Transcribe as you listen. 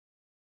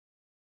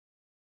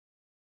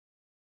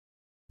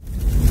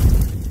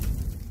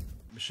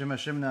בשם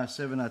השם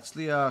נעשה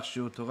ונצליח,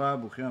 שיעור תורה,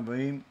 ברוכים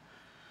הבאים.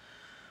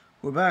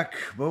 We're back,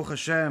 Baruch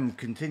Hashem,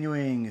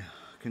 continuing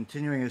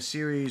a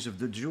series of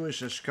the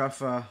Jewish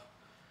HaShkafa,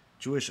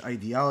 Jewish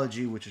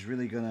ideology, which is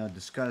really going to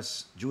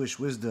discuss Jewish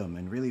wisdom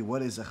and really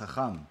what is a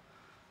Chacham.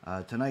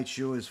 Tonight's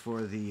shiur is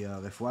for the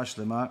Refuah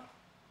Shlema,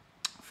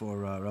 for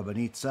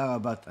Rabbanit Sarah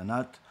bat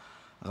Anat,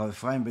 Rav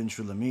Ephraim ben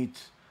Shulamit,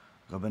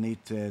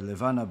 Rabbanit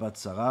Levana bat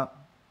Sarah,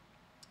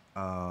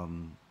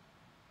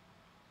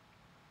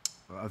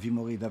 Avi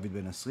Mori David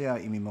ben Asriya,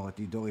 Imi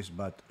Morati Doris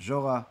bat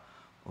Jora,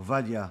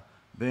 Ovadia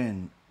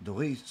ben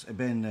Doris,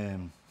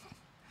 ben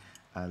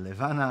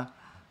Levana,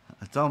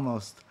 it's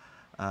almost,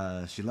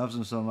 she loves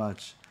him so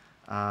much.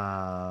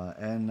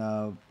 And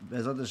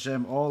BeEzrat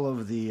HaShem, all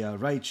of the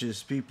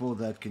righteous people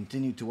that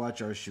continue to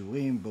watch our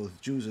shiurim,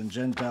 both Jews and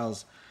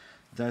Gentiles,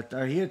 that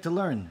are here to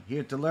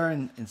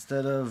learn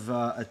instead of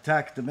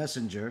attack the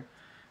messenger,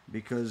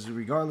 because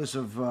regardless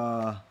of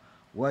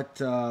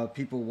what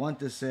people want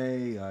to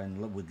say and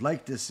would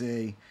like to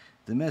say,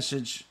 the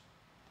message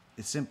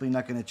is simply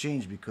not going to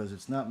change because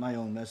it's not my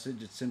own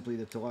message, it's simply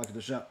the Torah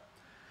Kedusha.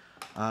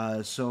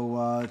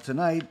 So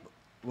tonight,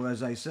 well,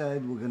 as I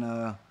said, we're going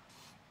to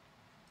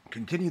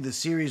continue the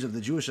series of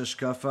the Jewish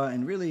HaShkafa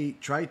and really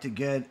try to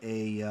get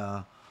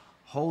a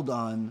hold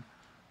on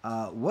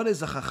what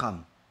is a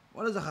Chacham.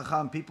 What is a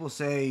Chacham? People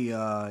say,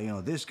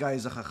 this guy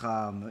is a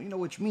Chacham,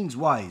 which means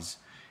wise.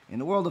 In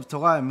the world of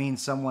Torah, it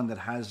means someone that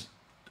has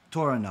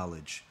Torah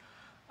knowledge.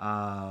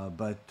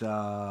 But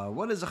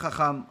what is a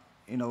Chacham?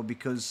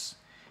 Because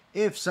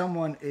if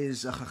someone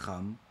is a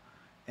Chacham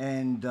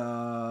and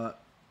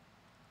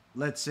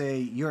let's say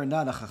you're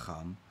not a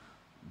Chacham,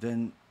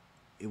 then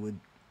it would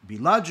be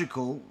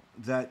logical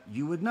that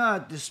you would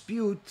not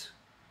dispute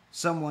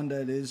someone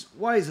that is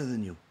wiser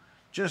than you.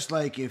 Just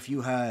like if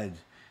you had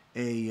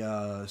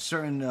a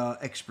certain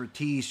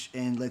expertise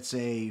in, let's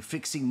say,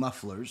 fixing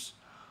mufflers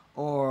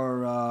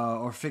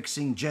or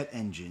fixing jet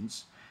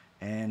engines,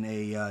 and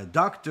a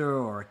doctor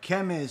or a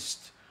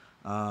chemist,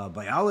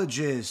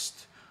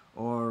 biologist,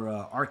 or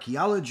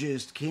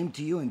archaeologist came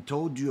to you and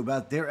told you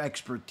about their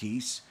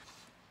expertise,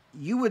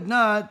 you would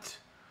not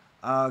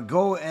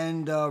go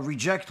and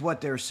reject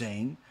what they're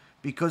saying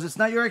because it's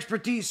not your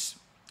expertise.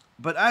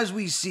 But as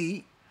we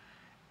see,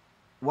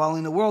 while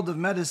in the world of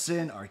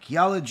medicine,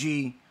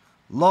 archaeology,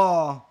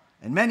 law,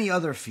 and many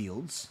other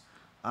fields,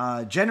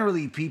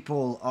 generally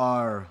people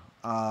are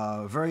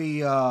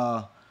very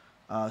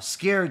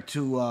scared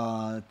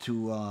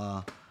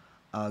to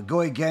go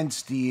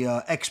against the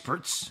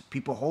experts.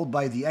 People hold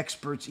by the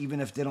experts even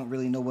if they don't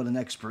really know what an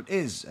expert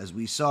is, as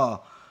we saw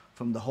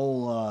from the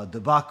whole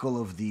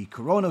debacle of the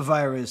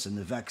coronavirus and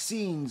the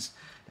vaccines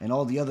and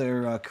all the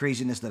other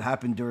craziness that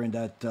happened during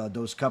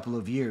those couple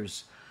of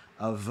years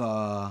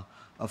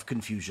of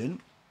confusion.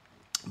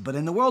 But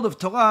in the world of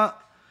Torah,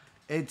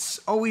 it's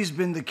always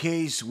been the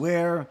case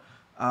where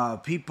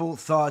people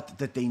thought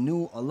that they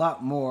knew a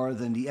lot more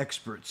than the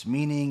experts,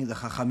 meaning the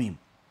Chachamim.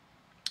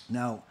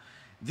 Now,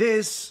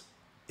 this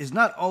is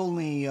not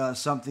only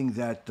something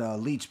that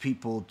leads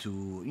people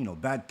to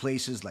bad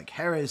places like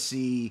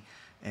heresy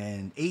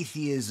and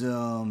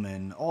atheism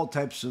and all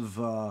types of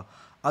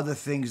other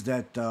things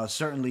that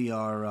certainly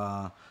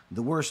are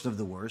the worst of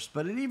the worst,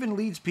 but it even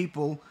leads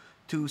people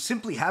to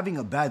simply having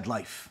a bad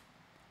life.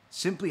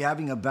 Simply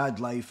having a bad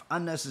life,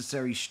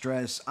 unnecessary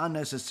stress,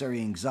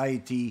 unnecessary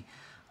anxiety,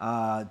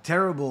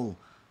 terrible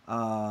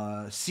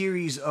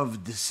series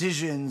of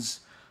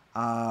decisions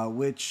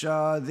which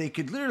they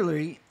could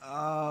literally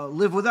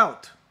live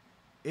without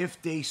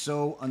if they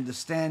so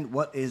understand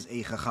what is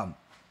a Chacham.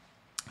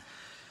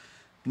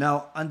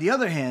 Now, on the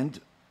other hand,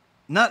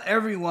 not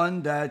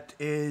everyone that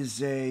is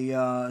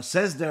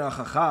says they're a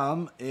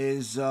Chacham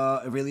is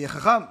really a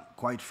Chacham.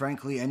 Quite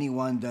frankly,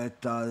 anyone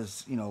that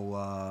does,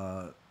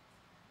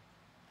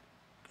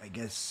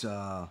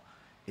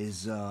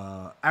 is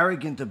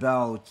arrogant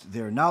about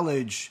their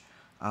knowledge,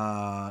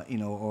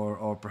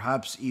 or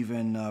perhaps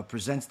even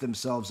presents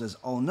themselves as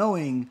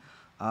all-knowing,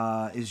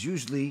 is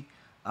usually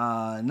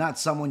not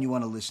someone you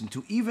want to listen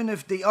to, even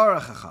if they are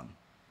a Chacham.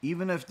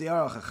 Even if they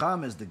are a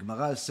Chacham, as the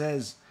Gemara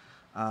says,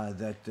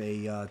 that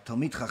a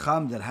Talmid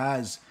Chacham that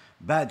has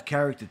bad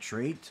character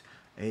trait,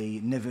 a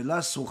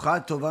nevela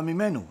sucha tova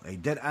mimenu, a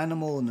dead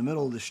animal in the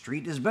middle of the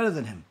street, is better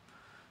than him.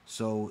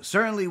 So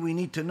certainly we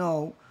need to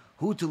know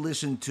who to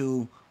listen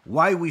to,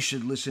 why we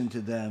should listen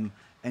to them,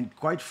 and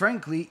quite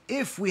frankly,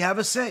 if we have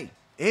a say,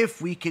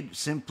 if we could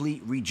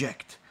simply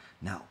reject.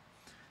 Now,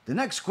 the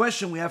next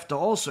question we have to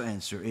also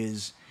answer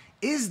is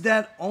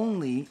that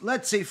only,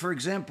 let's say for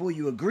example,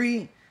 you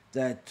agree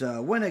that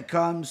when it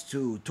comes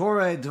to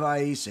Torah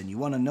advice and you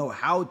want to know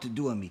how to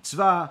do a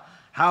mitzvah,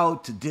 how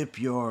to dip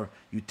your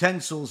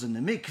utensils in the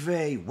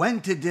mikveh, when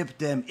to dip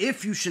them,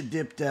 if you should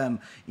dip them,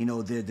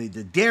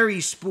 the dairy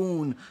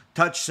spoon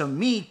touched some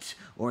meat,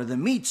 or the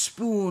meat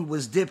spoon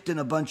was dipped in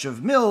a bunch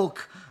of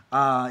milk,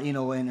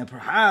 and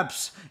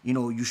perhaps,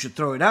 you should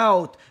throw it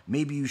out,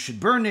 maybe you should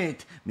burn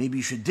it, maybe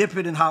you should dip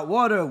it in hot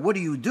water, what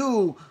do you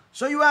do?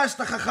 So you ask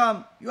the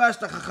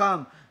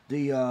Chacham,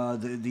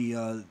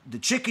 the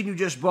chicken you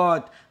just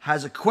bought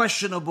has a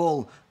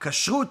questionable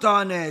kashrut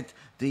on it.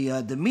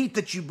 The meat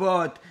that you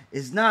bought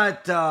is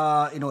not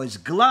is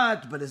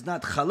glat, but it's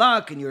not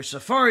chalak, and you're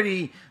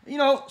Sephardi.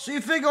 So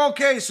you figure,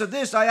 okay, so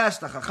this I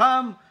asked the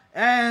Chacham,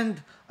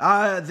 and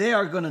they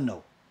are gonna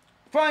know.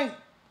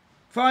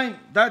 Fine,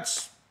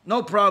 that's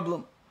no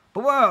problem.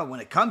 But well, when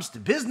it comes to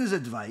business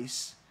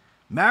advice,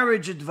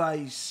 marriage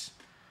advice,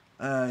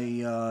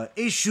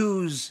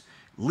 issues,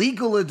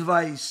 legal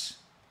advice,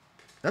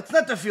 that's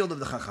not the field of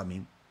the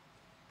Chachamim.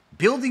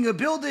 Building a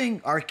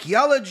building,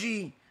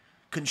 archaeology,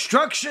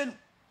 construction,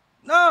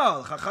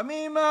 no,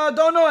 Chachamim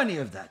don't know any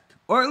of that.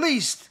 Or at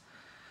least,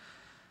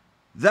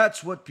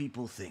 that's what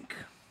people think.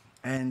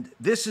 And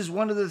this is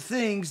one of the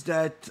things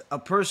that a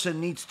person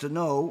needs to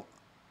know,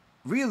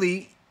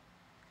 really,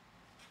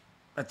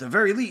 at the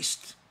very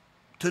least,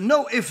 to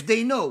know if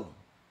they know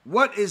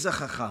what is a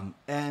Chacham.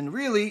 And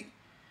really,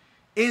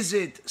 is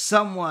it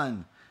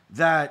someone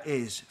that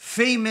is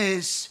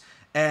famous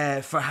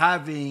for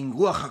having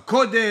Ruach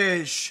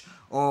HaKodesh,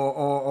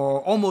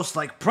 or almost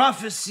like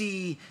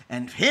prophecy,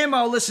 and him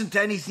I'll listen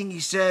to anything he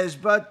says,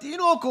 but the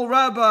local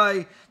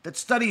rabbi that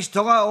studies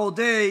Torah all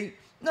day,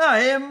 no,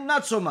 him,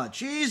 not so much.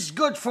 He's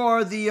good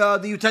for the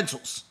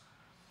utensils.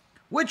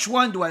 Which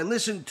one do I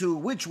listen to?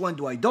 Which one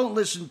do I don't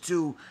listen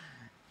to?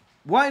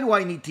 Why do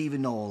I need to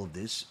even know all of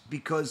this?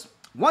 Because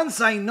once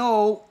I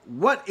know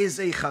what is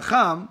a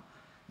Chacham,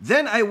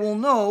 then I will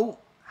know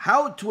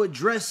how to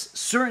address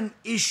certain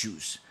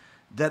issues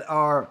that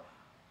are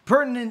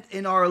pertinent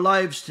in our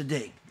lives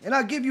today. And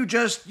I'll give you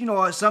just,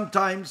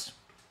 sometimes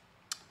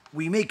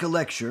we make a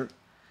lecture,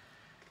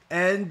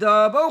 and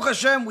Baruch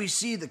Hashem, we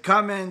see the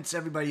comments,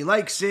 everybody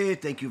likes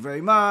it, thank you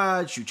very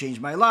much, you changed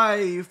my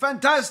life,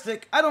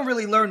 fantastic. I don't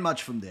really learn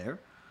much from there,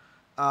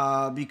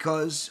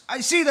 because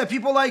I see that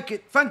people like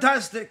it,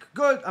 fantastic,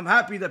 good, I'm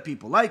happy that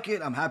people like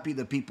it, I'm happy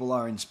that people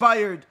are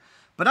inspired,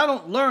 but I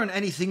don't learn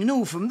anything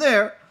new from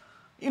there.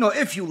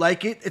 If you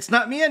like it, it's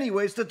not me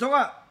anyway, it's the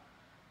Torah.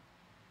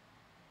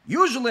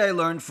 Usually I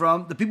learn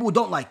from the people who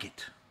don't like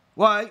it.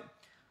 Why?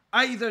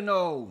 I either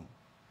know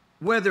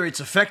whether it's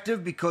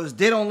effective because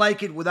they don't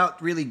like it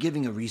without really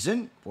giving a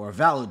reason or a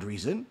valid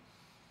reason.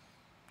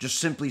 Just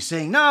simply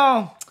saying,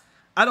 no,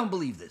 I don't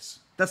believe this.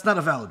 That's not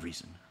a valid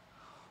reason.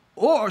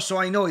 Or, so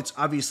I know it's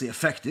obviously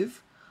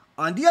effective.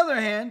 On the other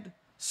hand,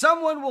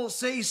 someone will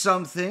say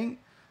something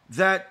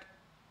that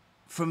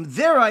from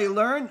there I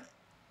learn,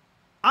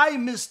 I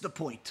missed the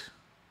point.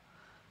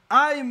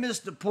 I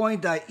missed the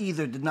point. I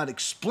either did not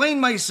explain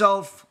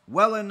myself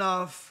well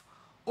enough,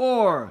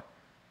 or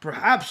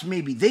perhaps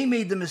maybe they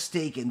made the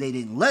mistake and they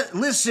didn't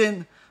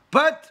listen,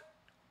 but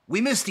we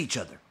missed each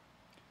other.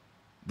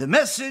 The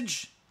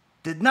message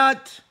did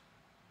not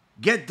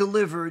get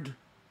delivered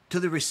to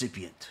the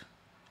recipient.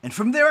 And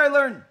from there I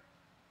learn.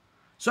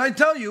 So I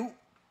tell you,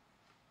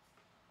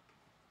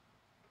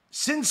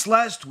 since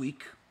last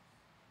week,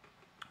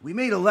 we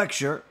made a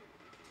lecture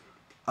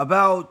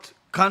about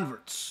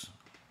converts,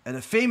 and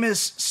a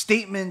famous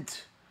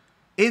statement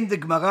in the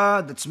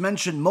Gemara that's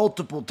mentioned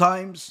multiple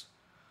times,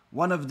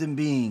 one of them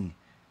being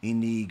in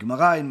the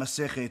Gemara in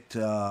Masechet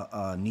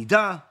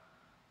Nida.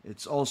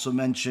 It's also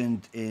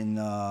mentioned in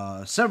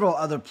several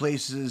other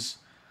places,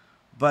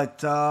 but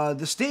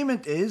the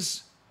statement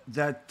is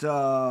that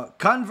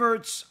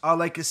converts are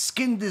like a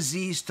skin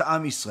disease to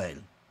Am Yisrael.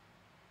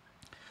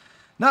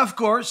 Now, of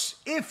course,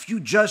 if you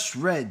just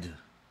read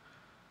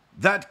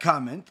that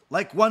comment,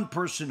 like one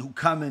person who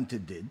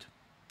commented did,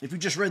 if you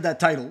just read that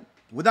title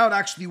without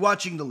actually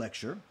watching the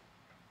lecture,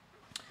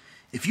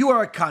 if you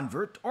are a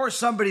convert or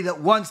somebody that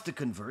wants to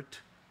convert,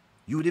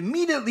 you would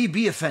immediately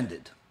be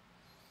offended.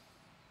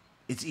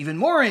 It's even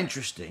more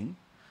interesting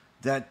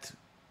that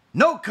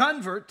no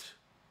convert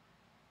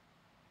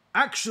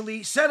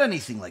actually said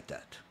anything like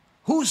that.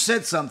 Who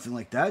said something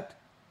like that?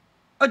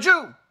 A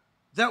Jew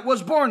that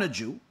was born a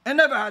Jew and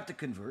never had to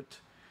convert.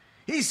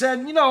 He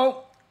said,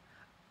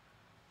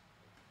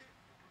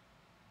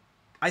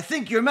 I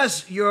think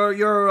this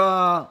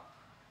shiur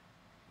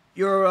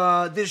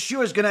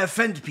is going to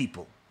offend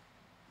people.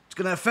 It's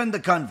going to offend the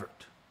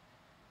convert.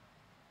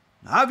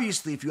 Now,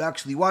 obviously, if you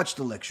actually watch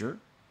the lecture,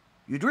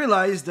 you'd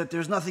realize that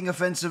there's nothing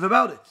offensive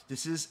about it.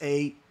 This is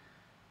a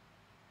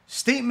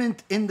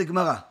statement in the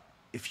Gemara.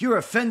 If you're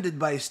offended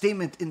by a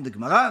statement in the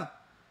Gemara,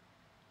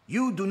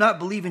 you do not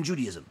believe in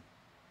Judaism.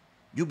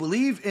 You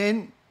believe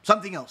in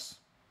something else.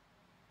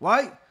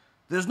 Why?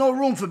 There's no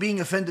room for being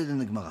offended in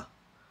the Gemara.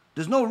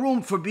 There's no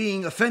room for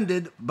being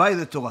offended by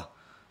the Torah.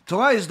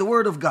 Torah is the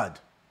word of God.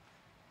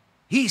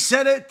 He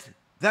said it,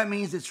 that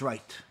means it's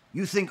right.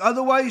 You think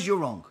otherwise, you're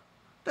wrong.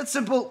 That's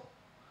simple.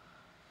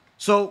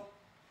 So,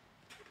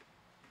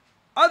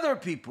 other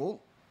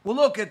people will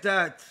look at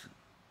that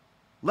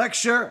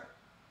lecture,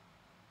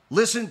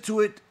 listen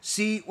to it,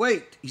 see,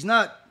 wait, he's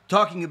not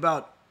talking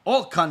about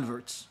all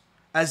converts,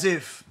 as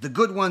if the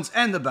good ones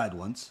and the bad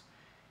ones.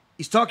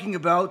 He's not talking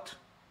about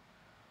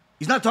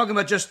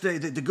just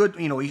the good,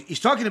 he's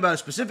talking about a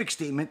specific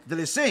statement that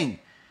is saying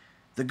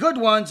the good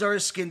ones are a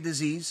skin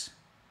disease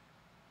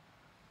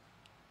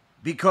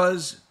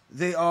because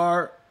they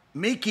are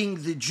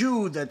making the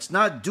Jew that's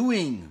not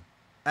doing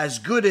as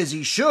good as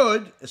he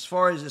should, as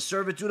far as his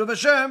servitude of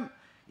HaShem,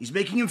 he's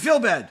making him feel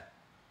bad.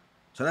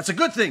 So that's a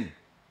good thing.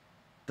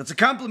 That's a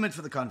compliment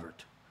for the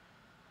convert.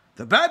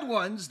 The bad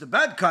ones, the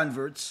bad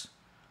converts,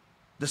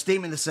 the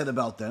statement is said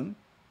about them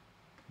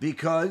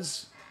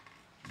because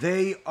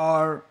they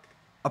are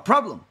a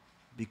problem,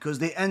 because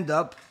they end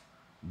up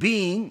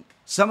being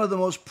some of the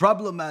most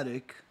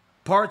problematic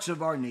parts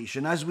of our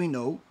nation, as we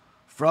know,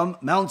 from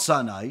Mount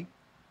Sinai,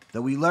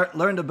 that we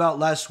learned about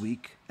last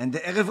week, and the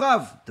Erev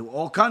Rav, they were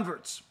all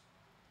converts.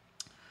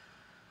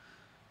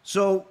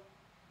 So,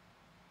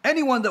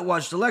 anyone that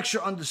watched the lecture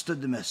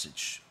understood the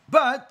message.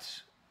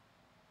 But,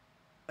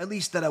 at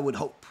least that I would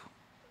hope,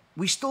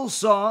 we still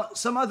saw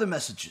some other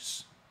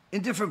messages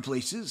in different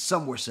places.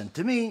 Some were sent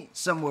to me,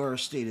 some were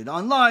stated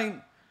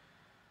online.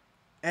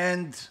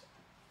 And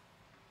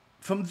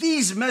from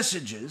these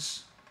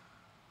messages,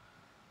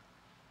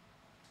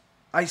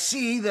 I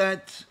see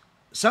that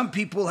some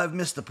people have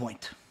missed the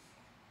point.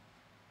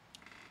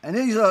 And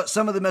these are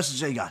some of the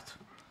messages I got.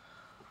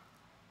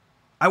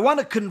 I want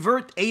to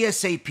convert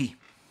ASAP.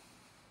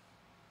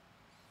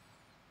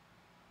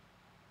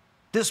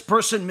 This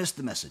person missed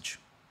the message.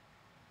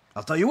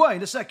 I'll tell you why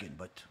in a second,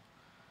 but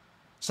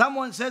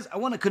someone says, I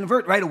want to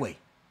convert right away.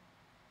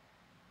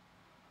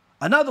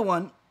 Another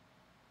one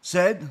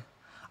said,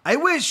 I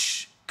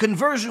wish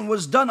conversion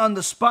was done on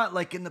the spot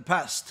like in the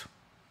past.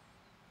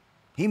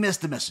 He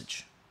missed the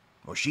message.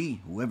 Or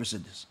she, whoever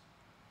said this.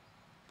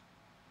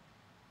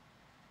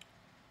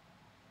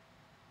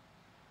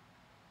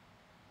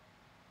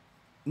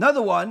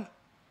 Another one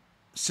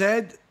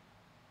said,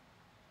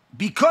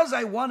 because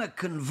I want to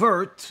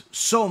convert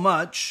so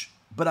much,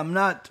 but I'm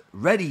not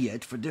ready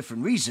yet for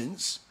different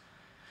reasons,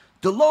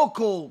 the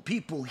local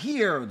people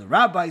here, the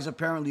rabbis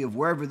apparently of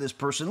wherever this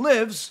person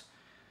lives,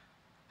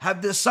 have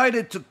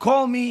decided to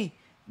call me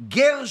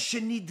Ger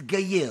Shenit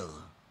Gayir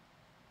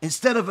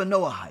instead of a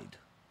Noahide.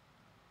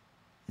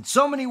 In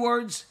so many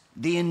words,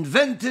 they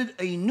invented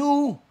a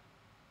new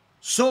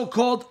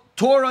so-called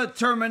Torah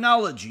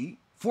terminology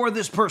for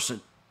this person.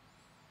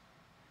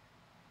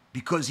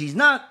 Because he's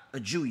not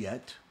a Jew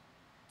yet,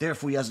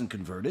 therefore he hasn't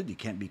converted. He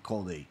can't be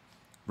called a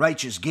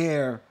righteous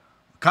ger,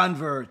 a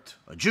convert,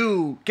 a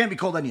Jew. Can't be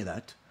called any of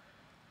that.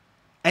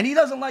 And he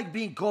doesn't like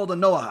being called a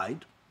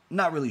Noahide.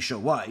 Not really sure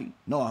why.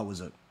 Noah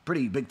was a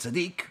pretty big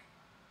tzaddik.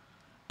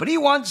 But he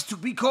wants to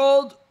be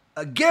called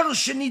a ger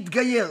shenit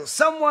gayer,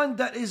 someone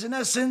that is in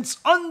essence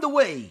on the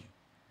way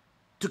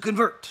to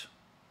convert.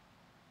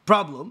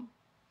 Problem,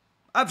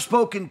 I've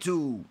spoken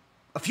to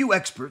a few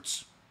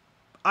experts.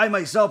 I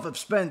myself have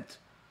spent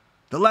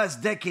the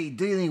last decade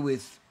dealing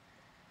with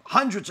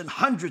hundreds and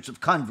hundreds of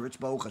converts,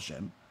 Baruch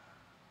Hashem,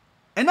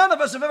 and none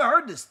of us have ever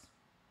heard this.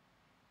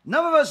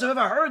 None of us have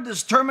ever heard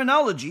this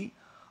terminology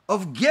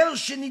of ger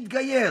shenit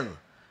gayer.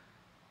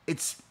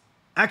 It's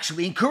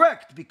actually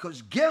incorrect,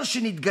 because ger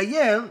shenit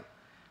gayer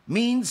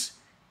means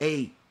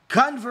a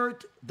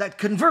convert that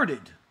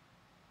converted.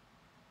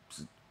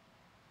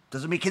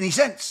 Doesn't make any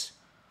sense.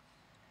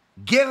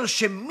 Ger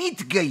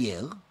shemit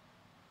gayer,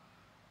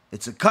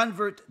 it's a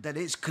convert that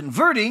is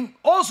converting,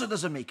 also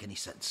doesn't make any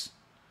sense.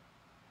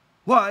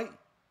 Why?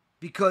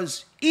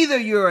 Because either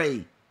you're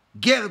a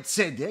ger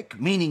tzedek,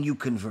 meaning you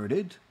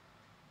converted,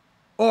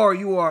 or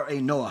you are a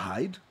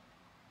Noahide,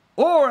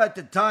 or at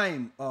the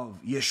time of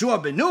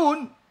Yeshua ben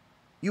Nun,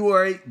 you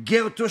are a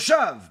ger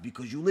toshav,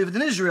 because you lived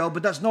in Israel,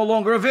 but that's no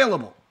longer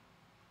available.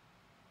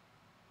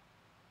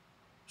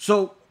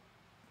 So,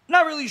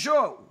 not really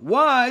sure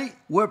why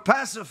we're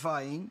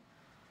pacifying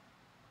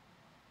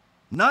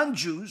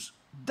non-Jews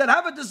that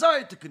have a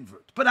desire to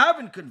convert, but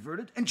haven't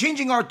converted, and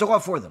changing our Torah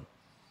for them.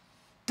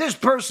 This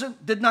person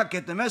did not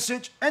get the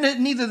message,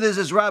 and neither does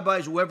his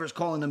rabbis, whoever's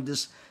calling them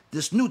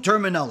this new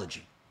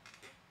terminology.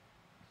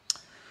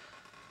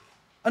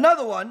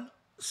 Another one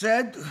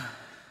said,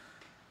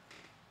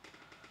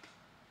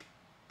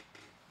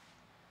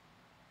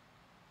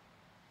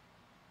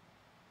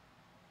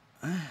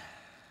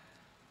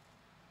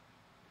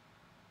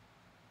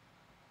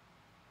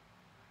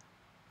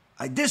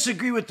 I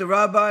disagree with the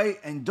rabbi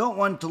and don't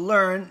want to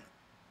learn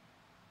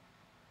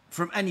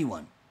from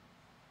anyone.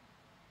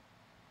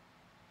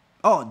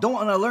 Oh, don't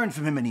want to learn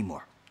from him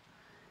anymore.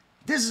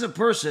 This is a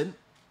person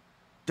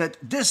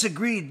that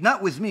disagreed,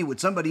 not with me, with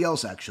somebody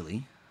else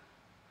actually,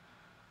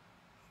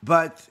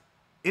 but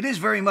it is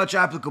very much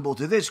applicable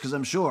to this, because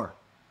I'm sure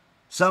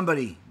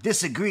somebody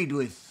disagreed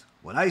with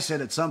what I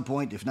said at some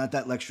point, if not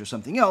that lecture,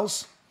 something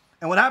else.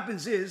 And what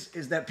happens is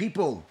that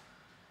people,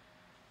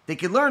 they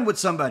can learn with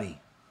somebody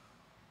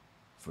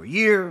for a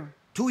year,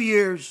 2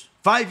 years,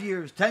 5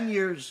 years, 10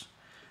 years,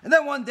 and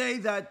then one day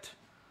that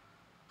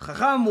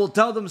Chacham will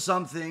tell them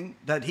something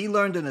that he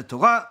learned in the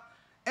Torah,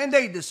 and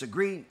they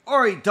disagree,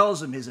 or he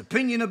tells them his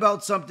opinion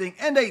about something,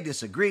 and they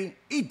disagree.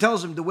 He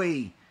tells them the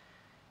way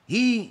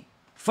he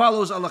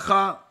follows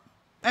halakha,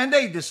 and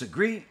they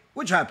disagree,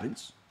 which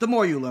happens. The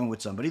more you learn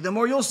with somebody, the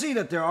more you'll see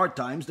that there are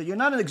times that you're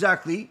not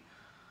exactly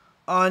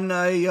on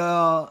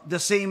the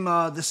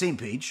same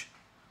page,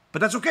 but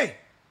that's okay.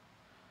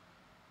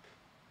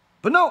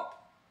 But no,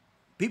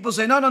 people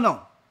say,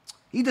 no.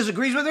 He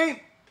disagrees with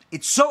me.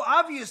 It's so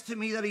obvious to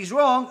me that he's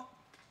wrong.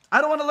 I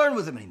don't want to learn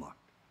with him anymore.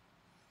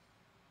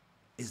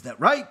 Is that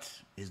right?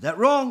 Is that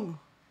wrong?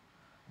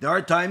 There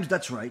are times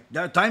that's right.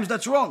 There are times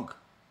that's wrong.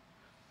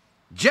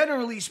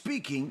 Generally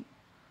speaking,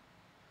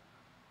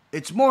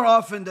 it's more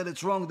often that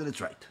it's wrong than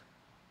it's right.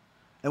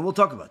 And we'll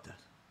talk about that.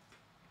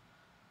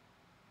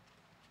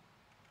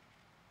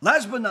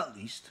 Last but not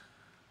least,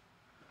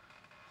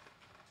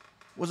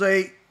 was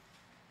a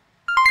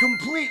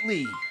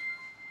completely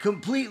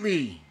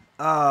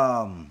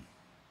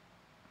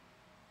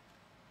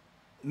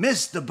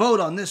missed the boat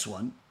on this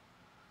one,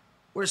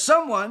 where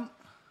someone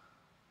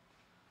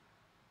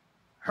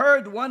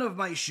heard one of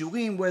my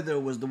shiurim, whether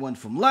it was the one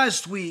from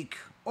last week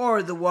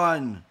or the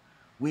one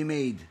we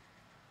made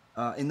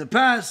in the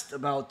past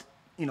about,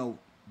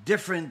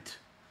 different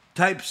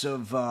types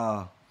of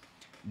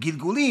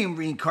gilgulim,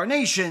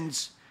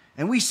 reincarnations,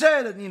 and we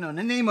said, in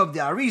the name of the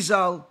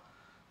Arizal,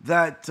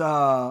 that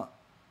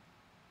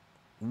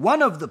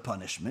one of the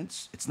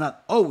punishments, it's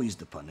not always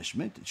the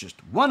punishment, it's just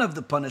one of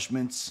the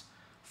punishments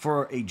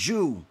for a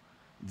Jew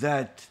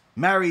that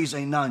marries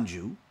a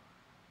non-Jew,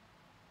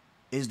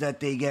 is that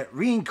they get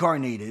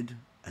reincarnated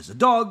as a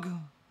dog,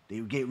 they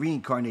get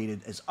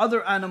reincarnated as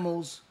other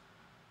animals,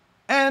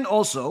 and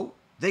also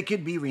they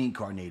could be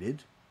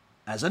reincarnated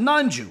as a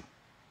non-Jew,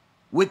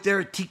 with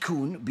their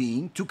tikkun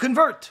being to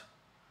convert.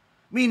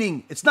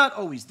 Meaning, it's not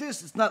always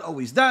this, it's not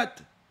always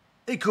that,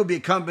 it could be a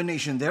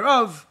combination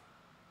thereof,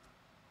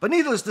 but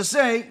needless to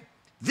say,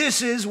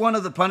 this is one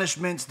of the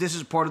punishments, this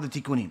is part of the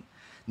tikkunim.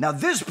 Now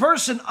this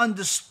person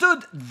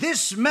understood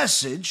this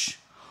message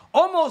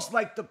almost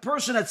like the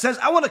person that says,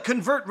 I want to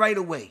convert right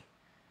away.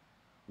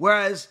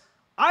 Whereas,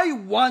 I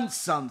want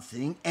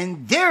something,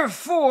 and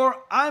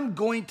therefore I'm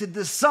going to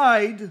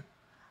decide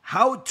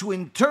how to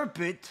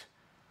interpret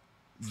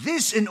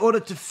this in order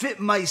to fit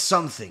my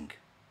something.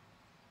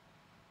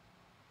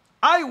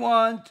 I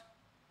want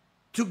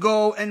to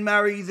go and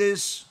marry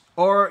this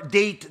or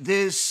date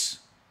this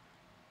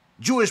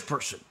Jewish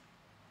person.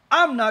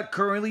 I'm not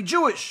currently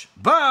Jewish,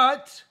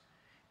 but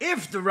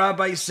if the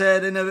rabbi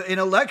said in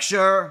a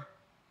lecture,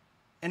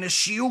 in a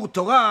shiur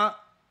Torah,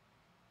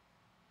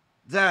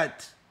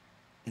 that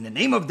in the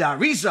name of the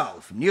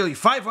Arizal from nearly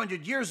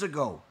 500 years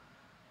ago,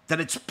 that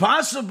it's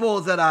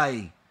possible that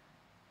I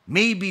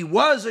maybe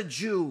was a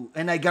Jew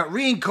and I got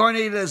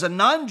reincarnated as a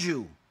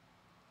non-Jew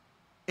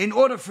in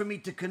order for me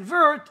to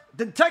convert,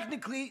 then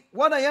technically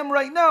what I am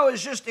right now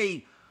is just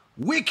a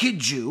wicked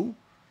Jew,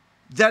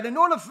 that in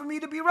order for me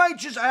to be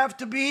righteous, I have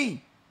to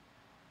be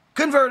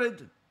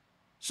converted.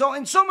 So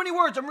in so many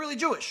words, I'm really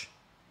Jewish.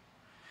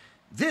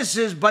 This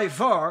is by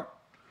far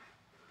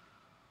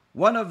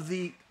one of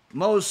the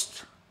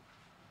most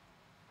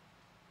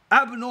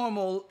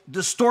abnormal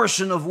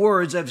distortion of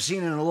words I've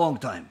seen in a long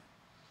time.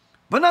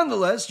 But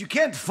nonetheless, you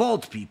can't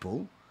fault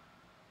people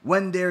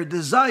when their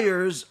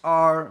desires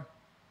are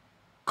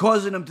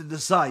causing them to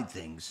decide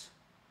things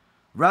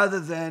rather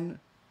than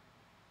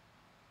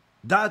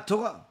Da'at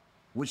Torah,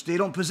 which they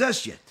don't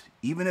possess yet,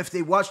 even if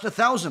they watched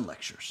 1,000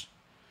 lectures.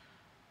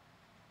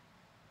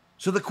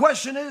 So the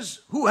question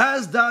is, who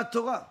has Da'at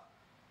Torah?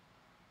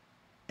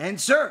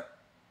 Answer,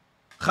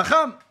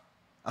 Chacham.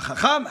 A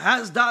Chacham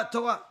has Da'at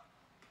Torah.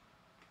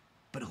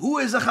 But who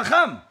is a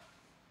Chacham?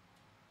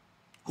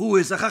 Who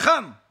is a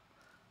Chacham?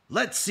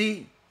 Let's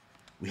see.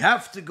 We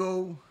have to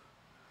go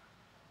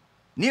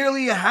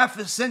nearly a half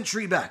a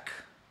century back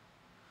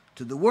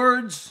to the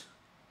words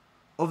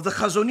of the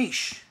Chazon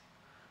Ish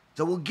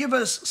that will give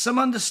us some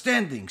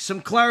understanding,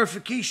 some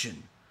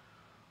clarification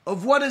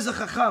of what is a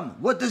Chacham,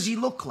 what does he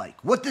look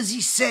like, what does he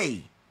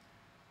say,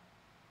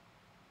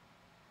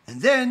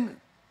 and then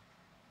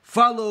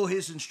follow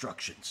his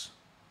instructions.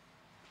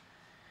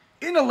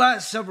 In the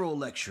last several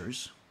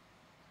lectures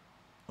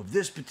of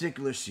this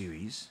particular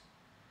series,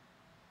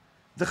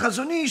 the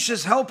Chazon Ish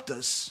has helped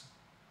us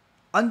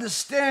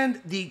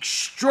understand the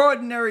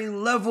extraordinary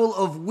level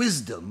of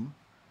wisdom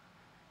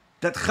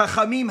that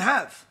Chachamim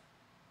have.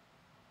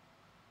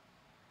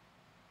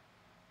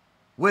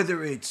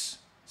 Whether it's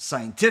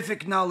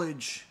scientific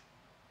knowledge,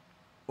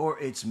 or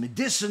it's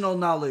medicinal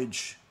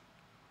knowledge,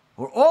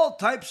 or all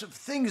types of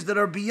things that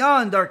are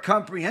beyond our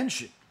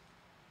comprehension.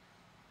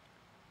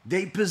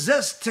 They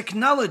possess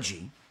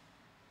technology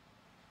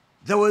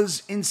that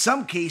was, in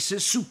some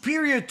cases,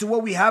 superior to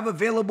what we have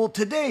available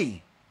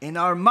today in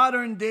our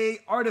modern-day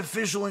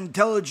artificial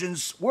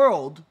intelligence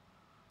world.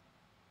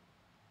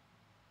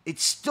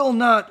 It's still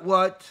not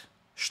what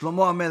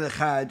Shlomo HaMelech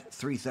had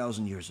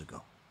 3,000 years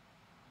ago.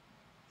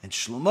 And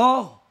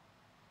Shlomo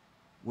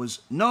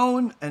was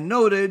known and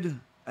noted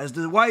as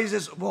the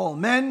wisest of all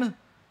men.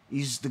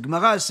 The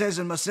Gemara says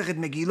in Masechet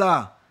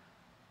Megillah,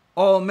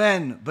 all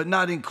men, but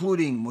not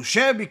including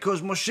Moshe,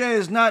 because Moshe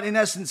is not, in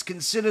essence,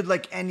 considered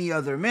like any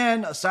other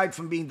man, aside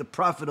from being the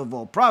prophet of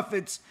all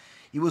prophets.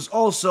 He was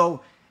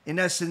also, in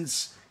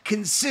essence,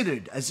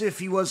 considered as if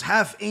he was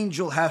half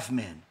angel, half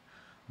man.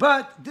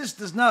 But this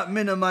does not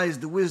minimize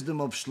the wisdom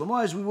of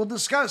Shlomo, as we will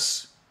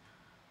discuss.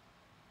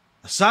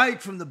 A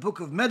aside from the book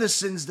of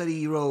medicines that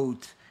he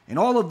wrote and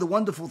all of the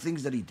wonderful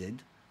things that he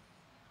did,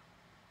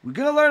 we're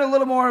going to learn a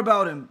little more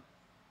about him.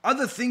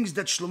 Other things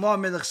that Shlomo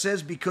HaMelech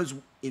says, because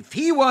if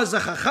he was a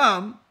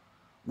Chacham,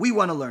 we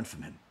want to learn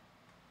from him.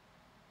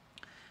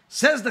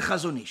 Says the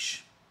Chazon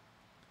Ish,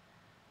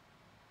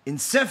 in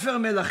Sefer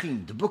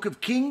Melachim, the book of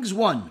Kings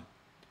 1,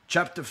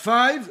 chapter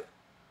 5,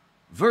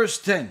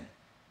 verse 10,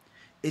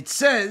 it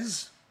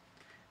says,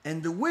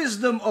 and the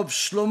wisdom of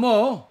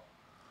Shlomo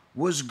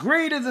was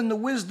greater than the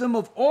wisdom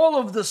of all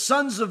of the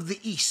sons of the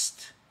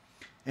east,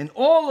 and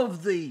all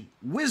of the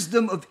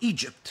wisdom of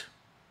Egypt.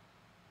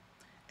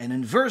 And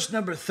in verse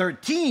number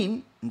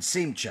 13, in the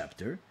same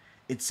chapter,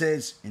 it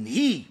says, and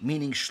he,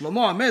 meaning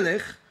Shlomo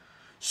HaMelech,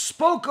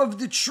 spoke of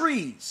the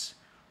trees,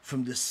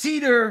 from the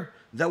cedar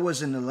that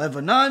was in the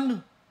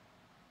Lebanon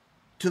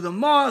to the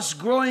moss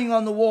growing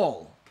on the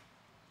wall.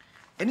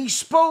 And he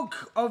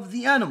spoke of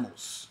the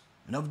animals,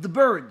 and of the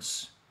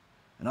birds,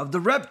 and of the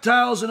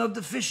reptiles, and of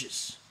the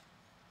fishes.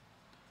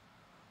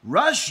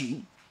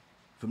 Rashi,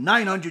 from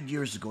 900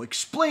 years ago,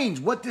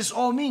 explains what this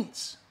all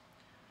means.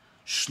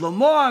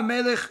 Shlomo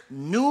HaMelech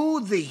knew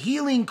the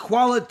healing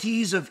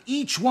qualities of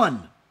each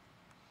one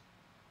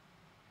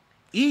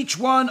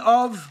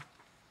of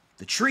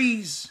the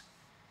trees,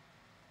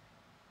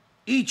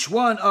 each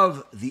one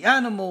of the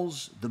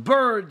animals, the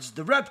birds,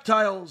 the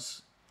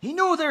reptiles. He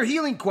knew their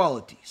healing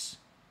qualities.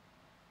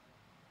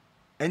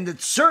 And that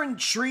certain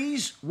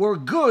trees were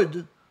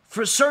good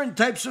for certain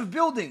types of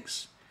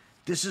buildings.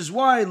 This is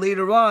why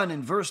later on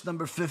in verse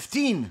number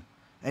 15,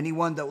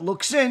 anyone that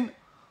looks in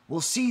will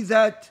see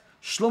that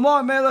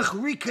Shlomo HaMelech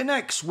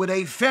reconnects with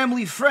a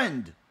family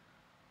friend,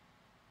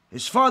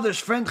 his father's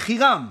friend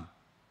Hiram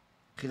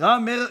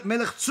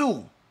Melech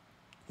Tzur,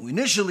 who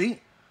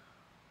initially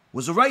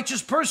was a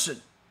righteous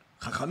person.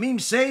 Chachamim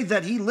say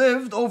that he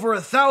lived over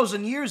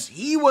 1,000 years.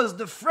 He was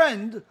the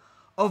friend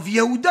of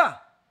Yehuda.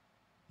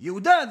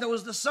 Yehuda, that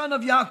was the son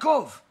of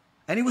Yaakov.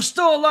 And he was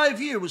still alive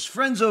here. He was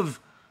friends of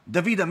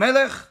David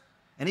HaMelech.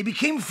 And he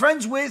became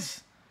friends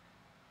with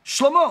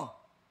Shlomo.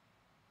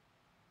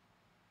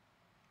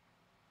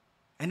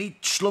 And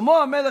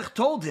Shlomo HaMelech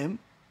told him,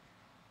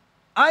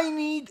 I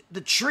need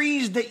the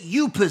trees that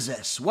you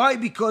possess. Why?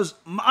 Because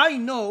I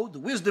know, the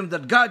wisdom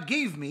that God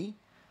gave me,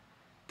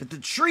 that the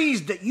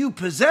trees that you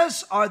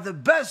possess are the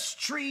best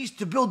trees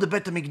to build the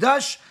Beit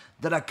HaMikdash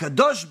that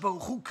HaKadosh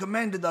Baruch Hu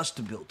commanded us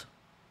to build.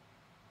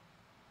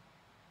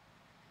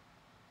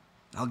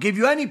 I'll give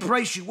you any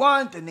price you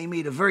want, and they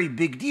made a very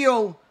big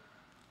deal.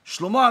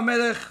 Shlomo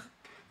HaMelech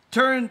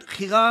turned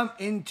Hiram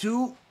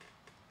into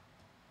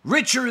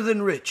richer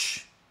than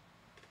rich.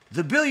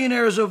 The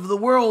billionaires of the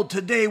world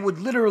today would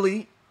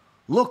literally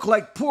look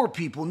like poor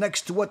people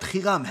next to what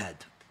Hiram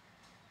had.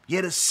 He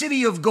had a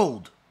city of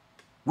gold,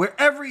 where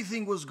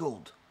everything was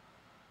gold.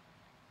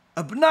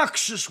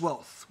 Obnoxious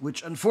wealth,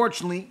 which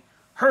unfortunately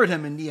hurt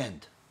him in the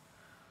end.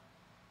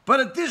 But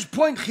at this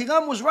point,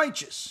 Hiram was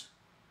righteous.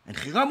 And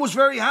Hiram was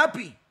very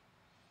happy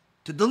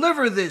to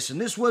deliver this.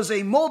 And this was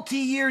a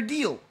multi-year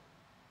deal.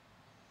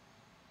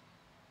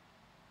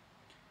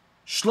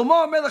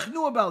 Shlomo HaMelech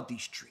knew about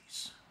these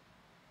trees.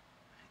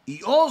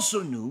 He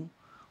also knew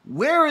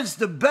where is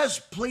the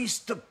best place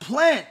to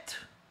plant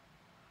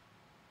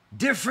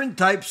different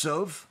types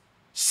of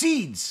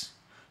seeds.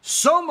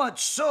 So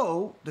much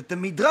so that the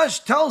Midrash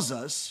tells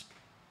us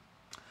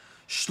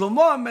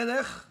Shlomo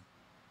HaMelech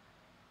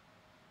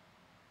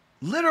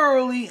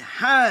literally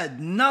had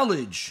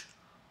knowledge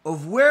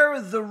of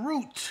where the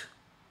root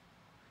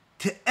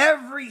to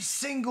every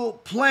single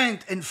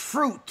plant and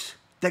fruit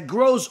that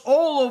grows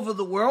all over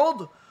the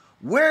world,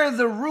 where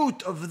the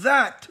root of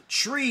that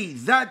tree,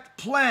 that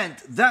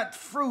plant, that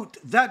fruit,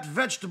 that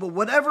vegetable,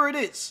 whatever it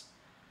is,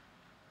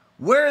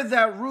 where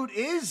that root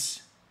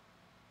is,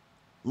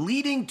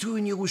 leading to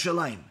in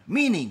Yerushalayim.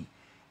 Meaning,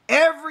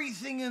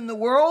 everything in the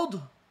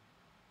world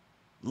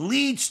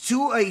leads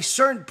to a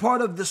certain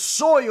part of the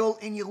soil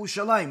in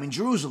Yerushalayim, in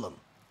Jerusalem.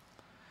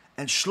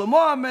 And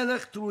Shlomo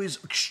HaMelech, through his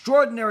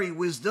extraordinary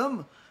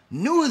wisdom,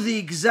 knew the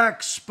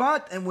exact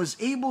spot and was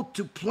able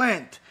to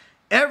plant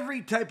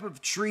every type of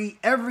tree,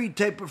 every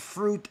type of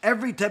fruit,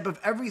 every type of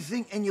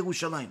everything in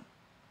Yerushalayim.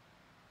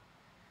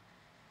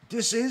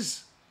 This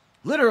is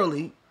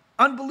literally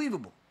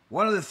unbelievable.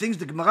 One of the things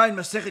the Gemara in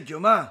Masechet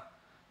Yomah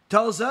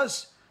tells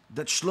us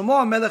that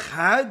Shlomo HaMelech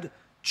had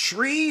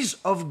trees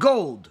of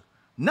gold.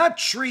 Not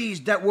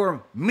trees that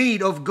were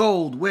made of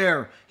gold,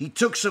 where he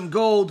took some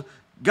gold,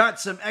 got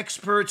some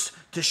experts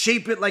to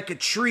shape it like a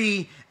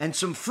tree and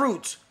some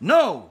fruits.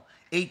 No,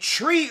 a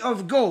tree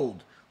of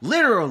gold.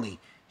 Literally,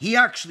 he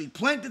actually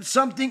planted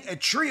something, a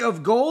tree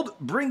of gold,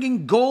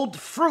 bringing gold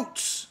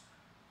fruits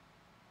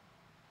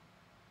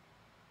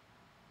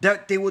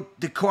that the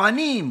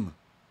Kohanim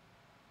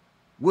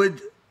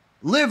would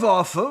live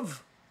off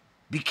of,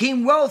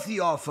 became wealthy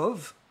off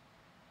of,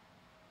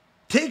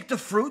 take the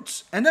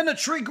fruits, and then the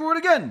tree grew it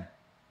again.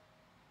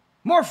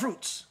 More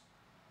fruits.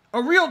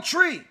 A real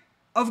tree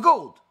of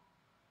gold.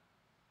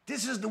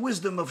 This is the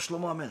wisdom of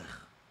Shlomo HaMelech.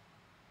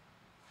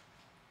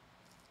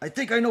 I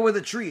think I know where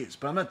the tree is,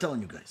 but I'm not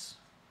telling you guys.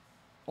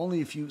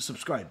 only if you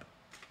subscribe.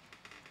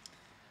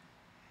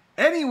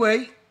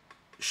 Anyway,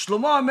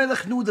 Shlomo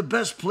HaMelech knew the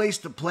best place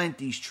to plant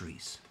these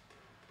trees.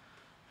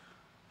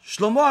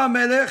 Shlomo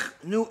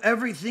HaMelech knew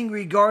everything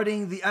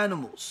regarding the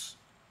animals.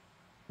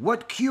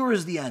 What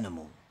cures the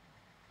animal?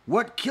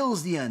 What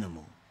kills the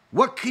animal?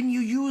 What can you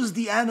use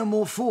the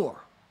animal for?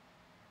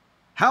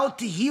 How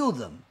to heal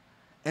them,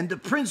 and the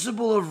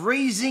principle of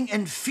raising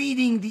and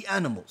feeding the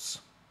animals.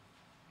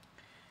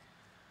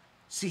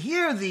 See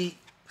here, the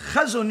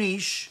Chazon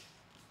Ish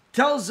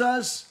tells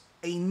us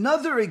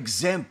another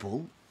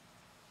example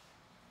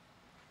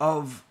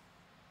of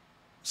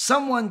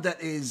someone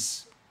that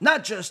is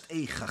not just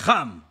a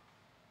Chacham,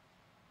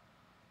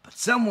 but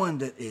someone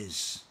that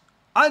is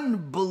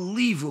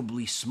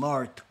unbelievably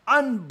smart,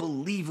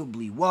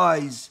 unbelievably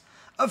wise.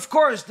 Of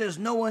course, there's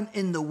no one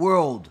in the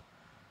world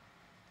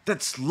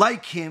that's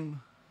like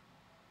him,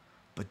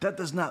 but that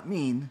does not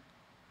mean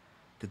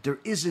that there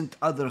isn't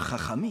other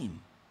Chachamim.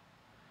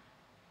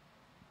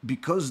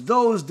 Because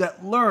those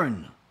that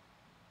learn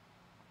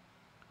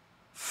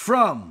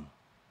from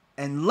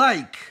and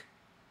like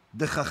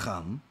the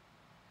Chacham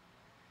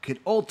could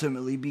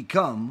ultimately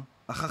become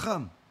a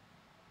Chacham.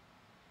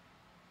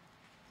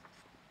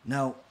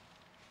 Now,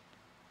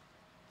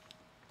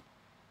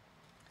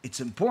 it's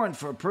important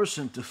for a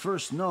person to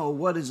first know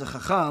what is a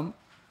Chacham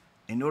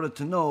in order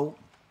to know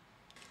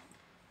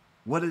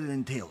what it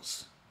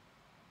entails.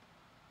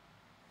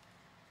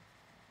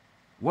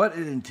 What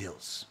it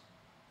entails.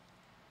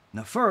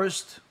 Now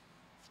first,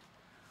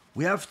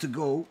 we have to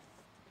go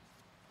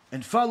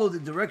and follow the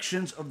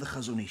directions of the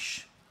Chazon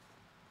Ish.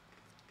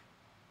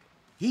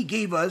 He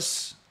gave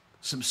us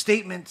some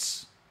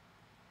statements,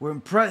 we're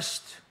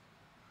impressed,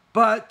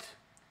 but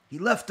he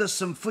left us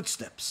some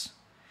footsteps.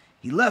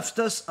 He left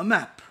us a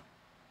map.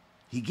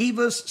 He gave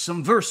us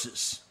some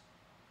verses.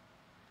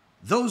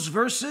 Those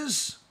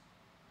verses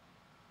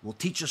will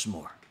teach us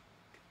more.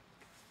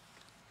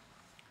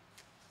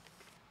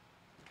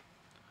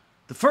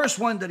 The first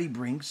one that he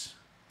brings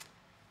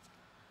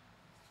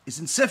is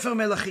in Sefer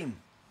Melachim.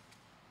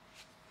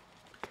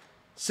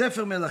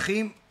 Sefer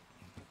Melachim,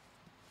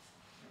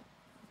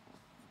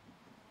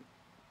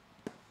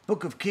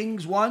 Book of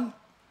Kings 1,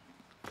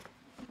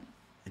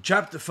 in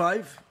chapter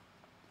 5,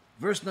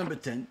 verse number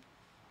 10.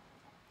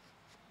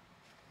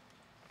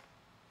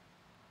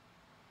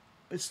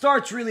 It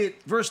starts really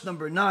at verse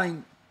number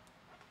 9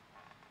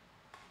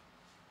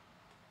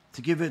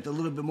 to give it a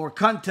little bit more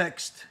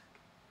context.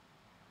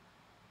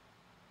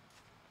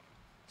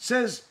 It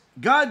says,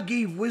 God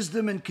gave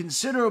wisdom and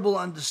considerable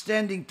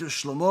understanding to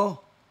Shlomo,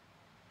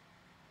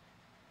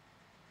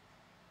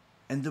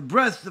 and the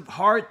breadth of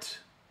heart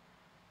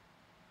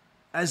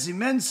as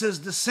immense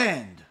as the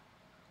sand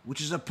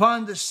which is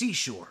upon the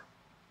seashore.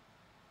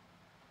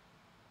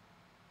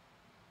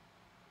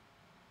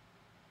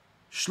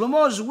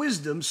 Shlomo's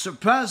wisdom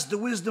surpassed the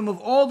wisdom of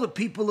all the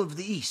people of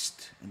the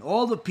East and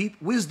all the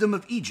wisdom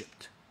of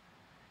Egypt.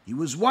 He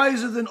was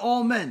wiser than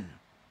all men,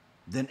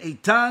 than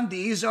Eitan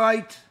the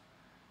Israelite,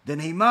 than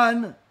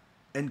Heman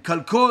and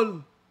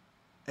Kalkol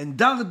and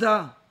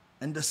Darda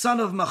and the son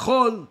of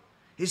Machol.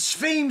 His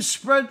fame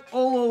spread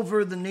all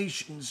over the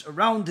nations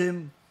around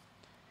him.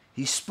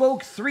 He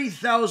spoke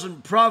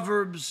 3,000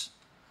 proverbs,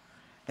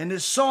 and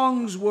his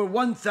songs were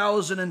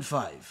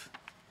 1,005.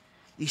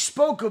 He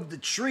spoke of the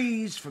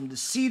trees, from the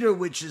cedar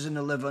which is in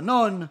the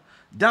Lebanon,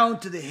 down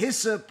to the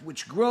hyssop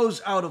which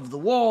grows out of the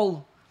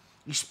wall.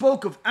 He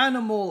spoke of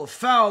animal, of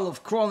fowl,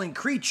 of crawling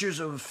creatures,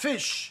 of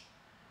fish.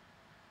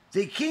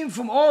 They came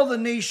from all the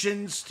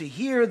nations to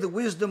hear the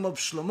wisdom of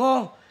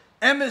Shlomo,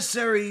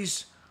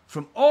 emissaries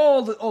from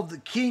all of the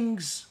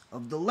kings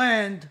of the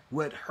land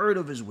who had heard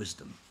of his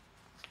wisdom.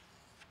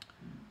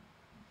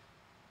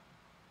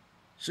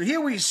 So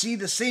here we see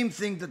the same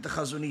thing that the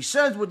Chazon Ish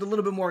said, with a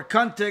little bit more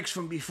context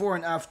from before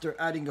and after,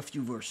 adding a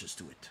few verses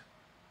to it.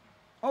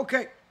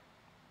 Okay.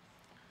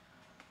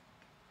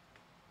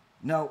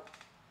 Now,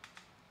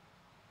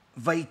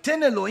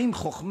 Vayiten Elohim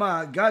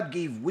Chokhmah, God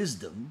gave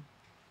wisdom,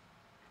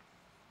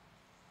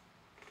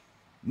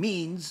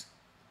 means,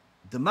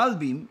 the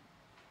Malbim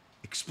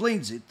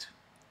explains it,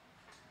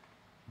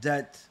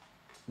 that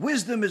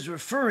wisdom is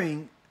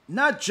referring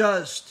not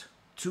just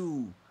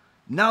to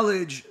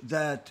knowledge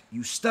that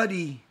you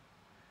study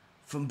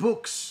from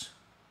books,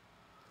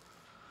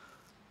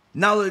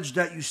 knowledge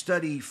that you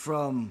study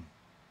from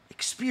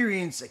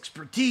experience,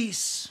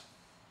 expertise,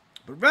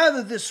 but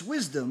rather this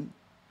wisdom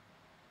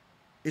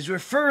is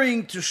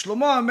referring to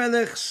Shlomo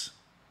HaMelech's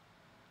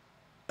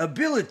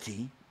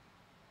ability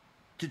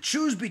to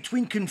choose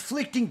between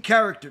conflicting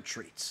character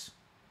traits,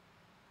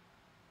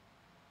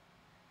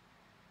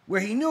 where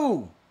he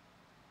knew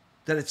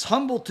that it's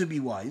humble to be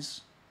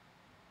wise,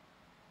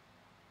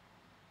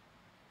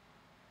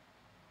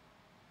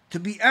 to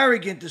be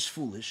arrogant is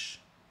foolish,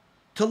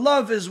 to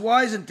love is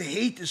wise and to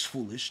hate is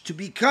foolish, to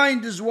be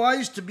kind is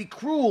wise, to be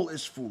cruel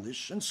is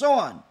foolish, and so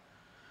on.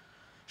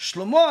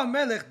 Shlomo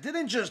HaMelech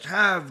didn't just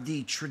have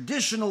the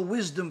traditional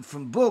wisdom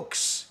from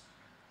books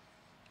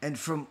and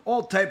from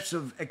all types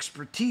of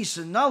expertise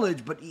and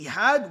knowledge, but he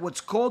had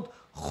what's called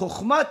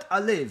chokhmat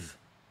alev.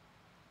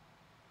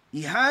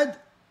 He had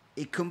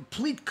a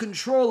complete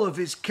control of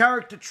his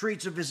character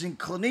traits, of his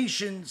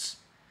inclinations,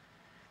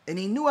 and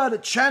he knew how to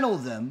channel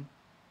them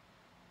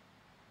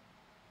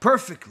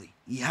perfectly.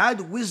 He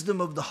had wisdom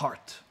of the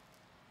heart.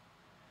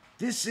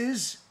 This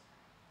is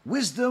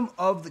wisdom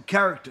of the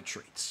character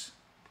traits,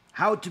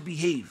 how to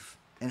behave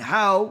and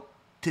how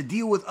to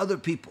deal with other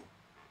people.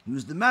 He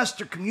was the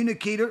master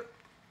communicator,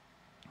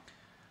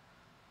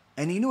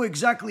 and he knew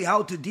exactly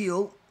how to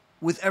deal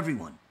with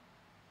everyone.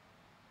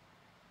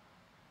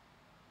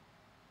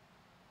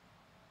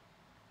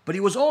 But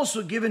he was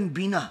also given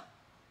bina.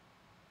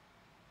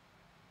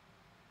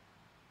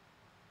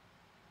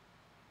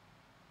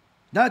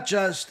 Not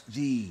just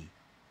the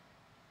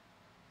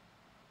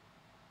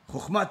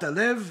chokhmat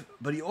alev,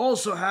 but he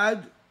also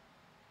had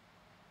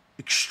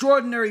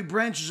extraordinary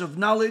branches of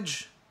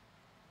knowledge.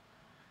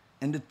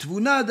 And the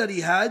tvuna that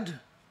he had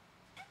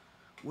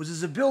was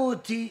his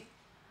ability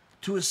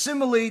to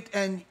assimilate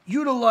and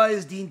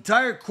utilize the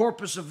entire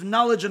corpus of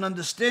knowledge and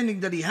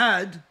understanding that he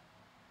had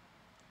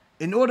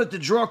in order to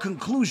draw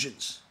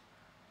conclusions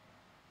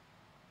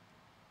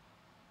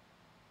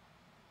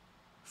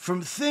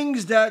from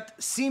things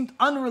that seemed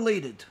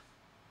unrelated.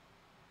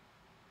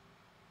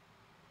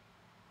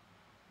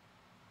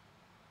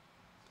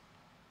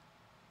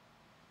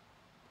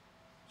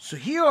 So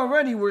here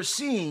already we're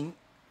seeing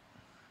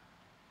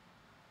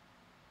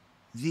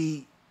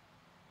the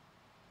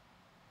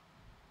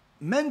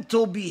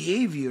mental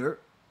behavior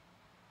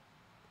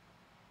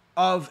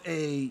of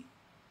a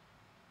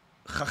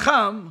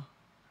Chacham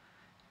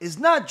is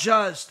not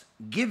just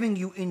giving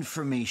you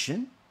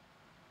information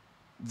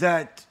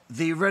that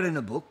they read in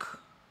a book,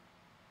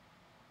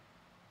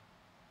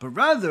 but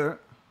rather,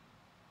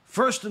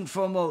 first and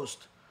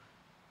foremost,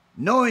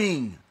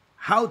 knowing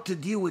how to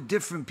deal with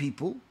different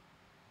people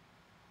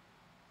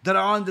that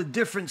are under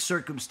different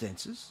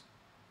circumstances,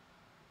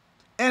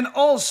 and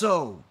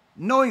also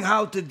knowing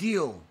how to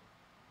deal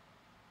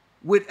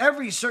with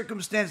every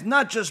circumstance,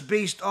 not just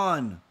based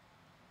on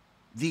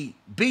the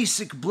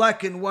basic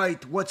black and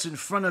white, what's in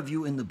front of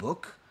you in the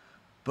book,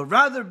 but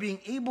rather being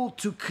able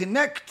to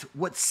connect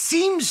what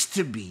seems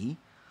to be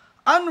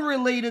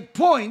unrelated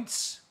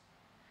points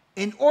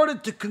in order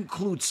to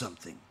conclude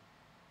something.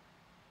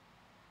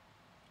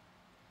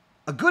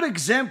 A good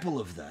example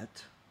of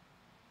that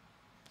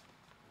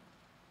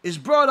is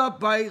brought up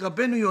by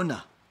Rabbeinu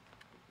Yonah.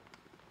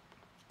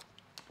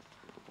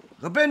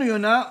 Rabbeinu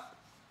Yonah,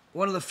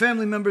 one of the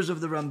family members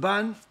of the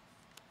Ramban,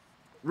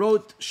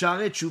 wrote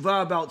Sha'arei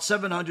Tshuva about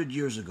 700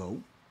 years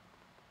ago.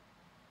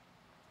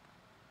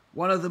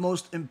 One of the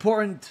most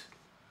important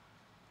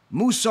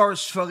MUSSAR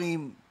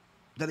Sfarim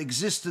that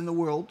exist in the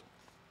world.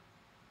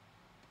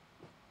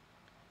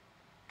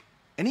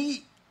 And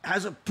he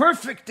has a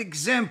perfect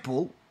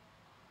example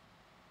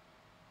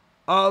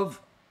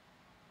of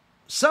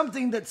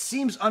something that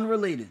seems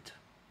unrelated.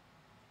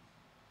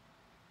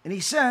 And he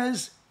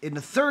says in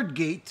the third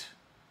gate,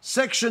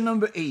 section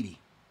number 80,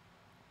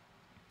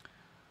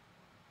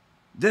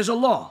 there's a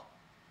law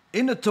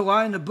in the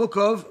Torah, in the book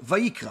of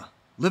Vayikra,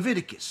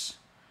 Leviticus,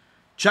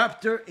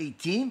 chapter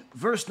 18,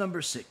 verse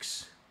number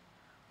 6,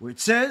 where it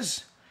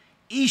says,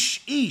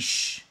 Ish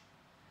ish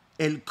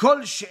el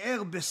kol she'er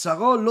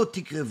besaro lo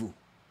tikrevu.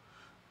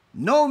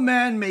 No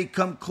man may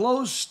come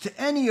close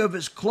to any of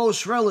his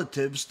close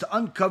relatives to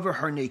uncover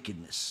her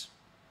nakedness.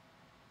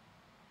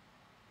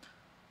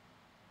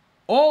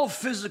 All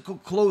physical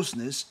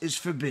closeness is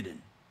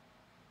forbidden,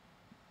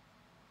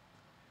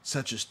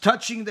 such as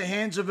touching the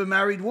hands of a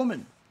married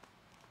woman,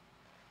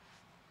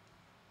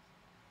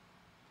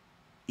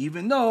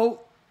 even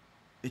though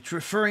it's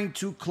referring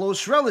to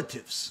close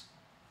relatives.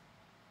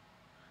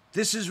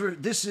 This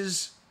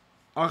is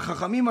our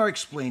Chachamim are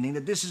explaining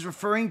that this is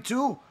referring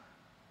to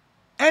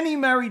any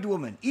married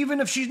woman, even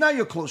if she's not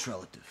your close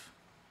relative.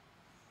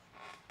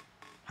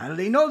 How do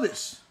they know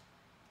this?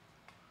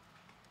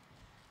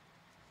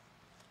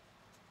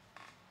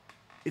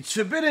 It's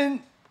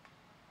forbidden.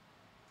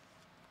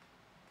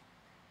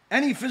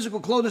 Any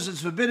physical closeness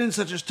is forbidden,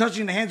 such as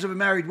touching the hands of a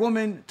married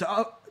woman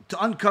to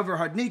uncover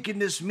her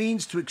nakedness,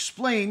 means to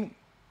explain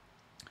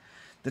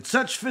that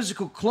such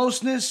physical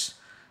closeness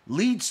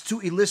leads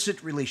to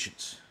illicit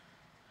relations.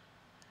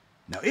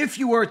 Now, if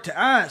you were to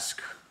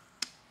ask,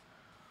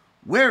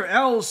 where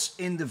else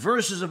in the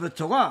verses of the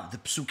Torah, the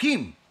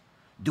Psukim,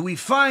 do we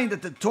find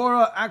that the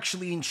Torah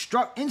actually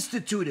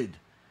instituted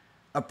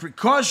a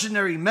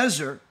precautionary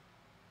measure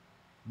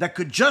that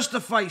could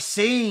justify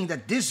saying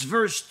that this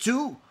verse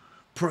 2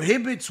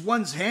 prohibits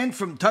one's hand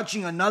from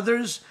touching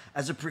another's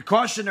as a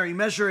precautionary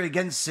measure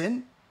against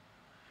sin?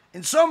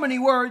 In so many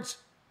words,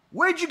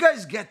 where'd you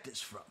guys get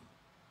this from?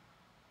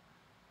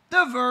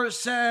 The verse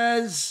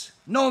says,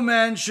 no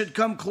man should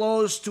come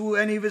close to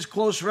any of his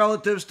close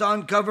relatives to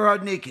uncover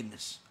her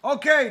nakedness.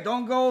 Okay,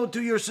 don't go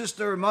to your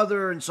sister or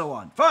mother and so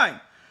on.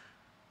 Fine.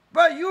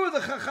 But you, the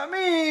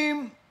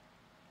Chachamim,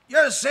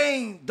 you're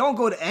saying don't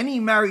go to any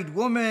married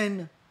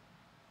woman,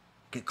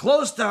 get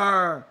close to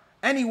her,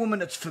 any woman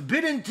that's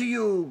forbidden to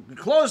you,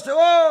 close to,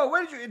 oh,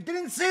 where did you, it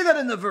didn't say that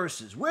in the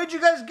verses. Where'd you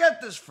guys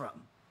get this from?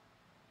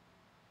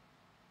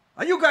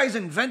 Are you guys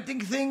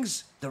inventing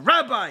things? The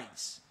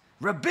rabbis,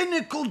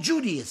 rabbinical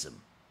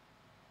Judaism,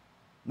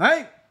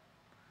 right?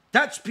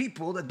 That's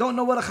people that don't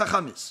know what a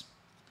Chacham is.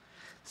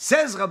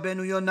 Says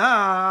Rabbeinu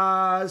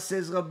Yonah,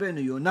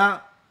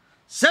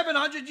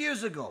 700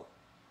 years ago,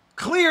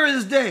 clear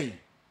as day,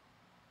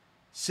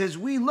 says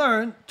we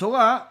learn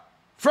Torah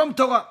from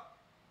Torah.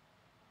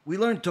 We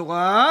learn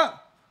Torah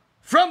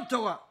from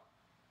Torah.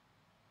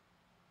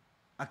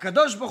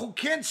 HaKadosh Baruch Hu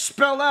can't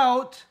spell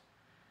out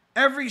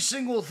every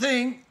single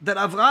thing that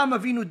Avraham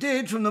Avinu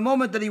did from the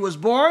moment that he was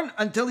born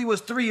until he was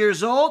 3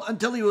 years old,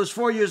 until he was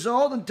 4 years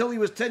old, until he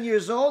was 10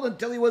 years old,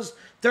 until he was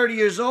 30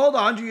 years old,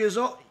 100 years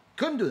old.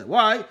 Couldn't do that.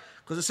 Why?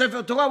 Because the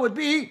Sefer Torah would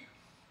be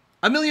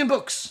 1,000,000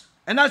 books,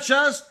 and not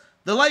just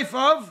the life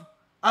of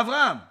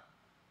Avraham.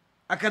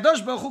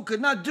 HaKadosh Baruch Hu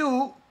could not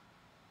do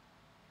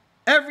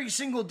every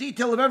single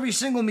detail of every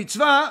single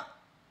mitzvah,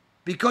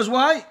 because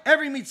why?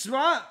 Every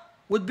mitzvah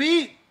would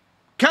be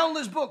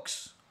countless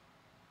books.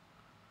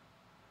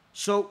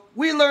 So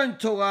we learn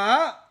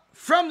Torah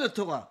from the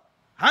Torah.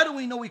 How do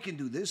we know we can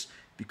do this?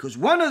 Because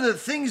one of the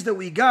things that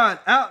we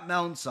got at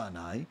Mount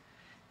Sinai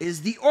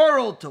is the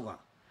oral Torah.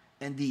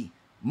 And the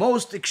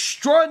most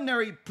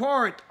extraordinary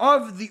part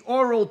of the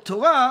oral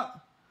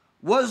Torah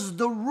was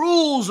the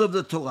rules of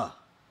the Torah.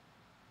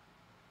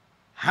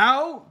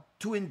 How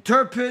to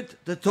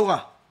interpret the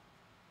Torah.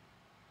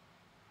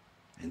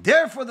 And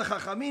therefore the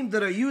Chachamim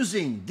that are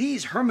using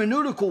these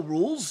hermeneutical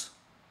rules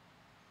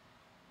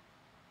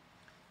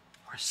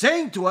are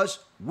saying to us,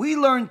 we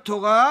learn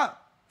Torah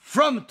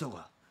from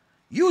Torah.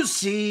 You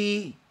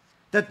see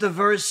that the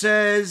verse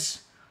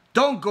says,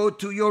 don't go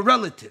to your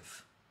relative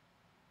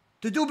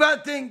to do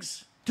bad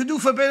things, to do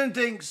forbidden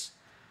things.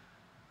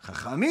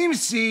 Chachamim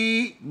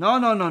see,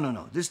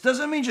 no. This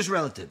doesn't mean just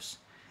relatives.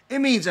 It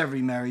means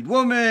every married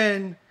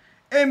woman.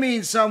 It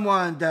means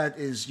someone that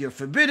is you're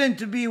forbidden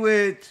to be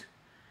with.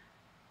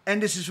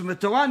 And this is from the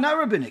Torah, not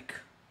rabbinic.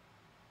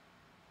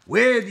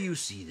 Where do you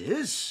see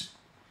this?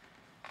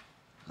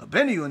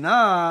 Rabbeinu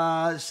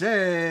Yonah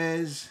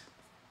says,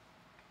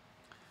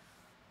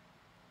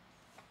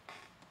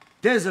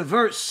 there's a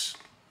verse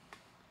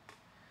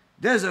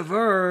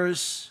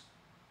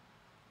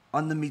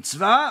on the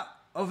mitzvah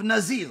of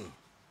Nazir.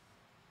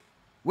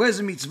 Where's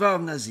the mitzvah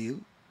of Nazir?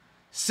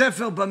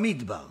 Sefer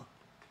Bamidbar,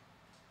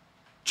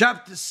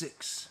 chapter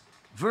 6,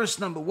 verse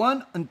number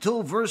 1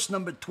 until verse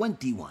number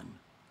 21.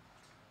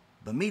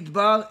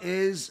 Bamidbar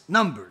is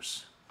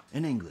numbers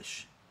in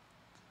English.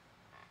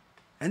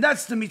 And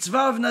that's the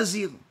mitzvah of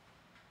Nazir.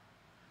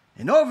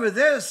 And over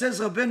there, says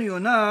Rabbeinu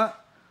Yonah,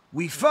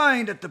 we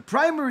find that the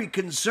primary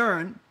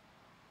concern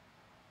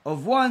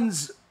of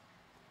one's,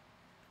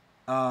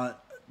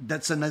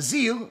 that's a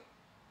Nazir,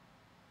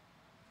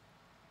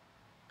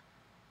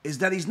 is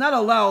that he's not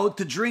allowed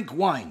to drink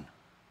wine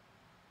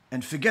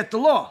and forget the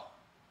law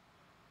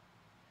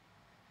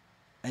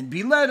and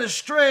be led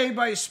astray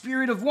by a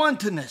spirit of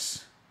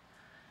wantonness.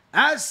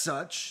 As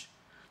such,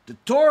 the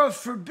Torah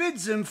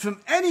forbids him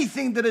from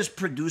anything that is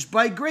produced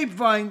by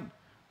grapevine,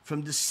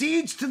 from the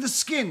seeds to the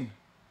skin.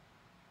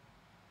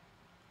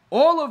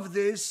 All of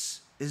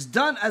this is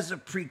done as a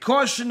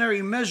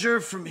precautionary measure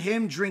from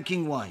him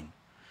drinking wine.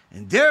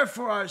 And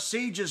therefore our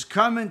sages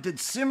commented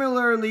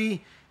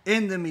similarly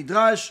in the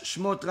Midrash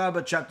Shmot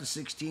Rabbah, chapter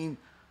 16,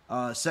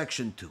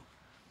 section 2.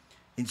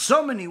 In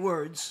so many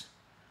words,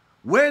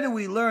 where do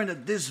we learn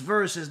that this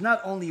verse is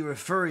not only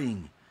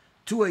referring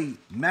to a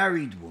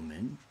married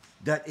woman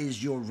that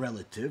is your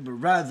relative, but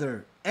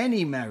rather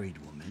any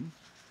married woman?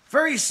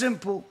 Very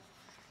simple.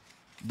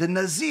 The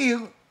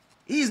Nazir,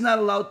 he's not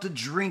allowed to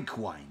drink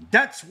wine.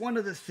 That's one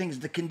of the things,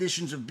 the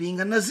conditions of being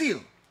a Nazir.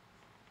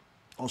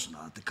 Also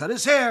not allowed to cut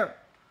his hair,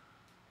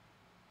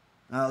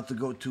 not allowed to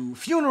go to a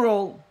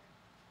funeral.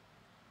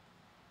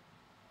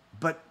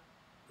 But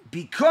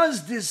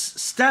because this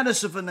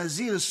status of a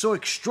Nazir is so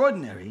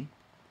extraordinary,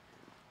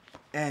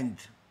 and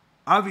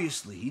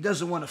obviously he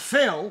doesn't want to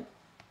fail,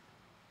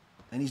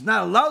 and he's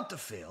not allowed to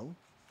fail,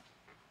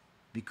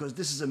 because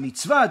this is a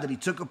mitzvah that he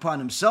took upon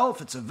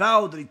himself, it's a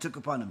vow that he took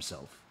upon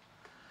himself.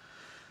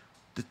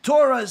 The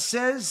Torah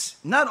says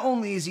not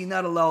only is he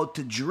not allowed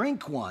to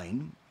drink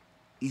wine,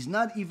 he's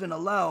not even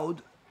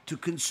allowed to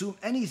consume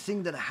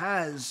anything that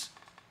has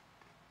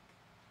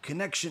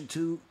connection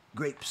to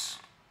grapes.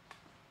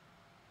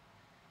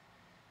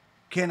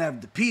 Can't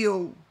have the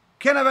peel,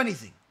 can't have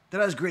anything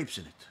that has grapes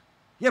in it.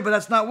 Yeah, but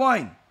that's not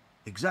wine.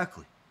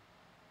 Exactly.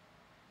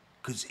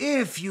 Because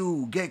if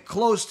you get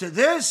close to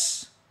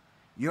this,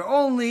 you're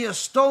only a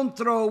stone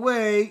throw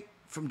away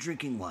from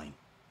drinking wine.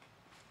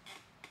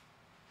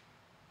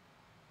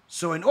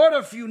 So in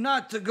order for you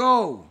not to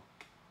go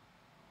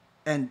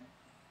and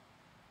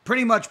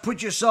pretty much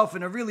put yourself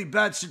in a really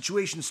bad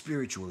situation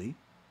spiritually,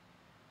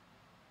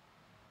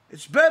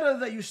 it's better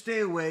that you stay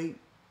away,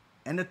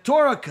 and the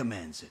Torah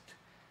commands it.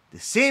 The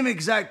same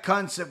exact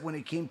concept when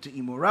it came to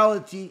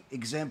immorality,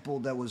 example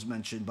that was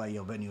mentioned by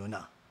Rabbeinu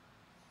Yonah.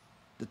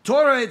 The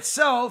Torah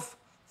itself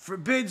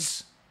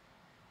forbids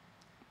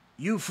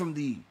you from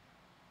the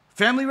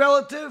family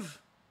relative,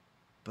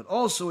 but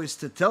also is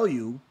to tell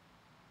you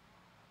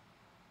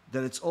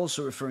that it's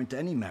also referring to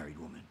any married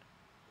woman.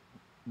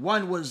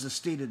 One was the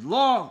stated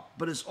law,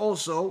 but it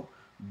also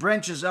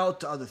branches out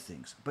to other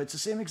things. But it's the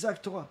same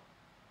exact Torah.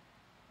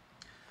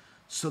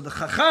 So the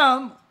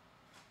Chacham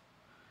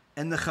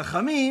and the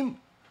Chachamim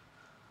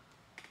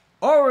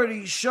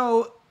already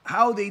show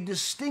how they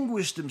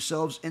distinguish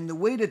themselves in the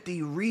way that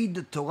they read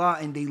the Torah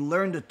and they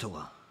learn the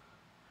Torah.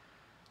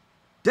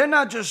 They're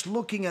not just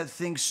looking at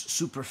things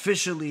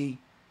superficially.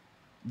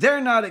 They're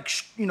not,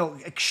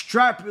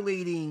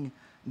 extrapolating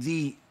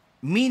the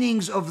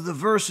meanings of the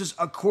verses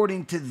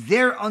according to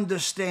their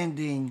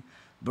understanding,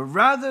 but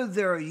rather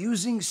they're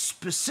using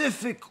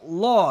specific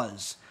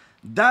laws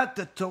that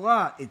the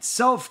Torah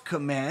itself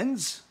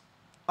commands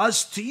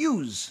us to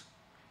use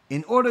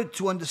in order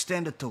to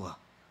understand the Torah.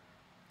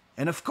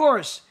 And of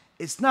course,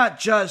 it's not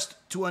just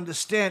to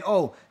understand,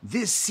 oh,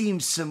 this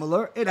seems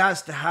similar. It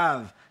has to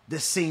have the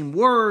same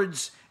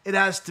words. It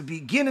has to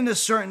begin in a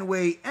certain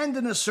way, end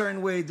in a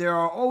certain way. There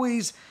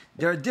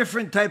are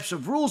different types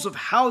of rules of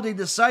how they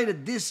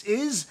decided this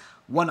is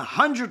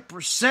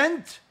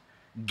 100%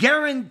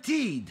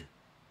 guaranteed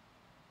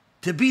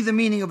to be the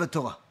meaning of a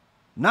Torah.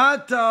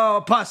 Not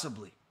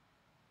possibly.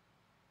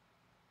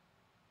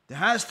 There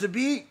has to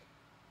be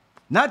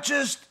not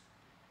just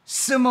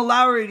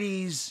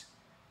similarities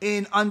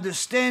in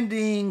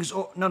understandings,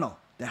 no.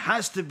 There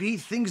has to be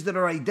things that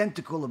are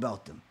identical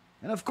about them.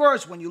 And of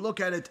course, when you look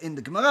at it in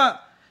the Gemara,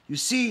 you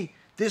see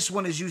this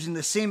one is using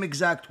the same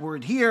exact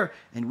word here,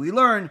 and we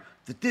learn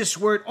that this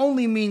word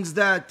only means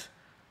that,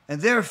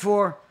 and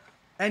therefore,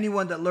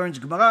 anyone that learns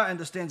Gemara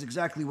understands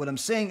exactly what I'm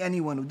saying.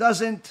 Anyone who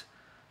doesn't,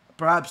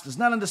 perhaps does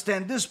not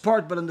understand this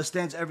part, but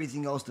understands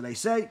everything else that I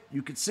say,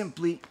 you could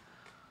simply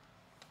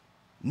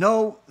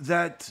know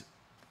that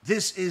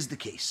this is the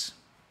case.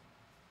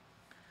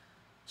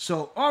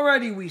 So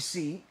already we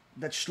see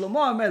that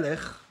Shlomo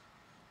HaMelech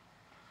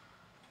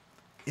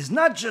is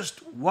not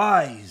just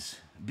wise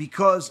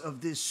because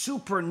of this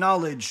super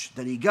knowledge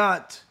that he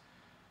got,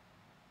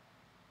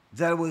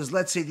 that was,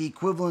 let's say, the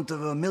equivalent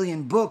of 1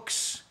 million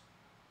books,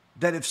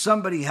 that if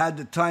somebody had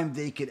the time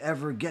they could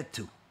ever get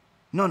to.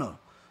 No.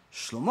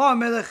 Shlomo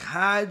HaMelech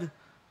had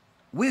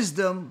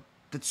wisdom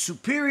that's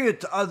superior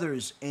to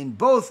others in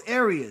both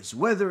areas,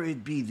 whether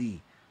it be the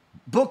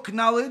book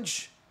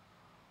knowledge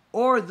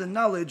or the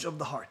knowledge of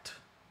the heart.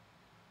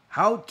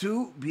 How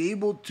to be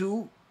able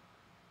to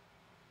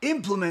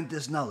implement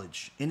this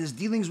knowledge in his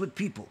dealings with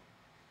people.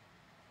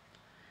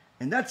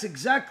 And that's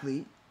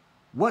exactly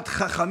what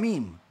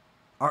Chachamim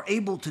are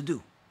able to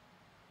do.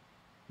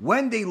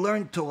 When they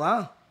learn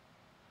Torah,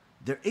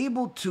 they're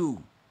able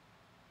to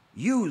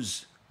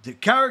use the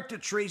character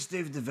traits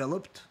they've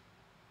developed,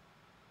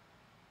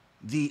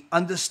 the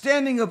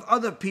understanding of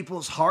other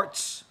people's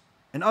hearts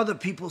and other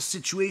people's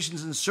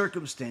situations and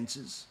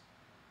circumstances,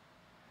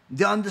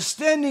 the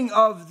understanding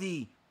of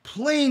the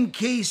plain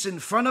case in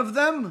front of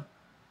them,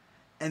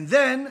 and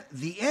then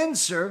the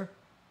answer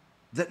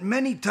that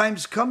many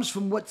times comes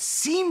from what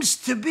seems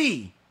to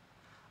be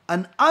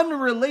an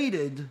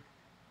unrelated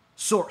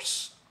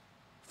source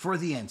for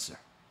the answer.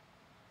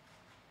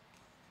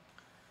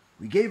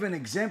 We gave an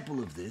example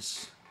of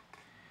this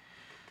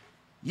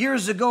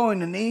years ago in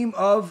the name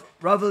of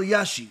Rabbi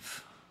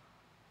Yeshiv,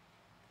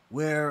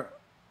 where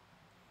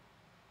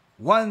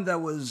one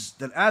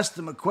that asked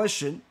him a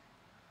question,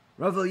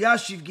 Rabbi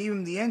Yeshiv gave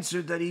him the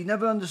answer that he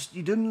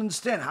didn't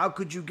understand. How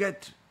could you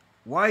get,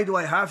 why do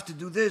I have to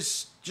do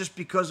this just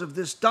because of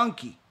this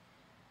donkey?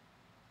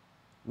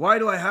 Why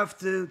do I have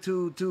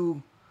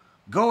to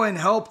go and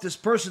help this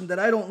person that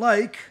I don't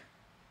like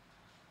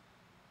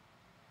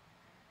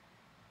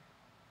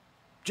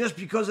just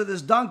because of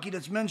this donkey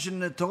that's mentioned in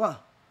the Torah?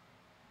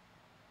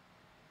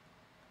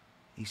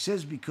 He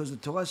says because the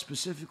Torah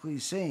specifically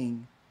is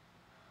saying,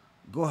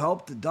 go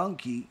help the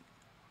donkey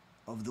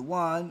of the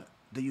one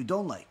that you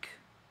don't like.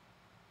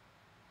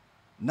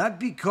 Not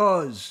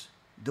because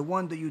the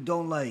one that you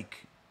don't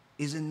like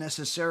isn't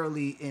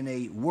necessarily in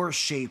a worse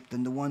shape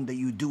than the one that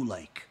you do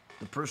like,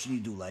 the person you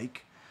do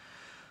like,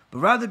 but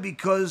rather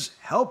because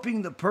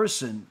helping the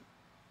person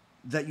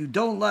that you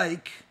don't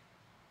like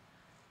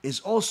is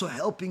also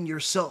helping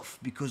yourself,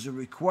 because it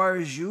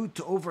requires you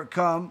to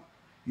overcome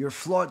your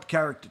flawed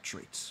character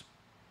traits.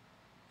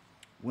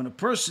 When a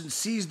person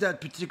sees that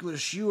particular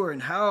shiur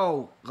and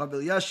how Rabbi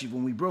Yeshiv,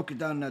 when we broke it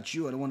down in that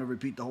shiur, I don't want to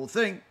repeat the whole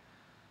thing,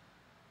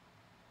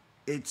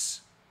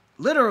 it's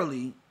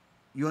literally,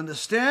 you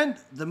understand,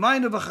 the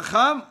mind of a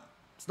Chacham,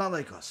 it's not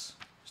like us.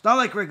 It's not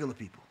like regular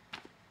people.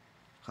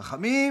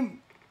 Chachamim,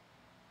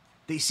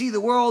 they see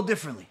the world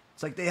differently.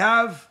 It's like they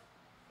have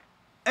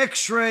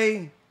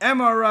X-ray,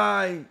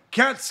 MRI,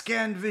 CAT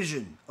scan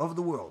vision of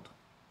the world.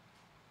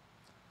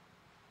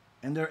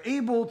 And they're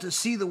able to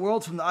see the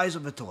world from the eyes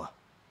of the Torah.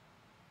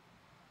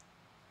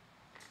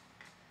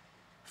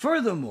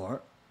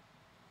 Furthermore,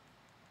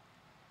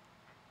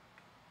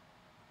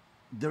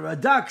 the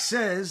Radak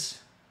says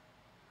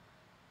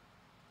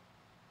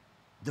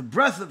the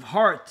breadth of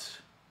heart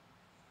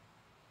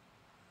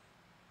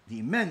the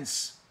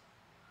immense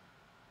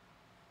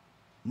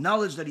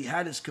knowledge that he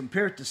had is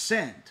compared to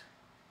sand,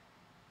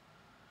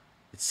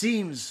 it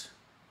seems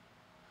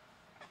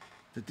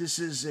that this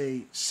is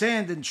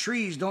sand and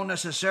trees don't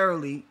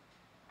necessarily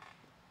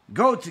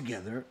go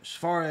together as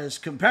far as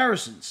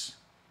comparisons,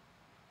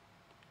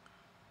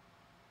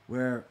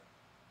 where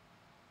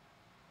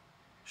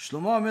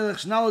Shlomo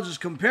HaMelech's knowledge is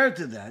compared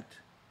to that.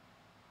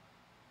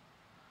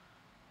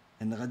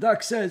 And the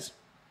Radak says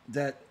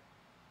that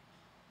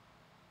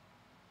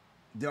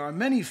there are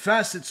many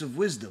facets of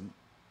wisdom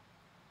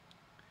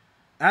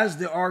as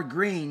there are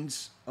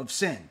grains of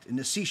sand in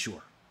the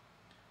seashore.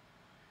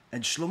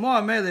 And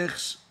Shlomo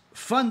HaMelech's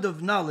fund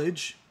of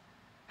knowledge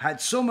had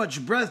so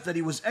much breadth that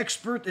he was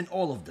expert in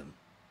all of them.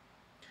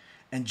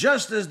 And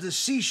just as the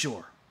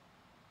seashore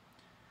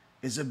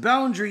is a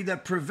boundary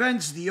that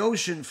prevents the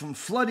ocean from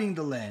flooding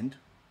the land,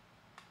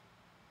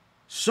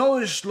 so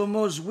is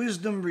Shlomo's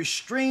wisdom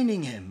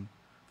restraining him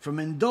from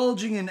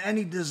indulging in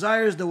any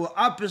desires that were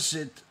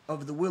opposite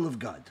of the will of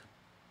God.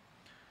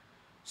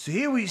 So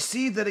here we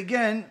see that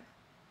again,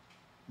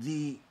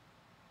 the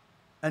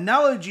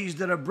analogies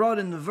that are brought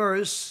in the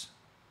verse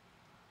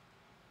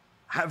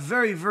have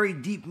very, very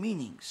deep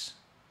meanings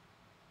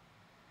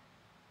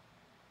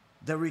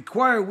that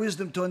require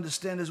wisdom to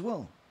understand as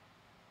well.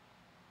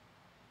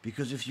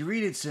 Because if you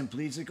read it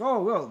simply, it's like,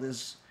 oh, well,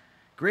 there's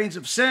grains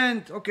of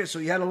sand. Okay, so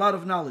you had a lot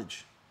of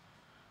knowledge.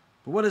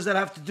 But what does that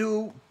have to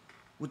do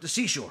with the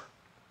seashore?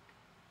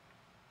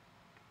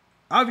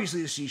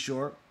 Obviously, the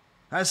seashore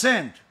has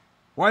sand.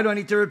 Why do I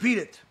need to repeat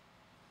it?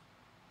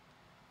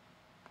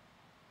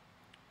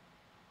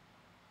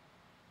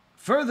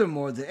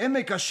 Furthermore, the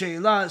Emek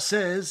HaSheila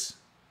says,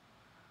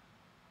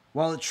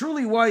 while a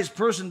truly wise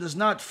person does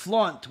not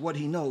flaunt what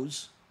he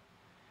knows,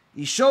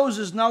 he shows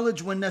his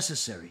knowledge when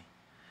necessary,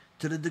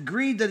 to the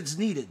degree that it's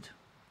needed.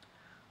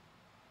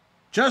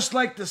 Just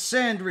like the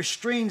sand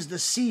restrains the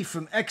sea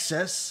from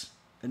excess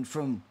and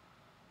from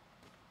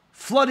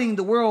flooding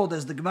the world,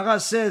 as the Gemara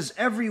says,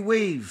 every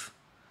wave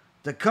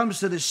that comes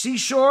to the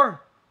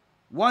seashore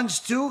wants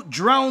to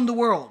drown the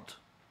world.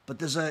 But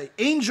there's an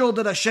angel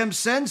that HaShem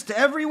sends to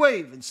every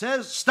wave and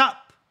says,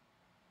 stop,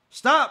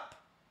 stop.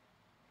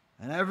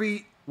 And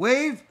every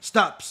wave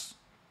stops.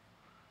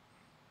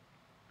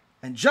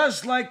 And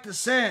just like the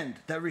sand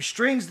that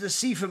restrains the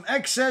sea from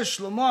excess,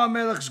 Shlomo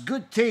HaMelech's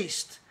good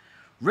taste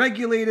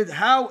regulated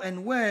how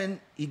and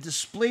when he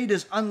displayed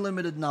his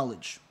unlimited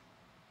knowledge.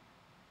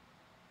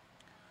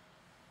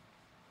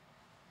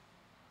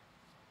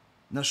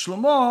 Now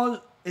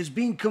Shlomo is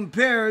being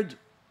compared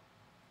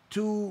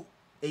to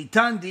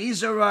Eitan the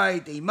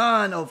Israelite,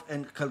 Iman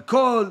and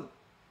Kalkol.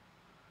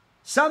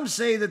 Some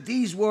say that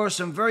these were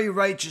some very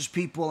righteous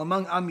people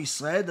among Am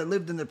Yisrael that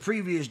lived in the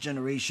previous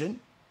generation.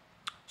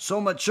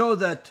 So much so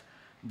that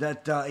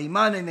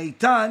Iman and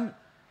Eitan,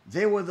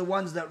 they were the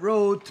ones that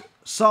wrote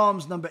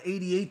Psalms number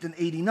 88 and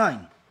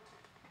 89.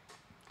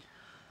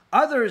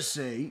 Others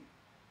say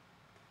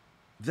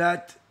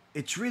that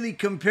it's really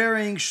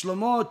comparing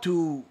Shlomo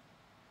to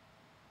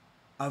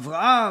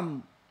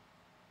Avraham,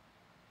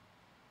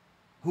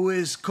 who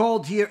is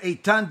called here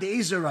Eitan the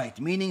Israelite,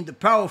 meaning the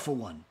powerful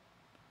one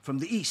from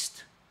the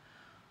east.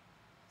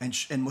 And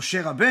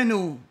Moshe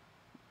Rabbeinu,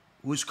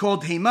 who is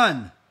called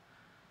Heman,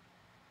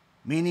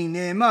 meaning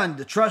Ne'eman,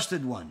 the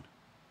trusted one.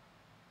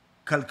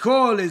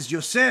 Kalkol is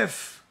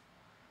Yosef,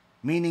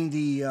 meaning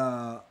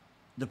the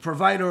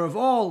provider of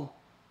all.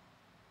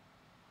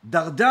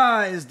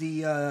 Darda is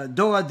the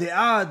Dora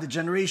De'ah, the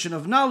generation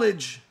of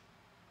knowledge.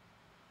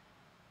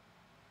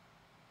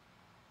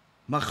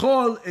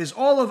 Machol is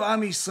all of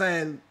Am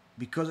Yisrael,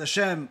 because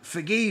Hashem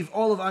forgave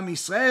all of Am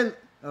Yisrael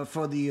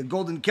for the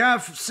golden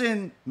calf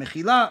sin,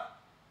 Mechila.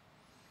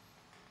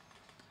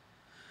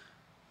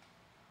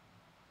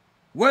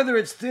 Whether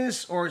it's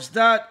this or it's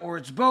that or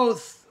it's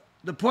both,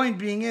 the point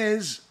being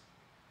is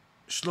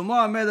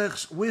Shlomo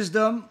HaMelech's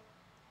wisdom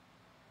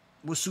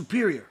was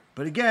superior.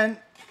 But again,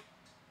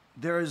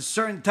 there is a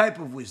certain type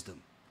of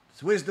wisdom.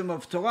 It's wisdom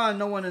of Torah.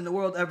 No one in the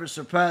world ever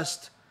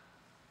surpassed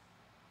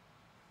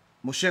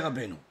Moshe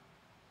Rabbeinu.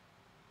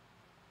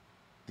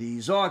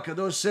 The Zohar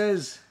Kadosh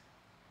says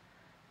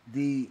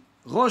the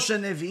Rosh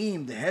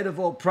HaNevi'im, the head of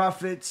all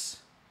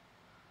prophets,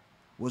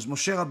 was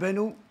Moshe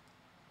Rabbeinu.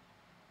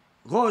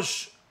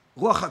 Rosh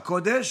Ruach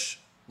HaKodesh,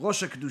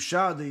 Rosh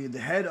HaKedusha, the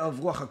head of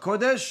Ruach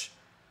HaKodesh,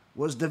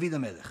 was David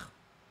HaMelech,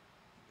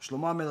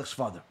 Shlomo HaMelech's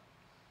father.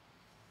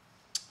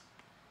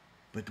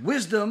 But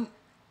wisdom,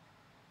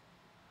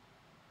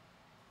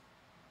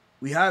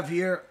 we have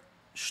here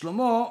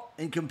Shlomo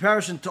in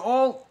comparison to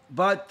all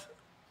but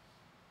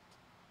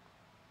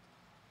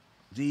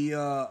the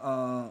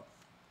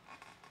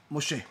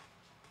Moshe.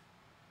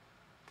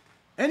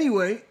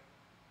 Anyway,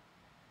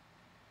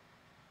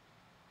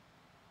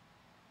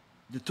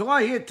 the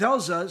Torah here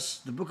tells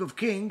us, the book of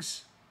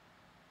Kings,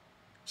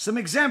 some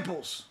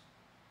examples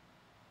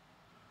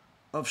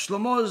of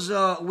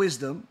Shlomo's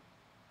wisdom,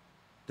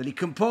 that he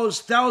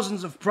composed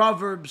thousands of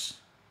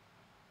proverbs.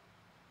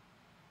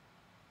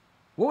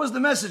 What was the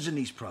message in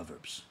these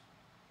proverbs?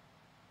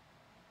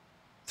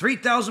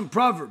 3,000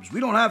 proverbs. We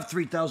don't have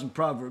 3,000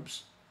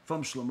 proverbs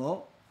from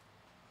Shlomo.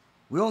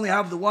 We only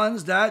have the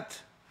ones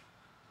that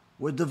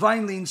were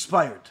divinely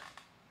inspired,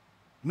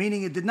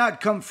 meaning it did not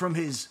come from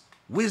his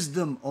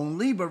wisdom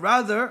only, but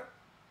rather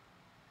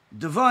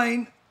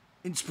divine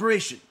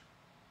inspiration.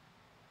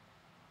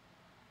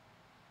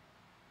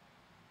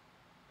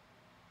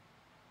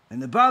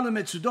 And the Baal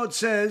HaMetzudot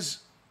says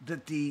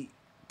that the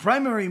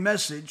primary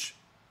message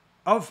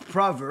of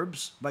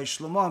Proverbs by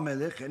Shlomo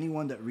HaMelech,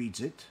 anyone that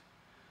reads it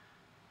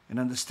and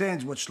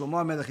understands what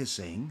Shlomo HaMelech is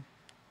saying,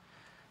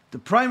 the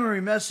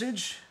primary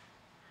message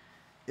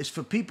is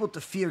for people to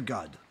fear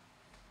God.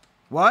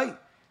 Why?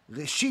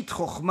 Reshit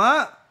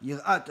Chochma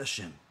Yirat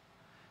HaShem.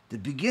 The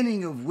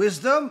beginning of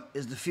wisdom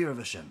is the fear of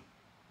HaShem.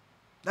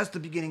 That's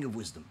the beginning of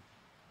wisdom.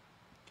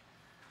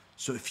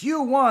 So if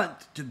you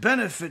want to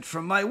benefit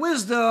from my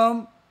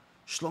wisdom,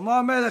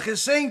 Shlomo HaMelech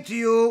is saying to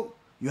you,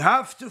 you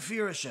have to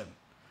fear Hashem.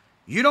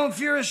 You don't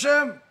fear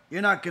Hashem,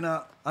 you're not going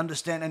to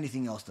understand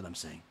anything else that I'm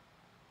saying.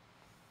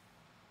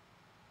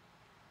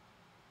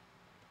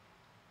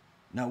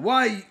 Now,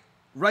 why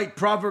write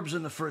Proverbs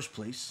in the first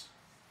place?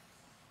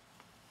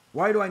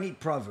 Why do I need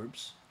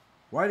Proverbs?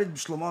 Why did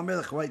Shlomo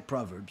HaMelech write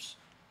Proverbs?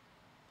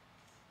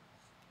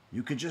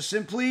 You could just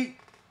simply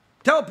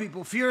tell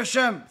people, fear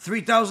Hashem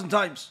 3,000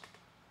 times.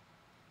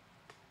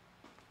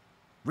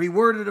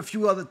 Reworded a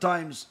few other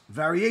times,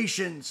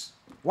 variations.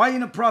 Why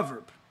in a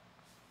proverb?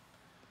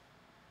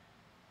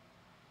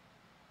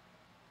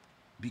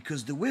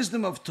 Because the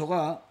wisdom of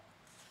Torah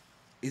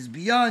is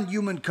beyond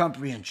human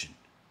comprehension.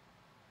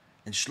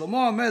 And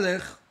Shlomo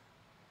HaMelech,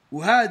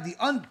 who had the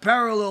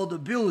unparalleled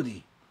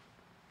ability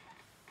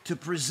to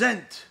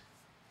present,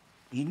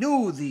 he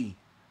knew the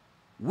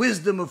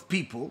wisdom of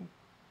people,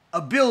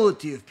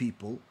 ability of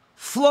people,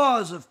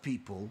 flaws of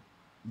people,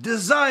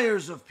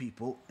 desires of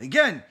people.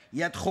 Again, he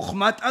had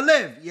chokhmat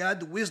alev, he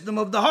had the wisdom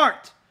of the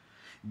heart.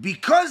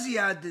 Because he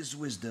had this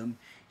wisdom,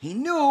 he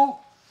knew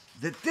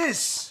that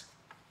this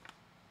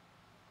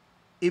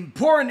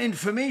important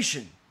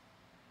information,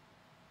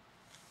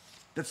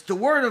 that's the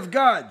word of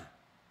God,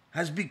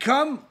 has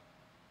become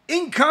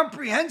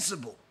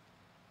incomprehensible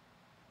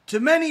to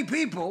many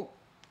people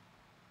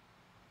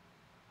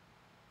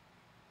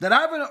that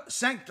haven't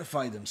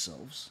sanctified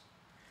themselves,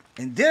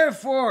 and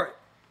therefore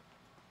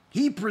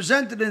he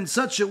presented it in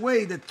such a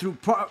way that through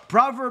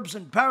proverbs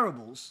and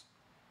parables,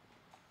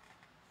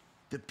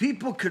 the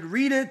people could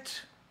read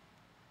it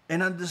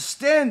and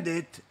understand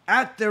it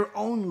at their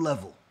own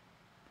level.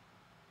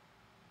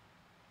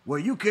 Where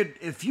you could,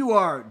 if you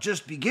are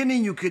just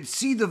beginning, you could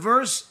see the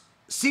verse,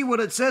 see what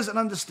it says, and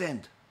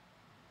understand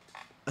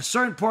a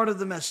certain part of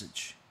the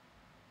message.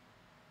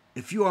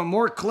 If you are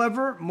more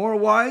clever, more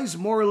wise,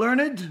 more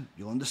learned,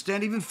 you'll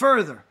understand even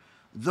further.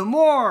 The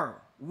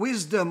more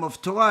wisdom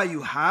of Torah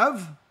you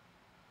have,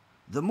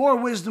 the more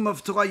wisdom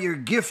of Torah you're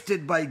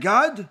gifted by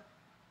God,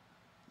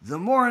 the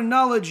more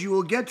knowledge you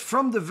will get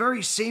from the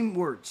very same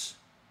words.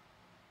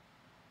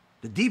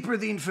 The deeper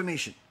the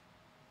information.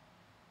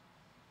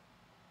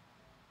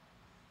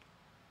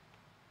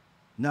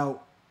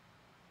 Now,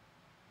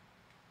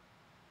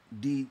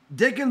 the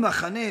Degel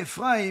Machane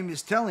Ephraim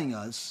is telling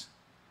us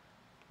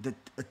that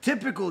a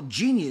typical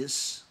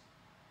genius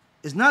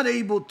is not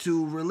able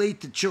to relate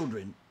to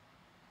children,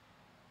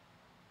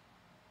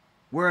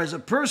 whereas a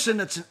person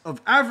that's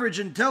of average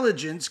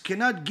intelligence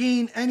cannot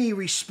gain any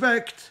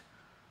respect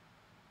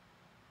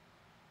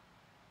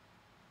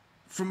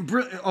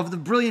of the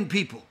brilliant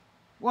people.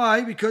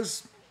 Why?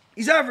 Because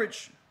he's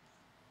average.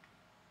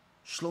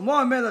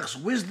 Shlomo HaMelech's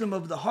wisdom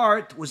of the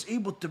heart was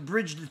able to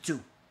bridge the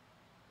two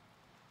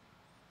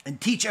and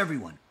teach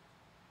everyone.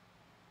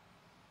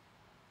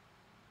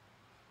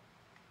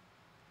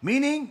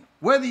 Meaning,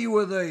 whether you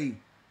were the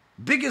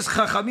biggest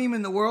Chachamim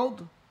in the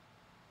world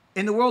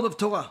of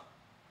Torah,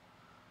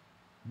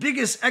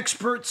 biggest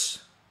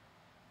experts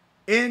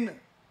in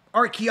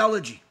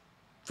archaeology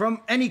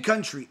from any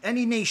country,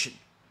 any nation,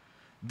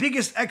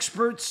 biggest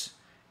experts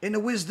in the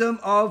wisdom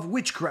of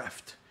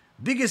witchcraft,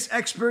 biggest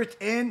expert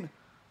in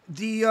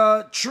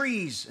the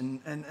trees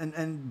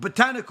and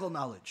botanical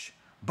knowledge,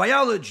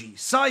 biology,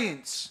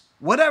 science,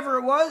 whatever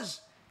it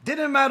was,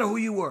 didn't matter who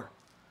you were.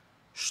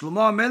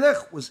 Shlomo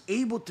HaMelech was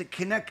able to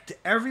connect to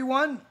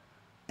everyone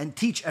and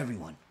teach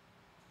everyone.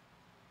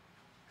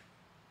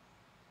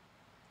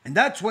 And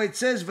that's why it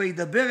says,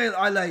 Vaydaber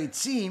el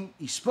ha'etzim,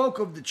 he spoke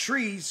of the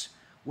trees,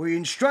 where he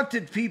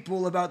instructed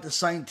people about the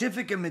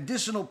scientific and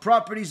medicinal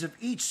properties of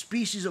each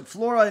species of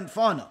flora and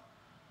fauna,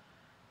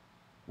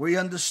 where he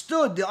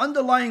understood the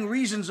underlying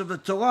reasons of the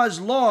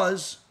Torah's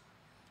laws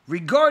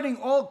regarding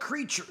all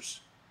creatures.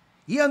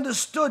 He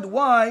understood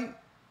why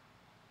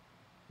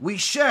we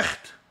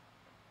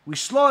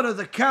slaughter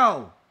the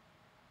cow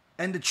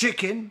and the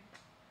chicken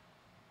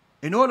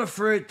in order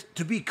for it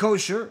to be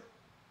kosher,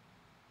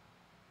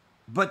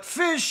 but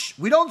fish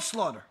we don't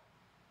slaughter.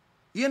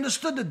 He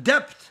understood the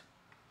depth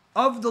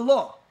of the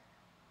law.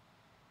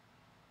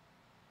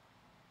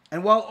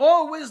 And while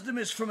all wisdom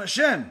is from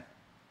Hashem,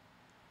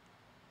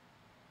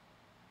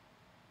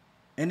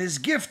 and his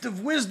gift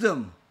of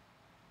wisdom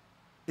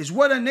is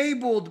what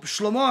enabled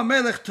Shlomo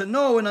HaMelech to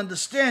know and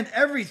understand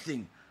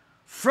everything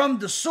from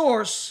the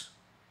source,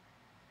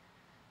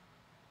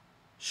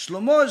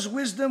 Shlomo's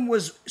wisdom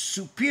was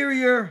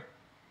superior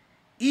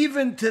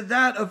even to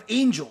that of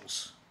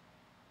angels.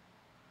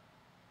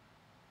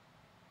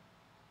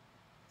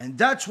 And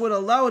that's what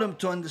allowed him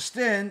to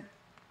understand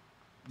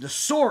the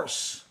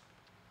source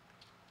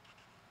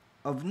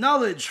of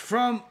knowledge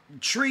from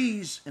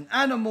trees and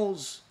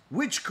animals,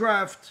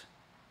 witchcraft,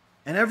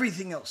 and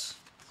everything else.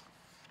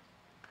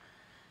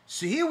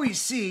 So here we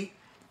see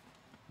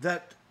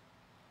that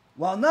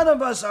while none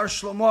of us are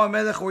Shlomo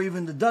HaMelech or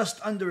even the dust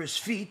under his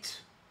feet,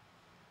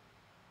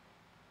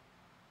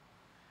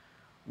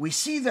 we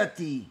see that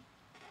the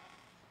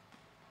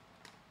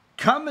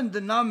common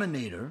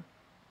denominator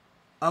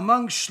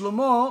among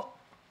Shlomo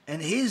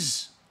and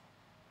his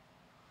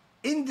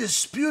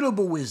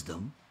indisputable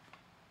wisdom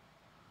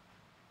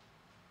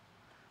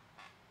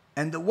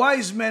and the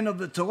wise men of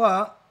the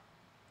Torah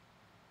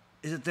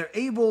is that they're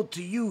able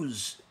to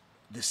use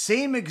the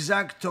same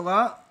exact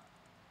Torah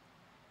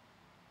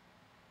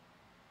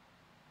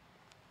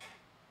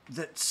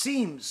that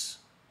seems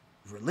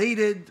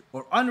related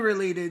or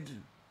unrelated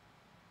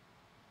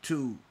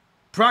to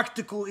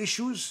practical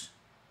issues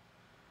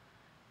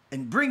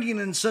and bringing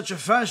it in such a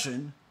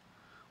fashion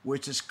where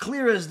it's as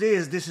clear as day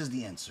as this is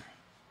the answer.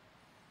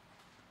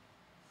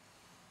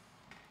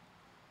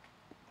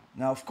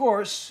 Now, of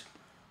course,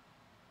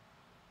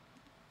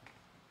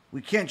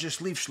 we can't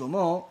just leave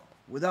Shlomo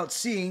without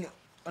seeing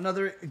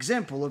another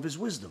example of his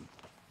wisdom.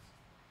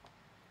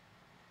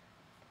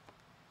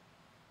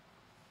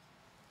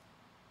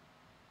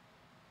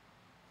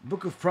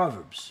 Book of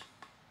Proverbs,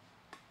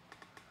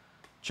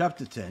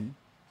 chapter 10,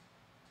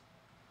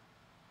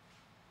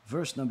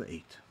 verse number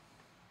 8.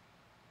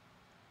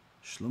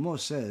 Shlomo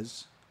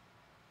says,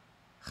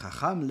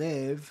 Chacham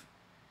lev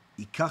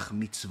ikach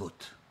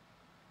mitzvot,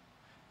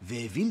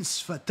 ve'evil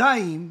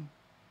sfatayim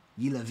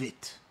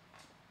yilavit.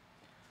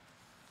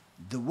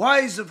 The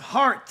wise of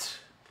heart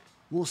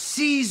will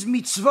seize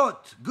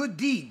mitzvot, good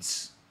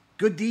deeds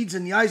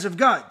in the eyes of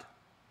God.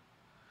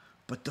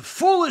 But the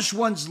foolish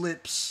one's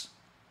lips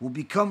will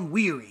become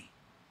weary.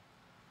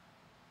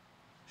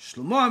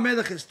 Shlomo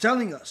HaMelech is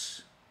telling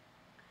us,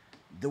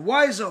 the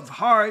wise of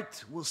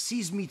heart will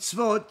seize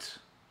mitzvot,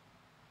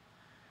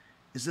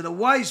 is that a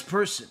wise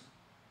person,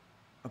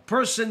 a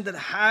person that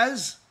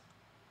has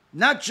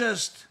not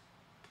just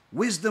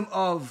wisdom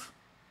of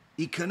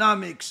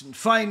economics and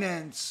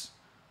finance,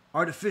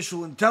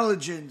 artificial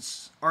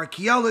intelligence,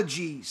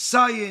 archaeology,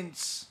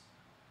 science,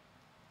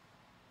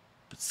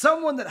 but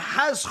someone that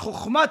has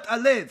chokhmat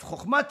alev.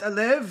 Chokhmat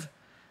alev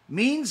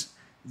means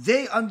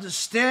they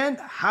understand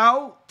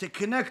how to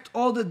connect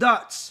all the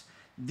dots.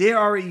 They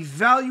are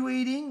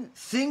evaluating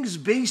things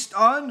based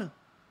on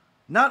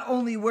not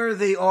only where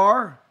they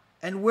are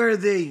and where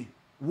they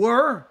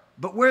were,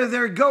 but where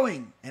they're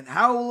going and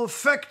how it will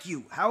affect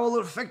you, how it will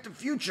affect the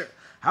future,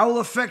 how it will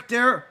affect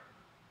their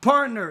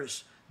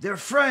partners, their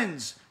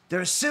friends,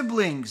 their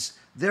siblings,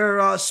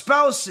 their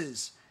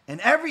spouses,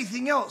 and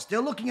everything else. They're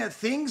looking at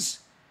things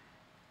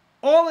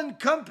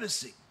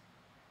all-encompassing.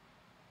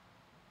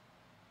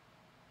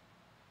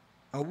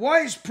 A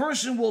wise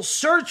person will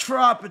search for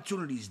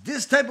opportunities.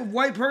 This type of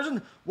wise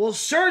person will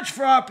search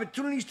for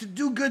opportunities to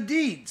do good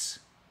deeds,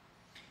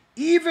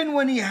 even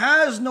when he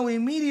has no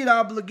immediate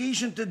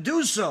obligation to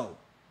do so.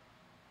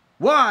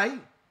 Why?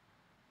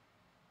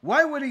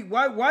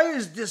 Why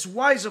is this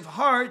wise of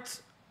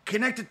heart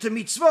connected to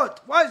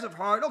mitzvot? Wise of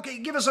heart, okay,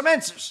 give us some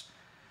answers.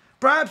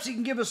 Perhaps he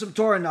can give us some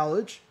Torah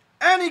knowledge,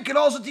 and he can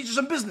also teach us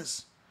some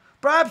business.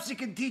 Perhaps he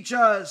can teach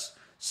us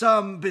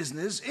some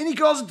business, and he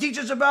can also teach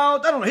us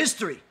about, I don't know,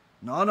 history.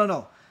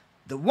 No.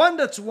 The one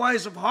that's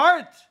wise of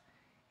heart,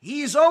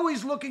 he is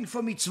always looking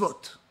for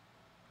mitzvot.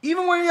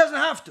 Even when he doesn't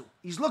have to,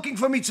 he's looking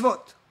for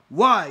mitzvot.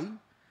 Why?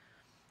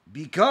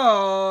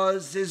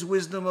 Because his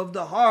wisdom of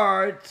the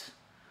heart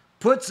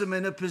puts him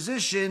in a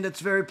position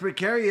that's very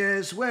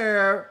precarious,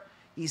 where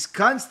he's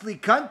constantly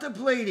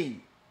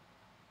contemplating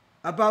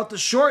about the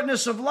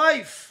shortness of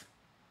life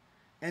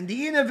and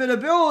the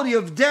inevitability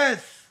of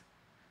death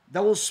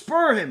that will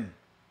spur him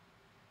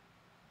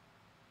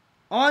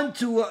on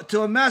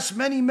to amass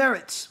many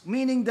merits.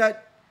 Meaning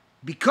that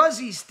because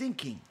he's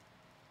thinking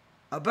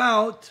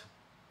about,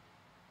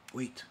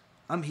 wait,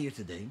 I'm here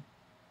today.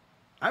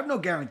 I have no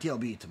guarantee I'll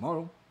be here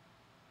tomorrow.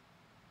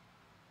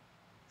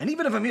 And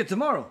even if I'm here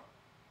tomorrow,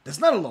 that's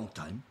not a long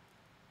time.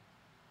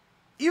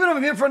 Even if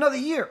I'm here for another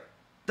year,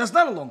 that's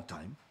not a long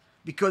time.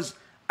 Because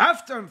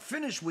after I'm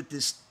finished with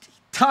this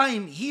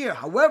time here,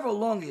 however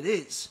long it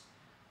is,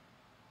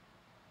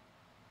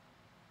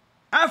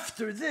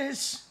 after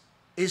this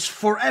is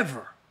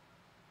forever.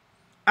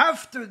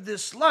 After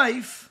this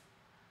life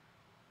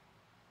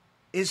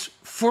is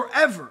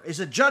forever, is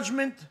a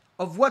judgment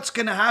of what's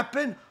going to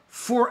happen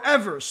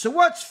forever. So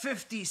what's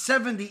 50,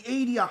 70,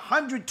 80,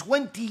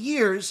 120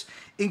 years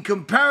in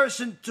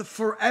comparison to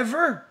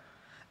forever?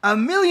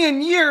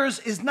 1,000,000 years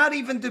is not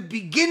even the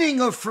beginning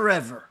of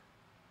forever.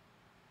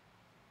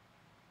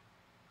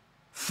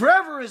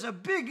 Forever is a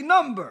big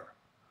number.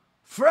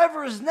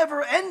 Forever is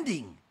never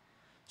ending.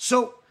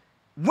 So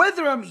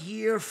whether I'm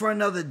here for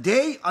another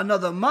day,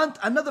 another month,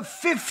 another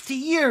 50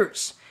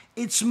 years,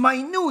 it's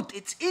minute,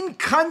 it's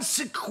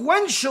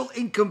inconsequential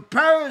in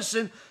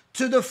comparison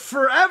to the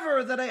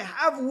forever that I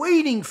have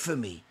waiting for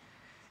me.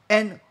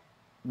 And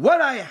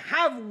what I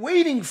have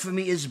waiting for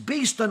me is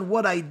based on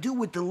what I do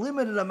with the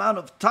limited amount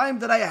of time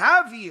that I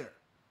have here.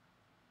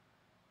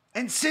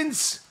 And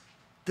since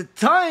the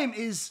time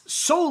is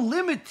so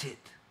limited,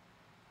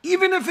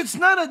 even if it's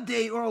not a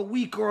day or a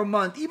week or a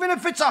month, even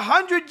if it's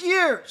 100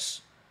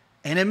 years,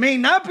 and it may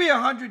not be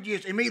 100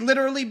 years, it may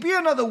literally be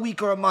another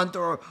week or a month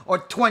or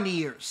 20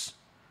 years.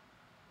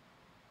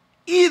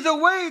 Either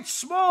way, it's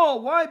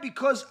small. Why?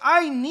 Because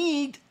I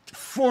need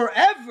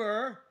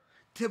forever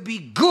to be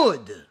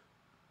good.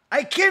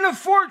 I can't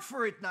afford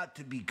for it not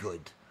to be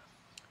good.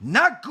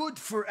 Not good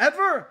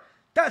forever?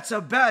 That's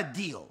a bad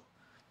deal.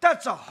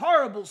 That's a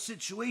horrible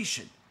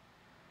situation.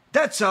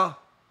 That's a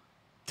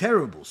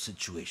terrible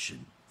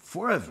situation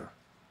forever.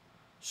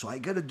 So I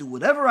got to do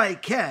whatever I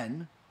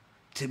can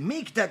to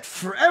make that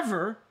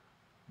forever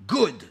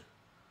good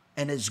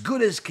and as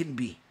good as can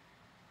be.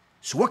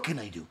 So what can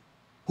I do?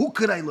 Who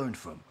could I learn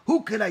from?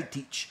 Who could I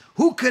teach?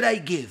 Who could I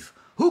give?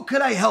 Who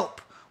could I help?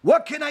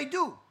 What can I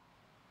do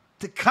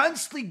to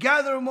constantly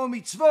gather more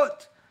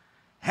mitzvot?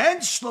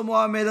 Hence Shlomo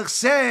HaMelech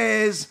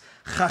says,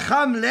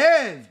 Chacham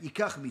lev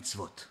yikach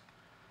mitzvot.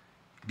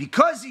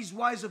 Because he's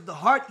wise of the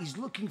heart, he's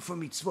looking for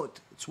mitzvot.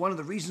 It's one of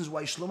the reasons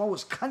why Shlomo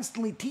was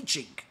constantly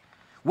teaching.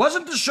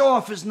 Wasn't to show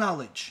off his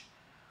knowledge,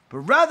 but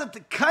rather to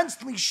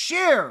constantly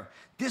share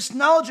this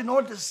knowledge in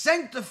order to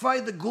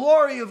sanctify the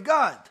glory of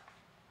God.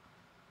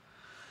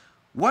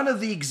 One of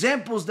the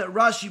examples that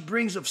Rashi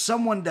brings of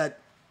someone that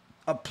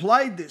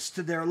applied this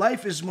to their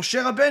life is Moshe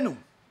Rabbeinu.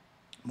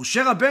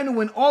 Moshe Rabbeinu,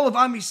 when all of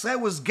Am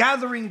Yisrael was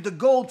gathering the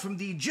gold from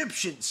the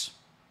Egyptians,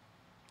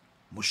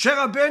 Moshe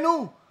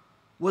Rabbeinu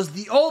was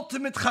the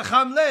ultimate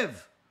Chacham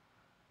Lev.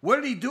 What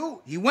did he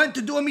do? He went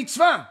to do a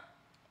mitzvah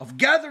of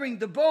gathering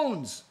the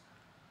bones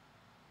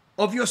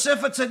of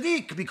Yosef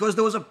HaTzadik because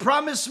there was a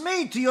promise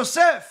made to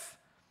Yosef.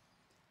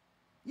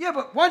 Yeah,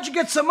 but why don't you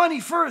get some money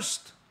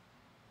first?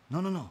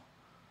 No.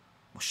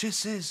 Moshe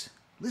says,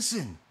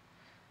 listen,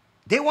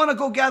 they want to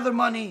go gather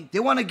money, they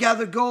want to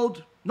gather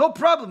gold, no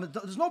problem.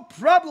 There's no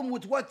problem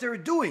with what they're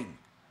doing.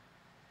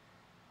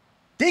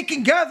 They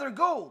can gather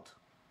gold.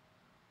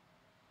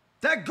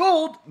 That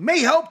gold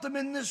may help them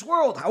in this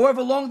world,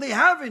 however long they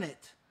have in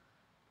it.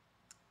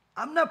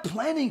 I'm not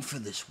planning for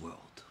this world.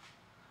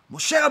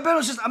 Moshe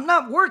Rabbeinu says, I'm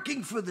not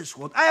working for this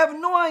world. I have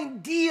no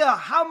idea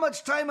how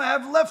much time I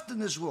have left in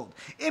this world.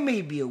 It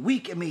may be a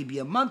week, it may be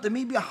a month, it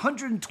may be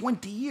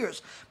 120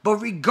 years. But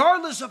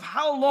regardless of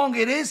how long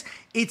it is,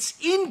 it's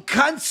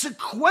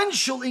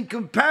inconsequential in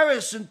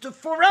comparison to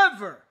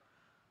forever.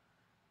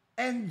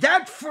 And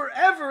that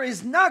forever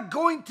is not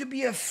going to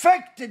be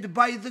affected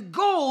by the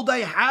gold I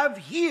have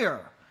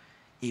here.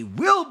 It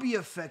will be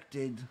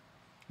affected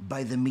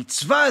by the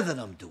mitzvah that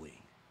I'm doing.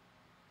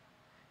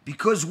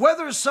 Because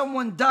whether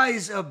someone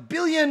dies a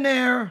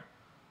billionaire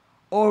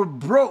or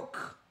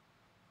broke,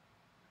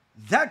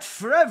 that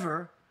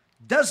forever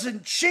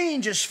doesn't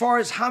change as far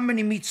as how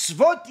many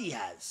mitzvot he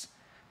has.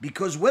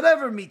 Because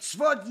whatever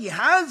mitzvot he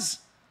has,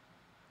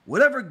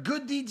 whatever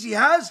good deeds he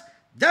has,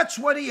 that's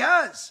what he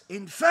has.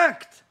 In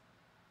fact,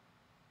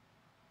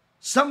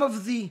 some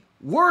of the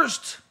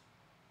worst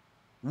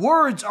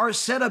words are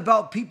said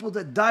about people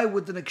that die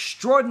with an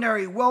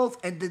extraordinary wealth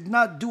and did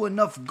not do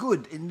enough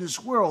good in this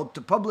world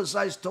to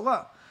publicize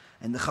Torah.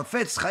 And the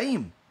Chafetz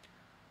Chaim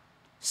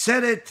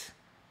said it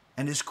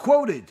and is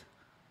quoted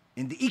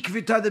in the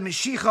Ikvita de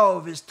Meshicha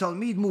of his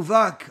Talmid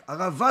Muvak,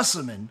 Arav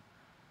Wasserman,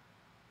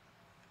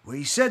 where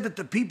he said that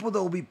the people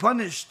that will be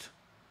punished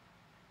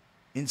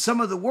in some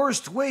of the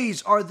worst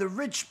ways are the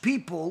rich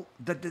people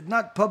that did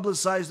not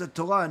publicize the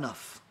Torah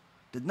enough,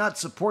 did not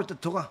support the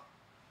Torah.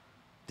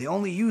 They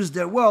only used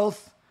their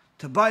wealth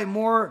to buy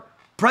more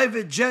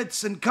private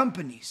jets and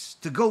companies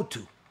to go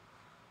to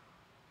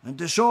and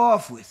to show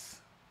off with,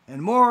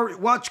 and more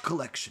watch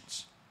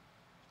collections.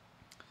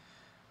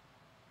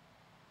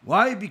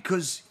 Why?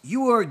 Because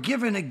you were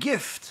given a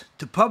gift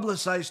to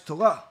publicize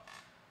Torah,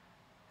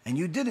 and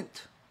you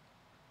didn't.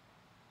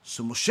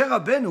 So Moshe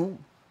Rabbeinu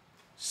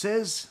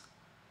says,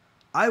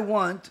 I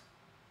want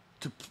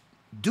to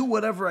do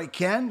whatever I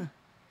can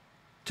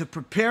to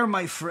prepare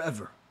my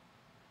forever.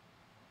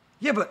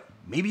 Yeah, but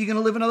maybe you're going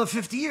to live another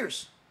 50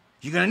 years.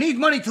 You're going to need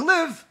money to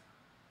live.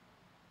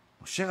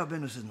 Moshe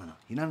Rabbeinu says, no,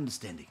 you're not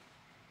understanding.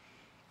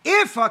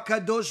 If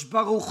HaKadosh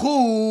Baruch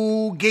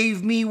Hu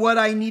gave me what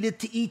I needed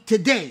to eat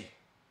today,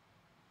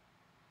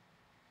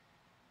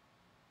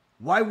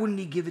 why wouldn't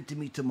he give it to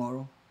me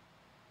tomorrow?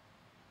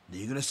 Then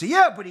you're going to say,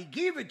 yeah, but he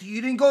gave it to you,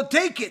 you didn't go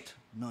take it.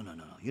 No,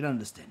 you're not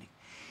understanding.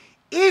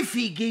 If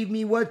he gave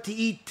me what to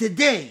eat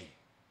today,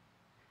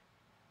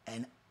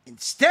 and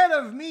instead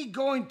of me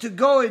going to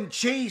go and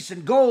chase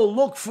and go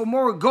look for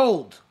more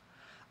gold,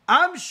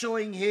 I'm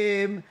showing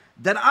him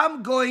that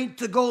I'm going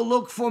to go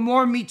look for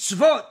more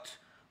mitzvot,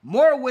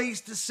 more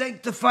ways to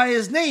sanctify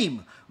his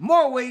name,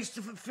 more ways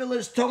to fulfill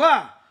his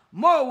Torah,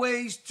 more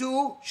ways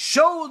to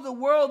show the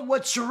world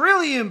what's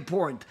really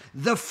important.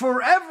 The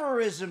forever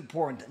is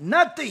important,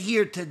 not the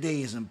here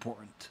today is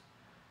important.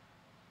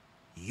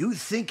 You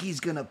think he's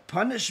going to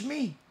punish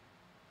me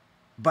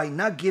by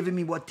not giving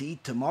me what to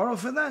eat tomorrow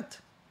for that?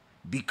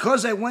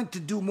 Because I went to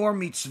do more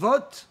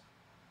mitzvot,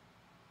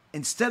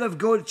 instead of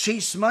go to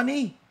chase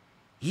money,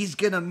 he's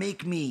going to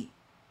make me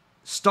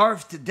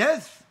starve to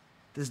death?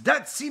 Does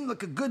that seem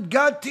like a good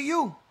God to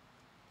you?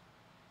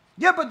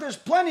 Yeah, but there's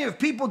plenty of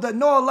people that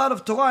know a lot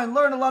of Torah and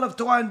learn a lot of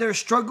Torah and they're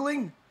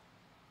struggling.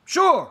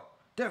 Sure,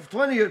 there's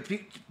plenty of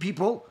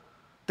people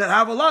that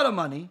have a lot of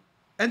money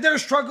and they're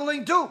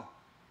struggling too.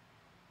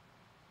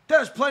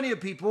 There's plenty of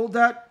people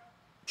that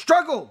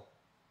struggle,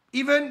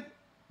 even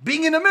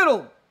being in the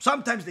middle.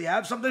 Sometimes they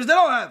have, sometimes they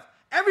don't have.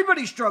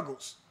 Everybody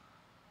struggles.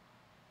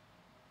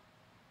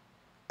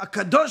 A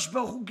Kadosh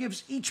Baruch Hu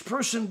gives each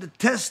person the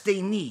test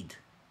they need,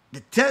 the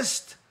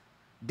test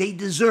they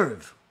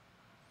deserve.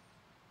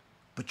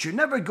 But you're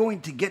never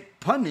going to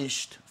get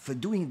punished for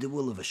doing the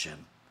will of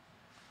Hashem.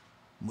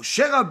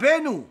 Moshe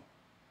Rabbeinu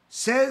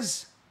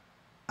says,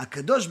 a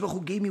Kadosh Baruch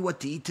Hu gave me what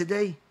to eat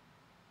today.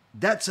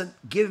 That's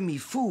give me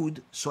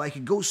food so I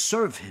could go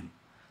serve him.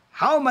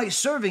 How am I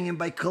serving him?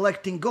 By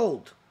collecting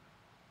gold.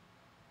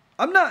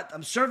 I'm not.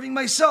 I'm serving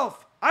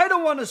myself. I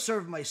don't want to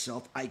serve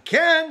myself. I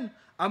can.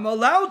 I'm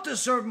allowed to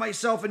serve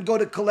myself and go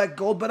to collect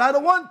gold, but I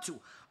don't want to.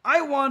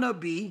 I want to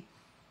be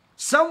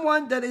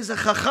someone that is a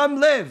Chacham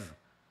Lev,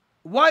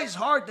 wise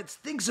heart that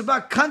thinks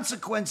about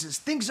consequences,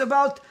 thinks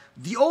about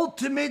the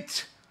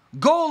ultimate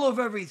goal of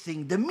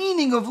everything, the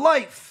meaning of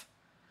life.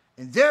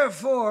 And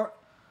therefore,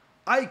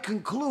 I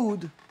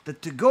conclude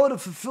that to go to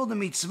fulfill the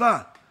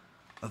mitzvah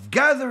of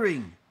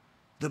gathering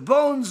the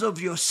bones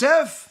of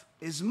Yosef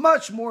is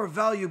much more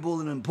valuable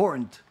and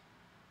important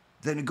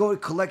than to go to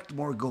collect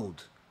more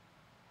gold.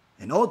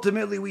 And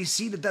ultimately we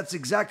see that that's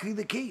exactly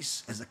the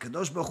case, as the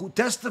Kadosh Baruch Hu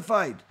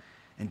testified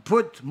and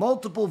put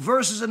multiple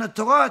verses in the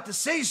Torah to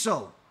say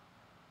so.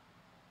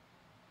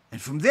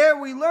 And from there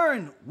we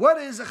learn what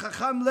is a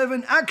Chacham Lev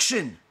in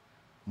action.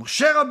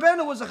 Moshe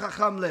Rabbeinu was a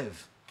Chacham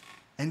Lev.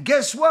 And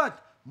guess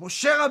what?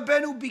 Moshe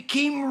Rabbeinu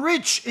became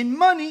rich in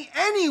money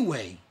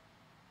anyway.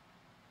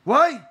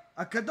 Why?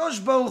 A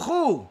Kadosh Baruch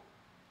Hu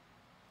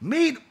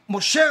made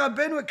Moshe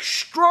Rabbeinu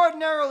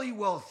extraordinarily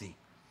wealthy.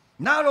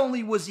 Not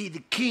only was he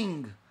the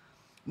king,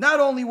 not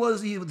only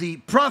was he the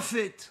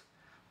prophet,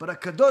 but a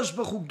Kadosh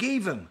Baruch Hu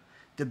gave him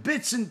the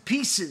bits and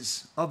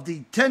pieces of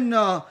the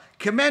 10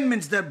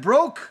 commandments that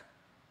broke,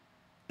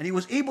 and he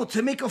was able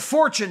to make a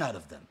fortune out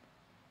of them.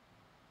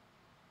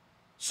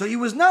 So he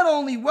was not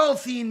only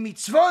wealthy in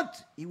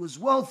mitzvot, he was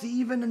wealthy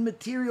even in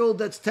material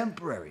that's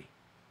temporary.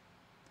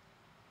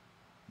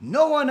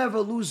 No one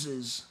ever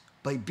loses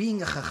by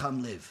being a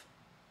Chacham Lev.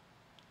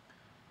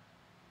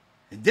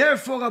 And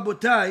therefore,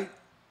 Rabotai,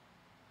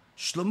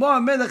 Shlomo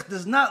HaMelech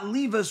does not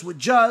leave us with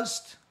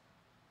just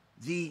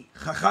the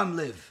Chacham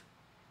Lev.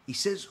 He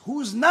says,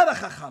 who's not a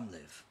Chacham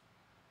Lev?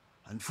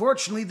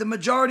 Unfortunately, the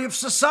majority of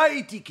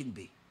society can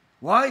be.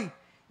 Why?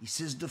 He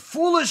says, the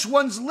foolish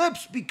one's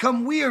lips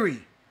become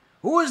weary.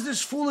 Who is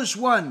this foolish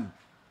one?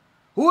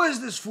 Who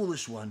is this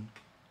foolish one?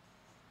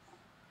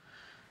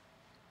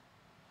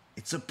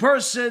 It's a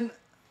person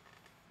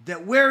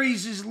that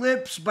wearies his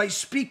lips by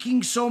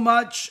speaking so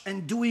much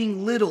and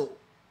doing little.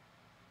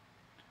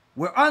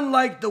 Where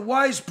unlike the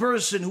wise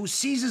person who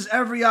seizes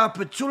every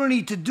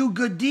opportunity to do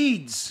good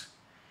deeds,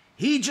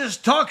 he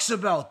just talks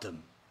about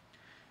them.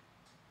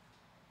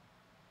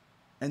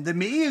 And the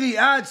Meiri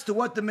adds to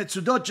what the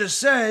Metzudot just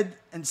said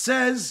and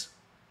says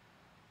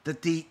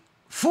that the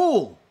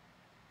fool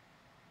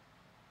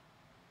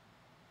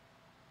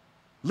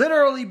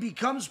literally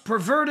becomes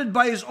perverted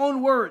by his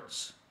own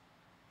words.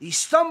 He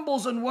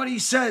stumbles on what he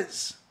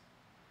says.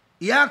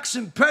 He acts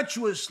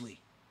impetuously.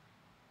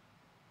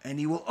 And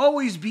he will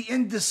always be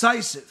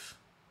indecisive.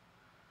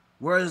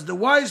 Whereas the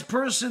wise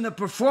person that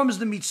performs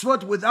the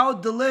mitzvot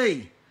without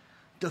delay,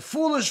 the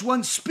foolish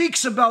one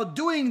speaks about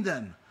doing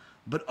them,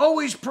 but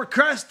always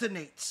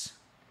procrastinates.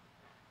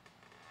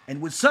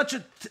 And with such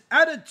an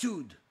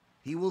attitude,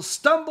 he will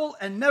stumble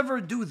and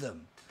never do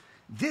them.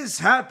 This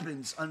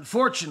happens,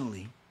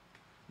 unfortunately,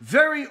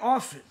 very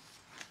often,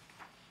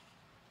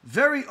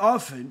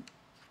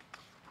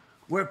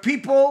 where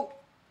people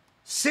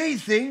say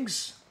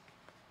things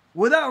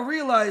without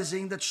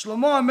realizing that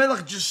Shlomo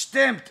HaMelech just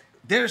stamped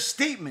their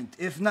statement,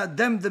 if not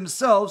them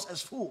themselves,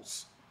 as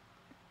fools.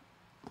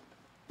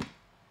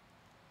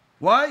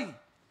 Why?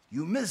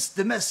 You missed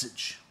the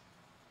message.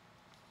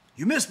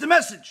 You missed the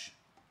message.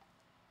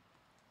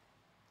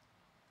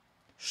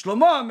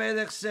 Shlomo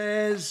HaMelech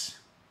says,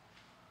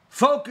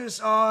 focus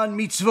on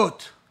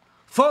mitzvot.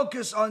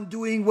 Focus on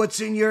doing what's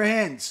in your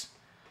hands,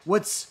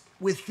 what's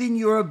within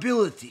your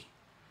ability.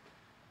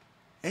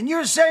 And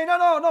you're saying,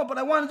 no, but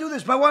I want to do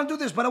this, but I want to do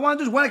this, but I want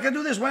to do this, when I can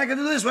do this, when I can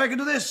do this, when I can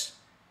do this.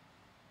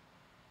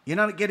 You're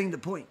not getting the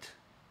point.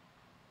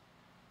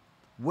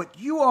 What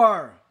you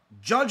are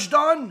judged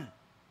on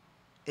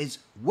is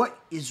what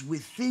is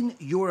within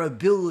your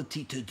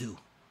ability to do.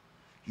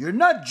 You're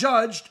not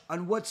judged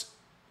on what's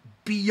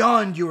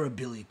beyond your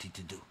ability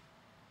to do.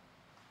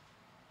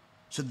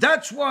 So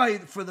that's why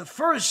for the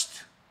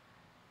first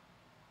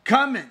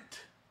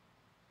comment,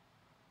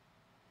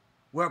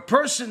 where a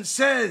person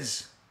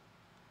says,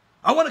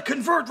 I want to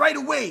convert right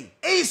away,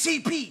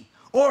 ASAP,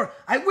 or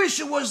I wish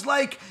it was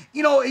like,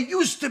 it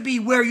used to be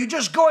where you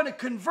just go and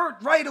convert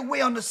right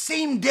away on the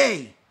same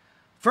day.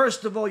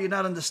 First of all, you're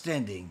not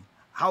understanding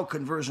how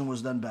conversion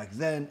was done back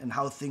then and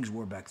how things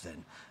were back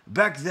then.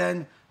 Back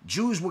then,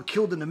 Jews were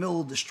killed in the middle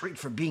of the street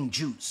for being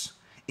Jews.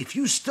 If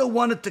you still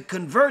wanted to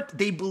convert,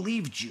 they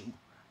believed you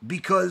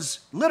because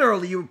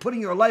literally you were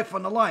putting your life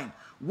on the line.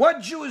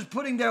 What Jew is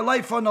putting their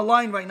life on the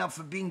line right now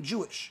for being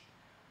Jewish?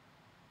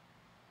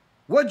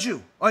 What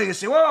Jew? Oh, you can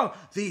say, well,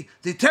 the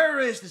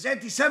terrorists, there's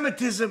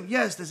anti-Semitism.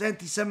 Yes, there's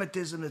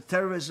anti-Semitism, there's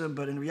terrorism,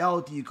 but in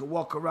reality, you could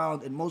walk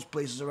around in most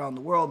places around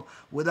the world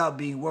without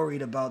being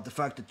worried about the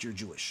fact that you're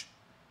Jewish.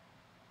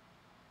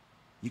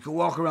 You can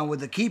walk around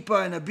with a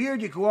kippah and a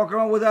beard. You can walk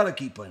around without a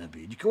kippah and a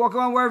beard. You can walk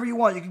around wherever you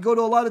want. You can go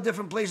to a lot of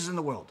different places in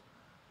the world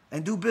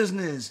and do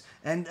business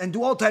and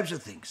do all types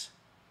of things.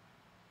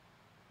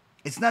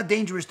 It's not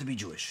dangerous to be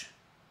Jewish.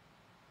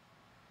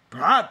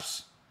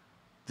 Perhaps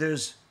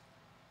there's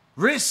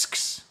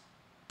risks,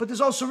 but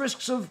there's also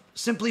risks of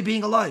simply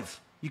being alive.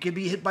 You can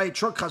be hit by a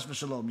truck, chas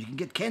v'shalom. You can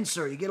get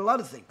cancer. You get a lot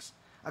of things.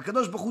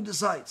 HaKadosh Baruch Hu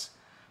decides.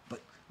 But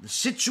the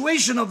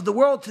situation of the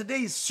world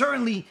today is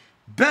certainly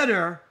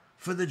better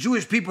for the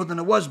Jewish people than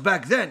it was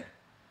back then.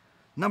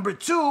 Number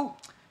two,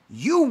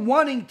 you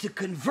wanting to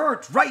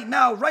convert right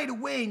now, right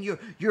away, and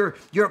you're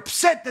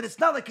upset that it's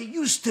not like it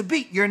used to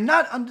be. You're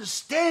not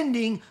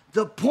understanding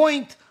the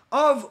point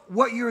of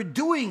what you're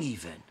doing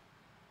even.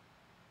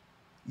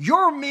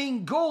 Your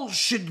main goal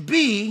should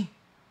be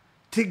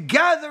to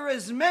gather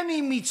as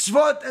many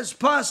mitzvot as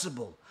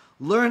possible.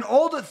 Learn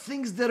all the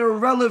things that are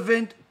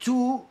relevant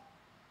to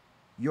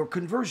your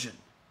conversion.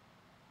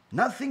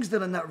 Not things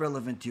that are not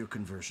relevant to your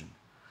conversion.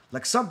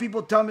 Like some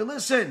people tell me,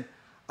 listen,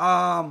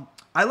 I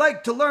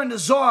like to learn the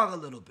Zohar a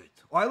little bit.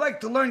 Or I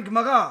like to learn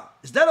Gemara.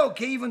 Is that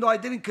okay even though I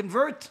didn't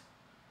convert?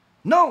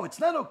 No, it's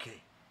not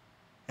okay.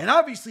 And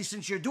obviously,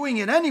 since you're doing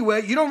it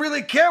anyway, you don't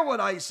really care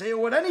what I say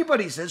or what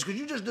anybody says because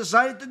you just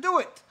decided to do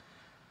it.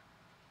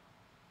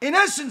 In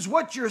essence,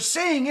 what you're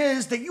saying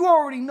is that you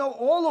already know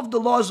all of the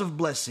laws of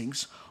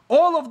blessings,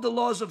 all of the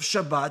laws of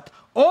Shabbat,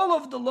 all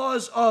of the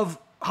laws of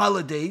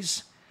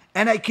holidays,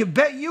 and I can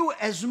bet you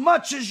as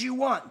much as you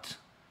want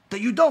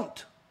that you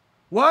don't.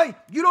 Why?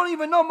 You don't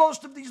even know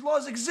most of these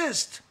laws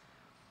exist.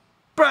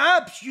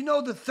 Perhaps you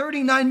know the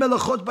 39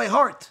 melachot by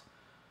heart.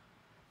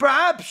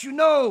 Perhaps you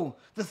know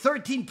the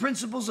 13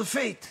 principles of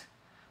faith.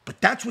 But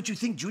that's what you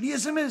think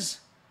Judaism is?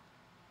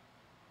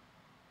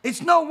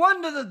 It's no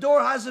wonder the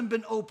door hasn't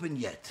been opened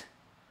yet.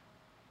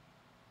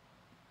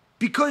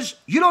 Because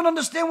you don't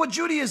understand what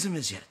Judaism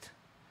is yet.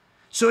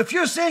 So if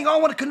you're saying, oh, I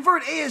want to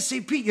convert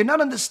ASAP, you're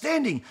not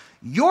understanding.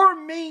 Your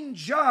main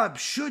job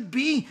should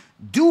be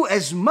do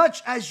as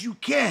much as you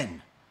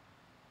can.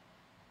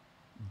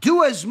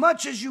 Do as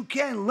much as you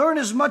can. Learn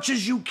as much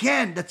as you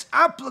can. That's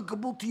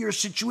applicable to your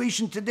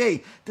situation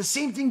today. The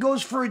same thing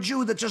goes for a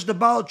Jew that's just a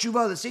Baal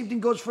Tshuva. The same thing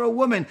goes for a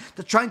woman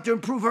that's trying to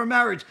improve her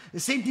marriage.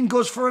 The same thing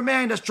goes for a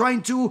man that's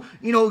trying to,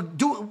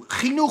 do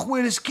chinuch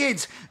with his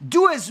kids.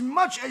 Do as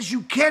much as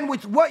you can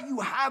with what you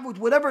have, with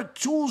whatever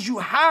tools you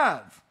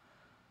have.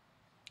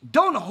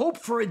 Don't hope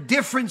for a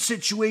different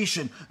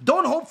situation.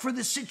 Don't hope for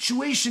the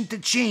situation to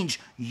change.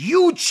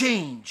 You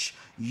change.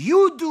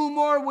 You do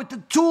more with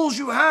the tools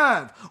you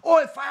have.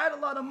 Or if I had a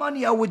lot of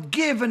money, I would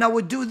give and I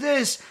would do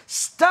this.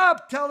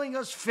 Stop telling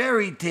us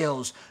fairy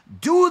tales.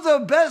 Do the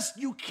best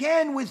you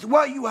can with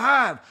what you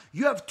have.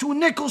 You have 2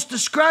 nickels to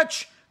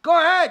scratch? Go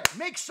ahead.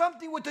 Make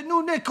something with the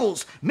new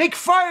nickels. Make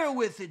fire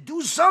with it.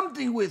 Do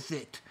something with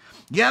it.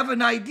 You have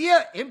an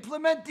idea?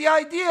 Implement the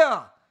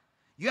idea.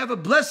 You have a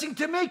blessing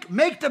to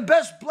make the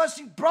best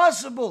blessing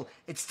possible.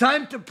 It's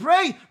time to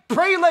pray.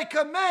 Pray like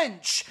a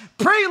mensch.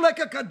 Pray like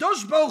a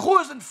Kadosh Baruch Hu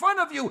is in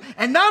front of you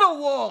and not a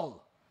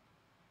wall.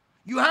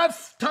 You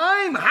have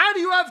time. How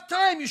do you have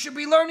time? You should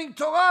be learning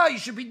Torah. You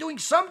should be doing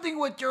something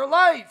with your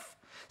life.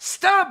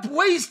 Stop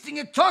wasting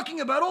it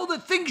talking about all the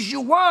things you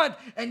want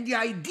and the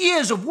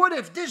ideas of what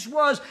if this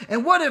was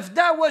and what if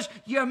that was.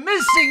 You're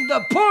missing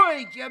the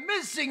point. You're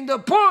missing the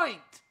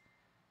point.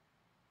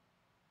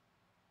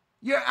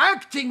 You're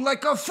acting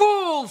like a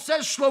fool,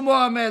 says Shlomo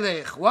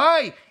HaMelech.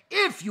 Why?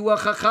 If you were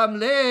Chacham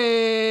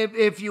Lev,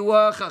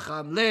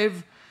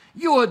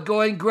 you would go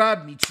and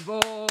grab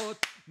mitzvot,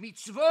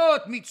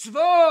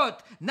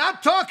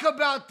 not talk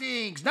about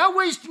things, not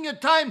wasting your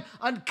time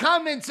on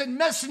comments and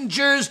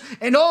messengers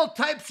and all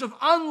types of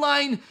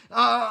online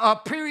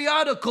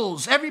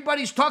periodicals.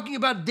 Everybody's talking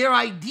about their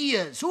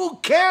ideas. Who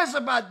cares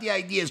about the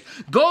ideas?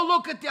 Go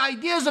look at the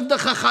ideas of the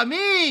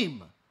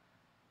Chachamim.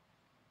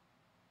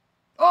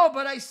 Oh,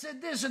 but I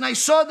said this, and I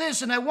saw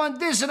this, and I want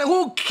this, and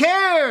who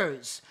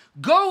cares?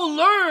 Go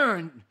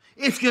learn.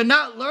 If you're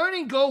not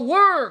learning, go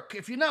work.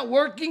 If you're not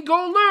working,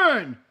 go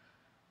learn.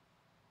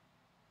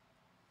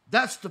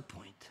 That's the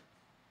point.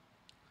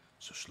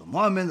 So Shlomo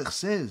HaMelech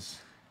says,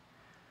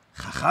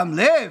 Chacham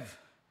lev,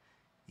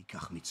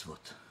 yikach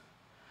mitzvot.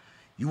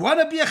 You want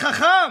to be a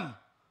Chacham?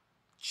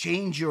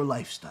 Change your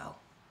lifestyle.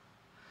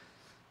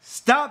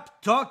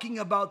 Stop talking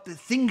about the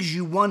things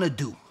you want to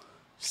do.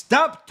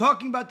 Stop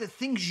talking about the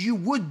things you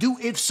would do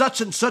if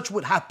such and such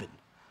would happen.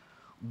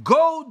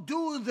 Go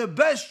do the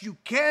best you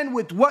can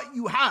with what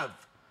you have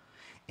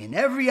in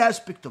every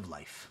aspect of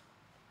life.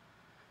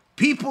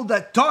 People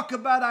that talk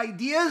about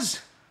ideas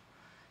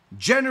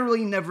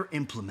generally never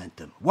implement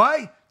them.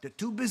 Why? They're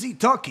too busy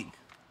talking.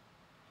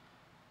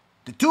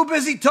 They're too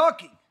busy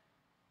talking.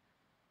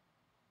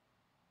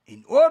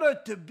 In order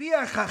to be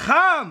a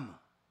Chacham,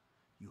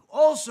 you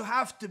also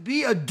have to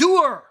be a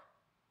doer.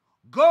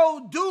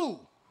 Go do.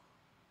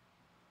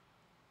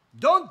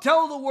 Don't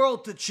tell the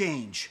world to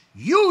change.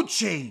 You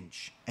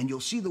change. And you'll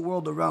see the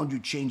world around you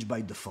change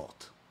by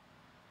default.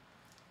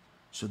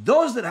 So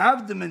those that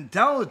have the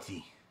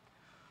mentality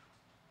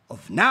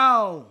of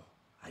now,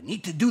 I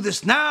need to do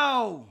this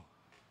now,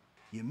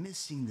 you're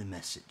missing the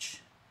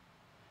message.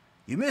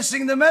 You're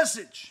missing the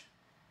message.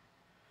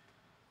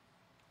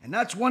 And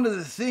that's one of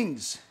the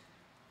things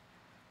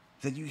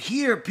that you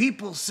hear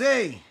people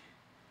say,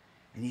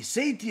 and you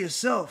say to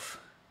yourself,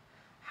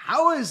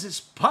 how is this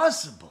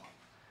possible?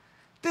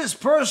 This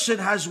person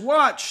has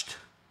watched,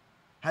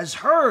 has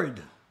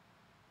heard,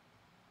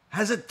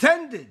 has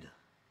attended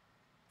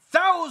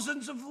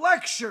thousands of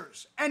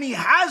lectures, and he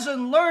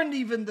hasn't learned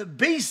even the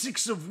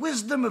basics of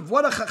wisdom of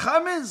what a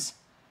Chacham is.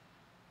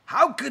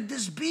 How could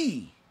this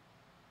be?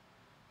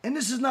 And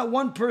this is not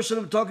one person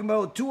I'm talking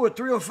about, 2 or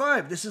 3 or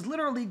 5. This is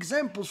literally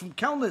examples from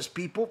countless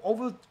people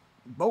over,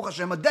 Baruch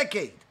Hashem, a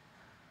decade.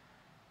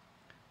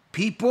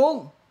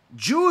 People,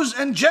 Jews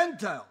and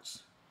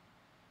Gentiles,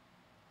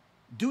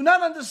 do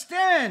not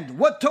understand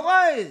what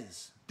Torah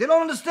is. They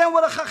don't understand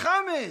what a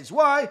Chacham is.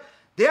 Why?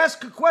 They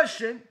ask a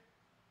question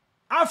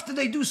after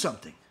they do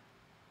something.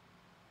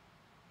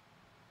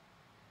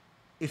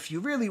 If you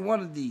really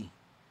wanted the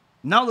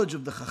knowledge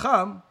of the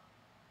Chacham,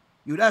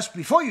 you'd ask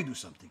before you do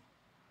something.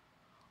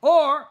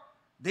 Or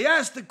they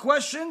ask the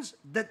questions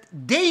that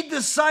they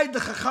decide the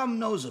Chacham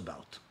knows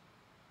about.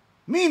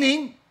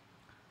 Meaning,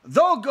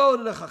 they'll go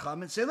to the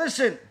Chacham and say,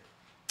 listen,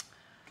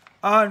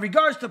 in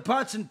regards to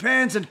pots and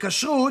pans and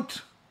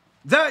kashrut,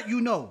 that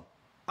you know.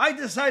 I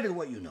decided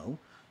what you know,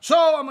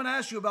 so I'm going to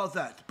ask you about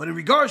that. But in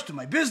regards to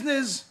my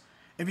business,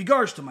 in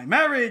regards to my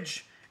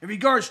marriage, in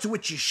regards to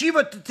which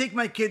yeshiva to take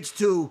my kids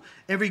to,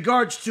 in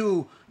regards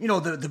to,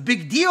 the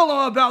big deal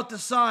I'm about to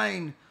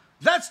sign,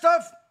 that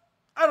stuff,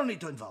 I don't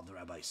need to involve the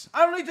rabbis.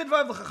 I don't need to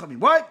involve the Chachamim.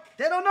 Why?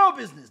 They don't know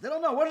business. They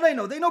don't know. What do they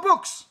know? They know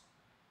books.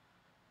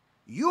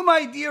 You,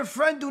 my dear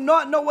friend, do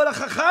not know what a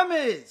Chacham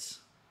is.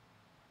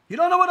 You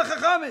don't know what a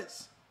Chacham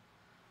is.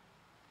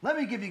 Let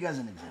me give you guys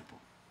an example.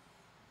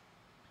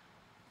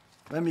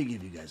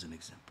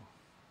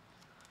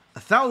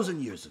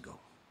 1,000 years ago,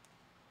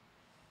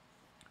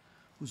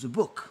 it was a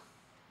book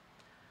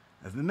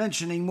I've been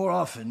mentioning more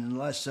often in the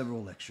last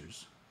several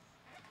lectures.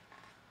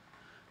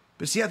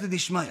 B'siyata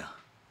Dishmaya.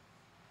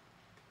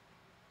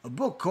 A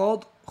book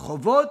called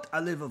Chovot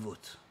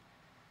Alevavot,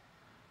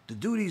 The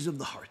Duties of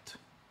the Heart.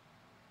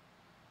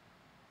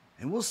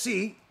 And we'll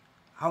see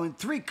how in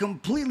 3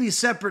 completely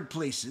separate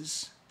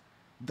places,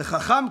 the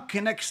Chacham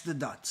connects the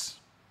dots.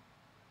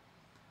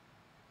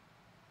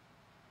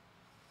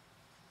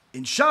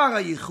 In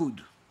Sha'ar HaYichud,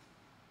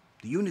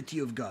 the unity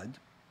of God,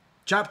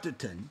 chapter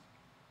 10,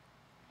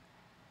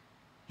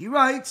 he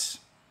writes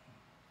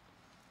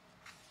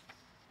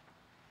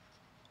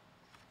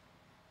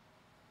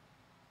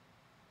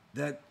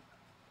that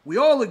we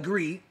all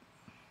agree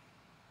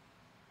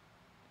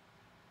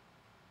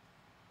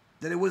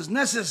that it was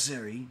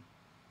necessity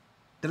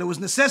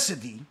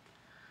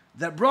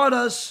that brought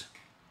us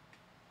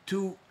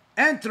to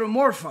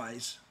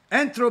anthropomorphize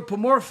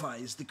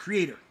the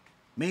Creator,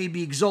 may he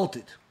be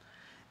exalted,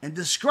 and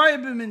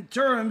describe him in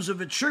terms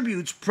of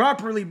attributes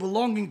properly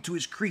belonging to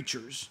his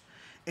creatures,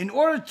 in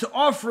order to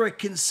offer a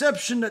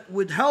conception that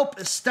would help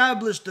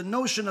establish the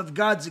notion of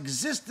God's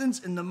existence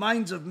in the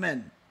minds of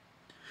men.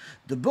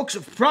 The books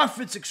of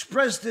prophets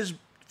express this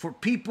for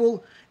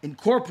people in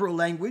corporal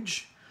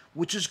language,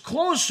 which is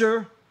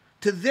closer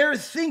to their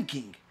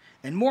thinking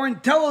and more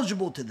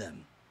intelligible to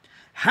them.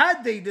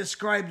 Had they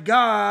described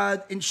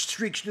God in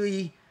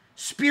strictly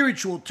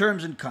spiritual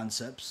terms and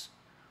concepts,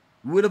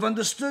 we would have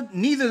understood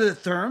neither the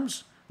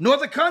terms nor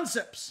the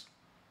concepts.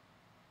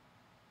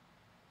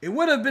 It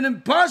would have been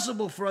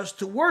impossible for us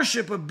to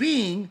worship a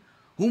being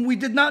whom we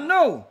did not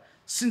know,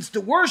 since the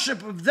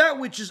worship of that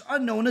which is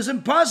unknown is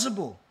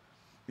impossible.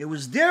 It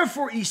was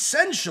therefore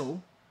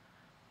essential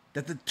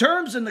that the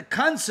terms and the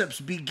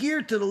concepts be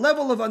geared to the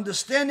level of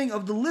understanding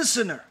of the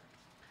listener.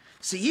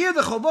 See, here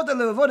the Chovot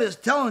HaLevavot is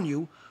telling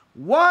you,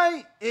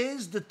 why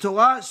is the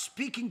Torah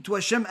speaking to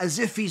Hashem as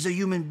if he's a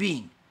human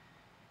being?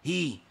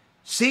 He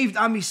saved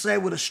Am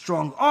Yisrael with a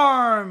strong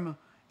arm,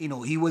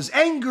 he was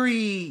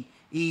angry,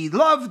 he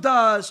loved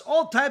us,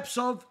 all types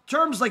of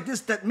terms like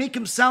this that make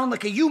him sound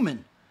like a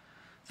human.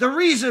 The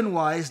reason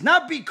why is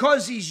not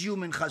because he's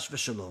human, chas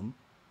v'shalom,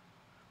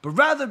 but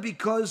rather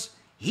because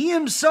he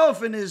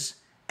himself in his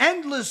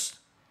endless,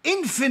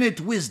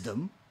 infinite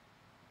wisdom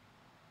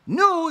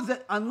knew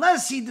that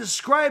unless he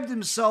described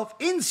himself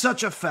in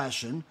such a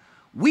fashion,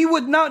 we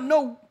would not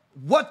know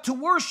what to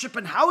worship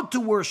and how to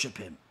worship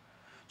him.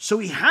 So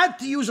he had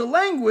to use a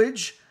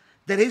language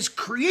that his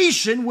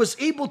creation was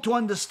able to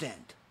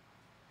understand.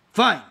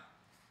 Fine.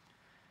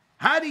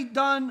 Had he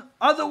done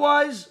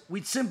otherwise,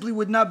 we simply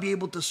would not be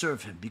able to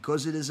serve him,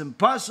 because it is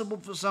impossible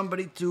for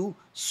somebody to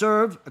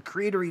serve a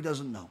creator he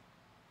doesn't know.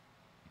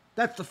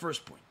 That's the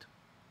first point.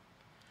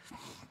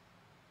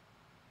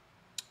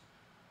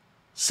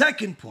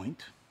 Second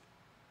point,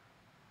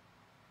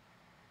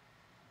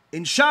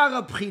 in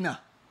Shara Bchina,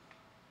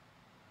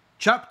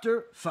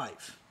 chapter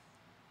 5,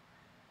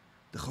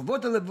 the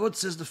Chavot HaLevavot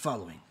says the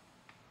following.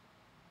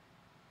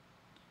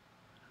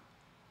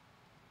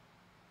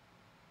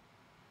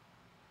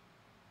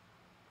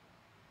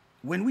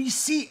 When we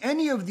see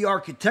any of the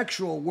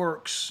architectural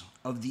works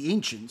of the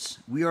ancients,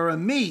 we are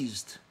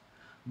amazed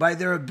by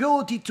their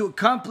ability to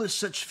accomplish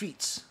such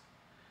feats.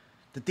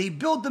 That they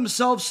build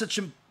themselves such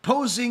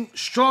imposing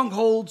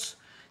strongholds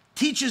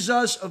teaches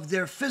us of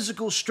their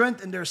physical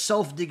strength and their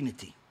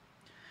self-dignity.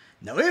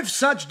 Now, if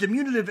such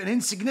diminutive and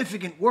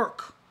insignificant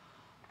work,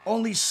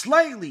 only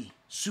slightly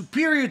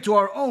superior to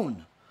our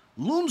own,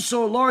 looms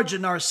so large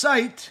in our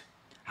sight,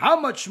 how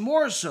much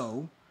more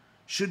so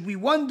should we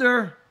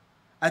wonder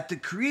at the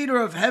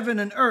creator of heaven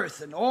and earth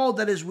and all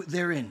that is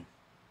therein,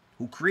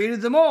 who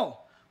created them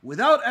all,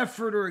 without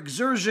effort or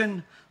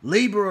exertion,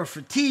 labor or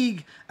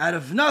fatigue, out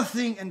of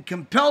nothing and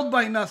compelled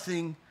by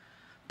nothing,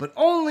 but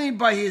only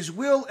by his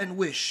will and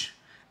wish.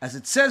 As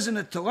it says in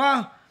the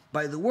Torah,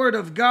 by the word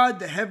of God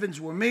the heavens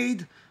were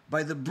made,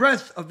 by the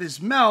breath of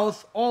his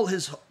mouth all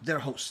their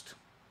host.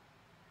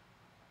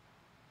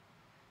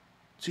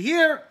 So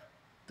here,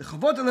 the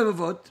Chavot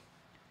HaLevavot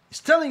is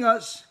telling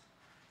us,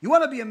 you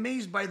want to be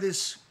amazed by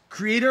this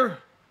creator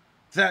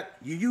that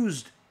you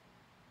used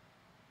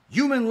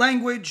human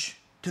language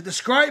to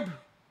describe?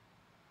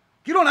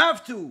 You don't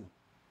have to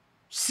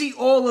see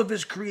all of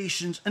his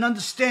creations and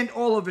understand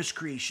all of his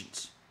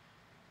creations.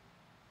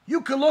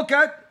 You can look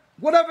at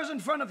whatever's in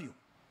front of you.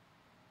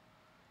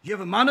 You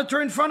have a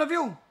monitor in front of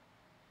you?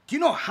 Do you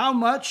know how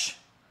much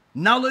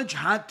knowledge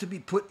had to be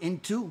put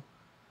into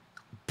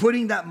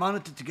putting that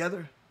monitor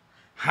together?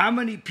 How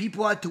many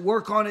people had to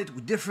work on it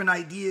with different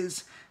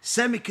ideas,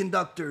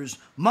 semiconductors,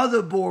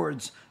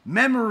 motherboards,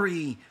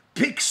 memory,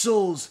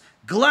 pixels,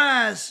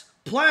 glass,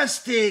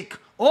 plastic,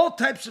 all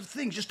types of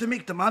things just to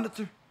make the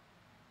monitor,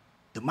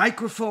 the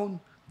microphone,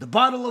 the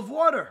bottle of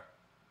water,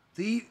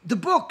 the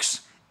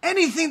books,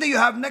 anything that you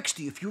have next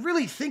to you. If you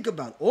really think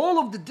about all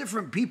of the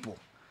different people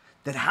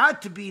that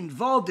had to be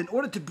involved in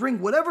order to bring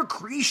whatever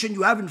creation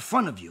you have in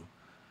front of you,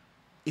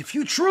 if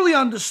you truly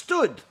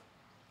understood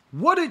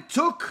what it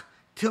took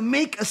to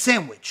make a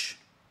sandwich,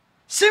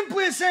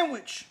 simply a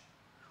sandwich.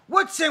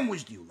 What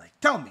sandwich do you like?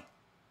 Tell me.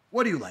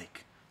 What do you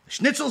like? A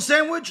schnitzel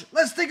sandwich?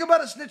 Let's think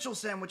about a schnitzel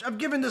sandwich. I've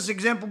given this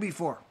example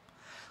before.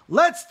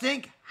 Let's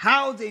think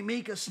how they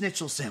make a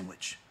schnitzel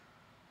sandwich.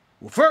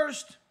 Well,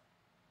 first,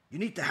 you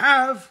need to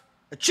have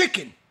a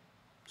chicken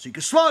so you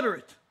can slaughter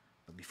it.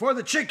 But before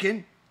the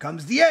chicken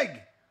comes the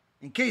egg,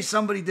 in case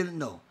somebody didn't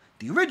know.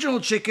 The original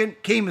chicken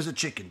came as a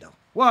chicken though.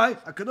 Why?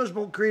 HaKadosh Baruch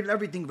Hu created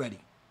everything ready.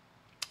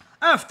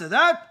 After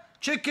that,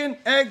 chicken,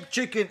 egg,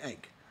 chicken,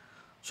 egg.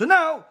 So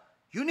now,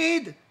 you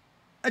need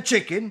a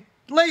chicken,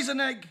 lays an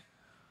egg.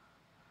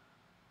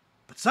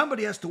 But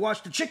somebody has to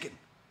watch the chicken.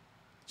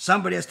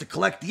 Somebody has to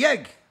collect the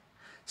egg.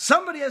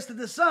 Somebody has to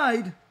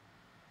decide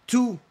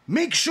to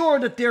make sure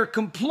that they're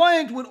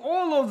compliant with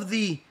all of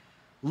the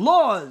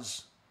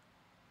laws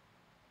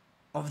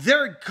of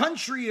their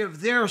country,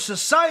 of their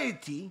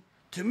society,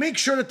 to make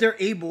sure that they're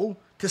able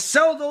to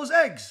sell those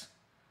eggs.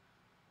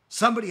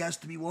 Somebody has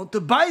to be willing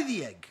to buy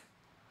the egg.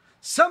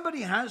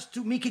 Somebody has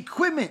to make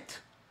equipment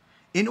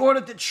in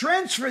order to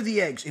transfer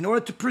the eggs, in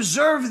order to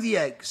preserve the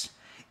eggs,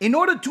 in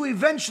order to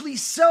eventually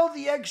sell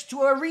the eggs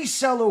to a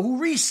reseller who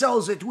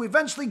resells it, who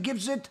eventually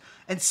gives it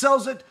and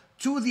sells it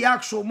to the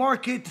actual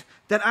market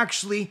that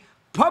actually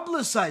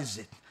publicizes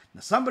it.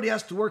 Now somebody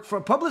has to work for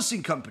a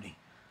publishing company,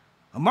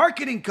 a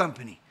marketing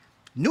company,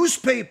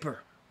 newspaper,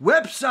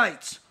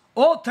 websites.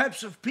 All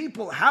types of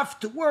people have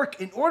to work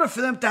in order for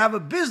them to have a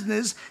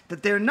business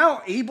that they're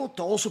now able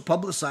to also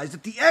publicize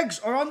that the eggs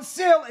are on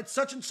sale at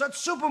such and such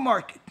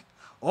supermarket.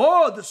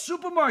 Oh, the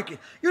supermarket.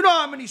 You know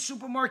how many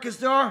supermarkets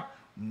there are?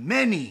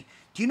 Many.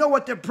 Do you know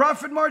what their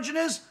profit margin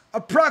is?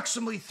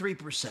 Approximately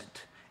 3%.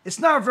 It's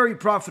not a very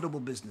profitable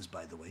business,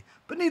 by the way.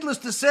 But needless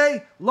to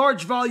say,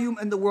 large volume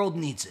and the world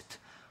needs it.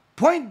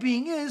 Point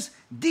being is,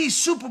 these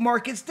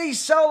supermarkets, they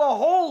sell a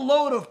whole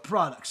load of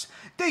products.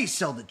 They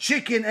sell the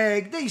chicken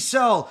egg, they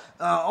sell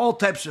all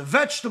types of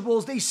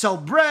vegetables, they sell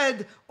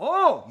bread.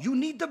 Oh, you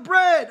need the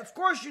bread. Of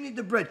course you need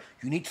the bread.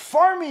 You need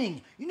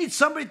farming. You need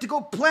somebody to go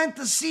plant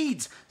the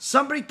seeds,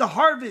 somebody to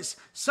harvest,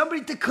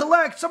 somebody to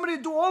collect, somebody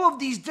to do all of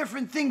these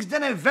different things,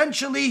 then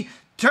eventually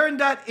turn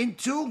that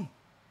into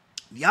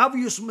the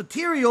obvious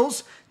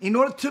materials in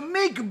order to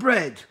make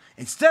bread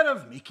instead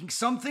of making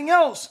something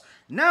else.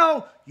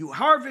 Now you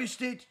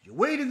harvest it, you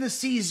waited the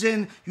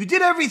season, you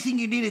did everything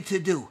you needed to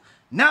do.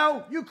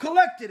 Now you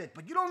collected it,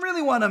 but you don't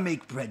really want to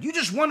make bread. You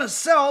just want to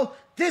sell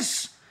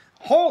this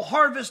whole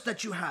harvest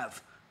that you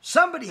have.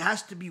 Somebody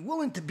has to be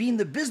willing to be in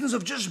the business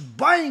of just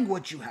buying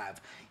what you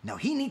have. Now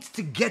he needs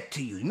to get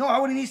to you. You know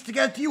how he needs to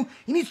get to you?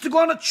 He needs to go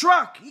on a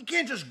truck. He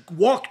can't just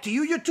walk to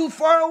you. You're too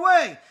far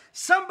away.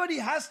 Somebody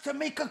has to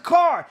make a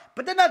car,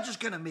 but they're not just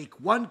going to make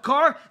one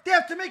car. They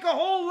have to make a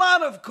whole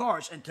lot of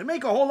cars. And to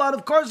make a whole lot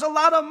of cars is a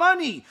lot of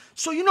money.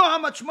 So you know how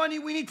much money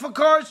we need for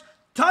cars?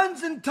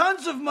 Tons and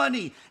tons of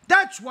money.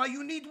 That's why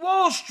you need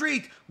Wall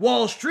Street.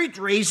 Wall Street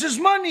raises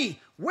money.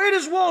 Where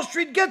does Wall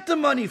Street get the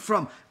money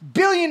from?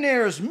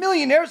 Billionaires,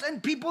 millionaires,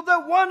 and people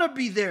that want to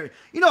be there.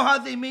 You know how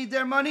they made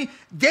their money?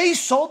 They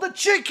sold a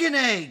chicken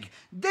egg.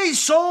 They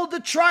sold the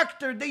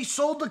tractor. They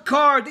sold the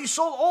car. They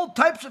sold all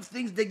types of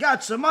things. They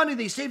got some money.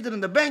 They saved it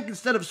in the bank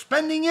instead of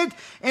spending it.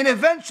 And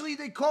eventually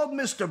they called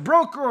Mr.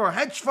 Broker or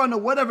hedge fund or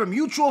whatever,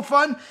 mutual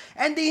fund,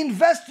 and they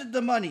invested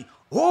the money.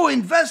 Oh,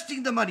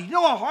 investing the money. You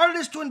know how hard it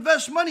is to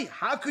invest money?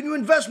 How can you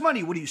invest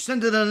money? What do you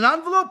send it in an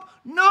envelope?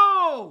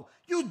 No!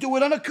 You do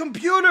it on a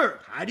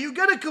computer. How do you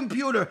get a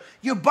computer?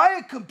 You buy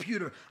a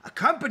computer. A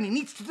company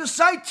needs to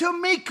decide to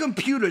make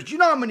computers. You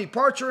know how many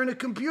parts are in a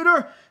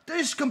computer?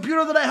 This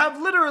computer that I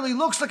have literally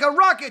looks like a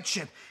rocket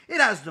ship.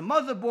 It has the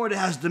motherboard, it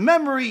has the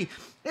memory,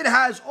 it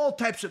has all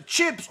types of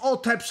chips, all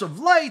types of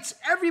lights.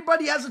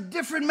 Everybody has a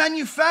different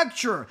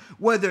manufacturer,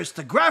 whether it's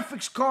the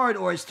graphics card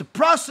or it's the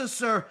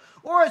processor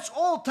or it's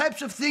all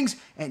types of things.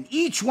 And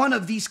each one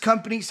of these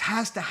companies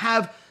has to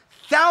have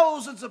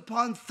thousands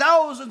upon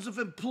thousands of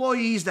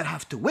employees that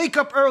have to wake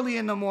up early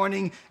in the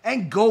morning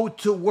and go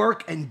to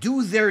work and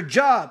do their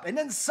job. And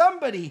then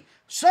somebody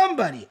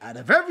out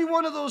of every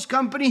one of those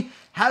companies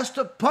has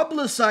to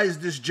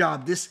publicize this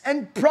job, this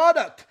end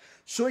product,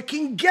 so it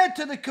can get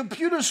to the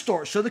computer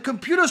store, so the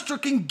computer store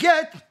can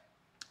get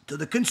to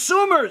the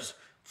consumers.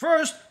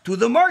 First, to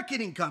the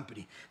marketing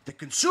company. The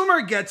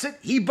consumer gets it,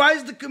 he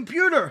buys the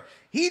computer.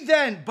 He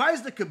then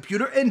buys the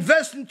computer,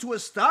 invests into a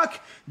stock.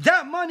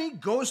 That money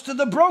goes to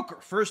the broker.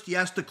 First, he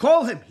has to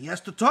call him. He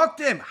has to talk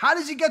to him. How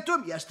does he get to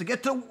him? He has to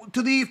get to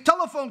the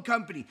telephone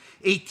company,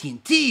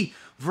 AT&T,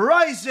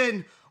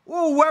 Verizon,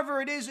 or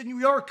whoever it is in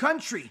your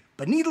country.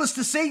 But needless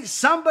to say,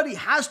 somebody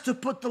has to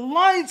put the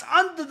lines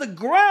under the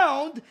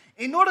ground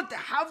in order to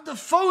have the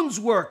phones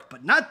work.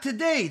 But not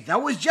today.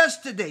 That was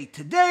yesterday.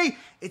 Today,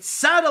 it's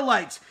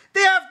satellites.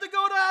 They have to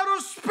go to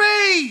outer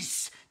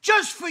space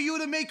just for you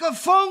to make a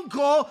phone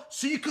call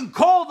so you can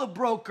call the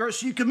broker,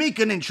 so you can make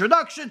an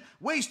introduction,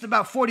 waste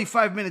about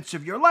 45 minutes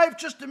of your life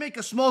just to make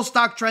a small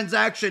stock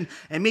transaction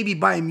and maybe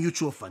buy a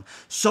mutual fund.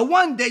 So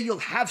one day you'll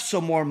have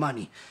some more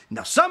money.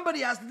 Now somebody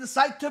has to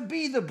decide to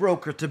be the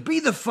broker, to be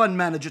the fund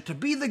manager, to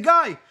be the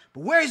guy.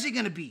 But where is he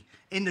going to be?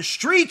 In the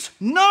streets?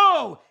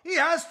 No! He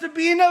has to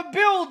be in a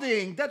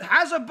building that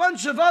has a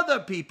bunch of other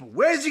people.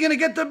 Where is he going to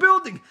get the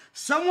building?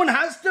 Someone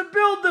has to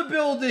build the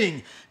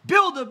building.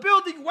 Build a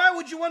building? Why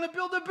would you want to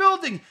build a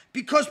building?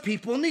 Because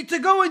people need to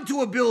go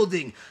into a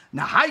building.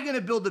 Now, how are you going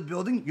to build a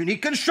building? You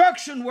need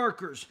construction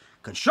workers.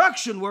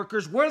 Construction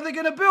workers, what are they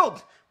going to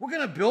build? We're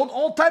going to build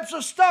all types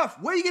of stuff.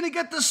 Where are you going to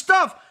get the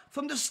stuff?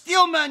 From the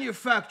steel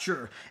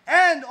manufacturer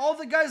and all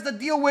the guys that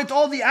deal with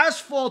all the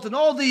asphalt and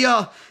all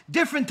the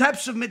different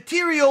types of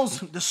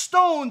materials, the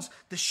stones,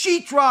 the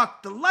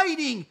sheetrock, the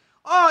lighting.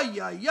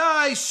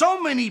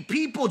 So many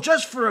people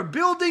just for a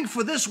building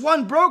for this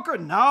one broker?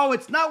 No,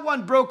 it's not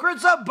one broker,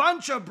 it's a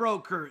bunch of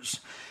brokers.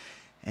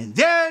 And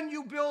then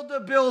you build a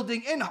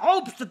building in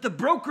hopes that the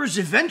brokers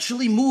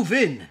eventually move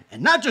in.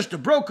 And not just the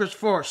brokers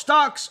for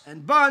stocks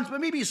and bonds, but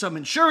maybe some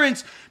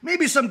insurance,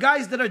 maybe some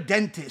guys that are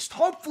dentists.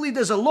 Hopefully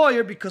there's a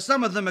lawyer because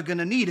some of them are going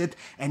to need it.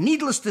 And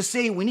needless to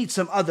say, we need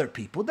some other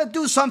people that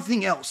do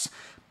something else.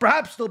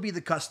 Perhaps they'll be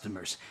the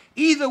customers.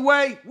 Either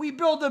way, we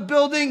build a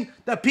building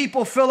that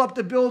people fill up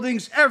the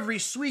buildings, every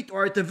suite,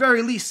 or at the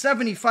very least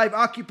 75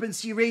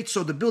 occupancy rate,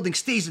 so the building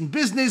stays in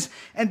business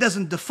and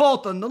doesn't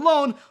default on the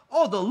loan.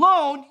 Oh, the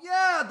loan?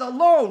 Yeah, the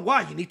loan.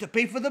 Why? You need to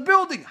pay for the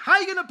building. How are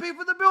you going to pay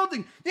for the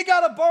building? You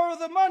got to borrow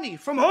the money.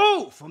 From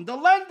who? From the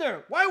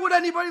lender. Why would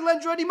anybody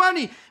lend you any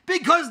money?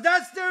 Because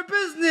that's their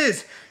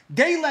business.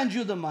 They lend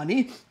you the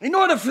money in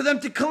order for them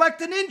to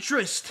collect an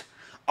interest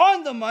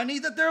on the money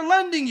that they're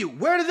lending you.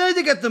 Where do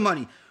they get the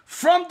money?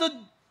 From the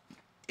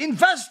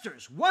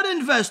investors. What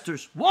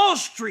investors? Wall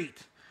Street.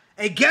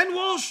 Again,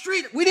 Wall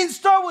Street. We didn't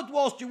start with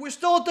Wall Street. We're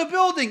still at the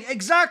building.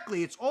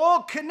 Exactly. It's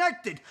all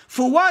connected.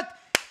 For what?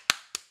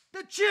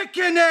 The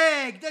chicken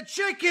egg. The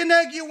chicken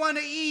egg you want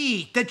to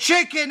eat. The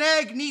chicken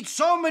egg needs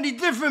so many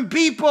different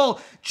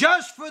people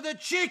just for the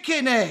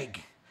chicken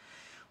egg.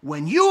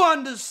 When you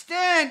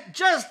understand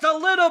just a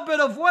little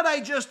bit of what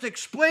I just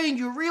explained,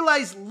 you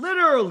realize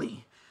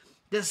literally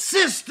the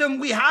system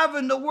we have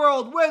in the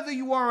world, whether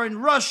you are in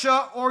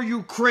Russia or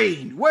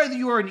Ukraine, whether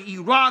you are in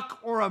Iraq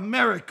or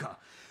America,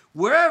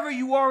 wherever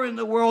you are in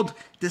the world,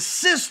 the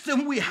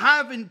system we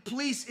have in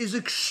place is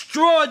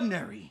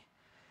extraordinary.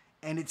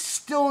 And it's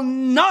still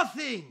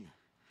nothing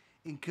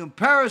in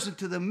comparison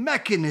to the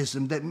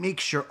mechanism that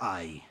makes your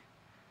eye.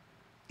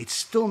 It's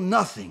still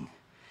nothing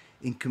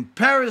in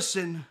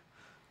comparison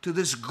to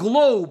this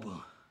globe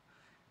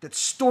that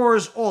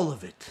stores all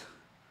of it.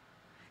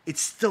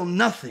 It's still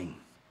nothing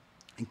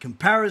in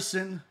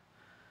comparison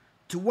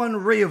to one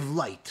ray of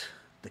light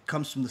that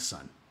comes from the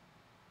sun.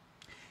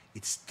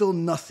 It's still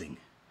nothing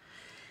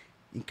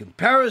in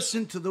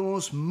comparison to the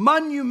most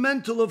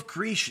monumental of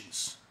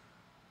creations,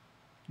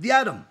 the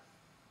atom.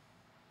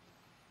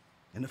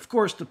 And of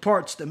course, the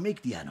parts that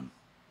make the atom.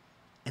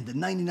 And the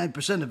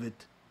 99% of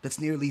it, that's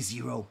nearly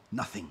zero,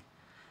 nothing.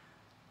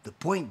 The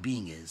point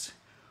being is,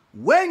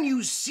 when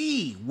you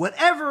see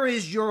whatever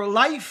is your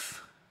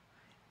life,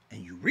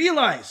 and you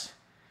realize,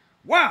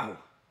 wow,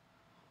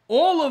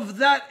 all of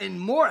that and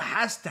more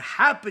has to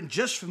happen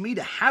just for me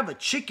to have a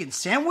chicken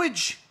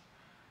sandwich,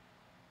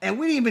 and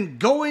we didn't even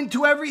go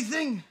into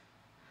everything.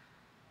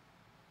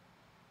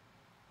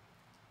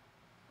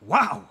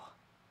 Wow,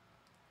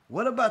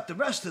 what about the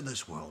rest of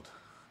this world?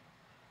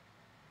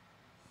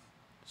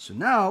 So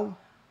now,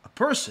 a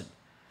person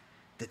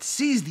that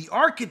sees the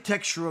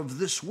architecture of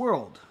this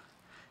world,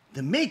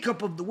 the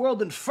makeup of the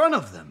world in front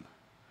of them,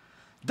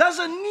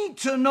 doesn't need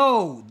to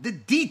know the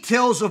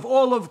details of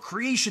all of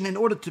creation in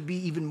order to be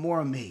even more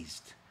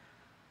amazed.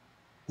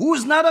 Who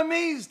is not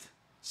amazed?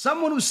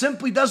 Someone who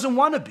simply doesn't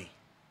want to be.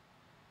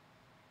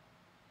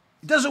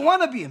 He doesn't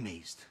want to be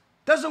amazed.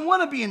 Doesn't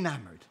want to be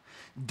enamored.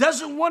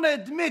 Doesn't want to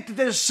admit that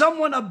there's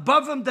someone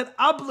above him that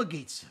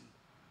obligates him.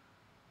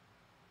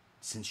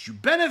 Since you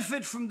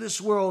benefit from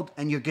this world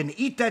and you're going to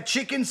eat that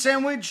chicken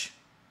sandwich,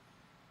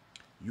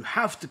 you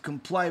have to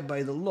comply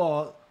by the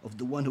law of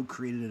the one who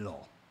created it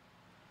all.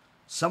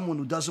 Someone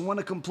who doesn't want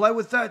to comply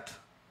with that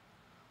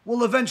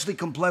will eventually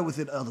comply with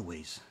it other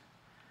ways.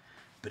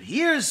 But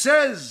here it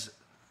says,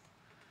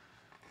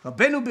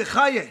 Rabbeinu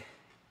Bechaye,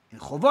 in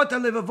Chovot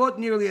HaLevavot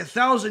nearly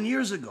 1,000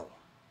 years ago,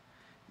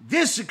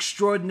 this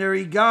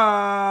extraordinary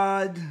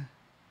God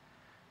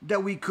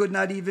that we could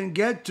not even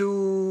get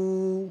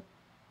to,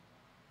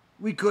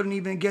 we couldn't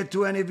even get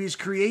to any of his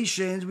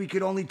creations. We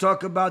could only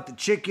talk about the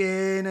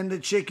chicken and the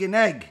chicken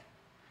egg.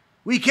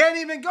 We can't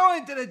even go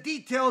into the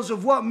details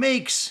of what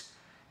makes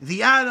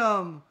the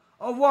atom,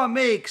 of what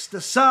makes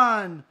the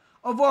sun,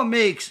 of what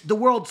makes the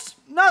world.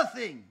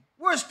 Nothing.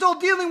 We're still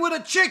dealing with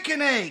a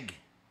chicken egg.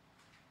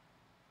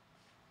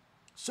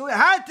 So it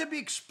had to be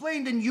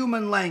explained in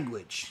human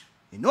language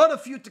in order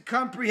for you to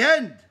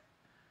comprehend,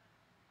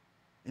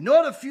 in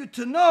order for you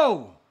to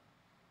know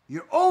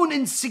your own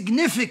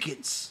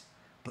insignificance,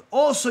 but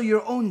also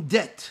your own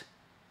debt,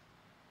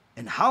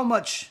 and how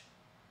much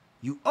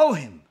you owe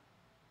him,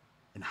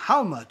 and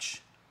how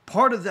much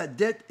part of that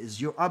debt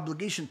is your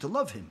obligation to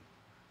love him,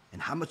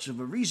 and how much of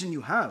a reason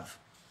you have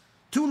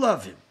to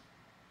love him.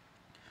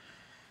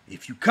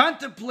 If you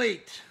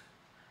contemplate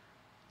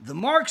the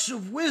marks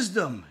of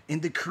wisdom in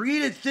the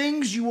created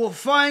things, you will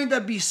find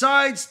that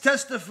besides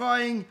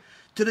testifying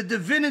to the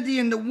divinity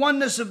and the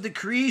oneness of the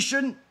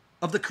creation,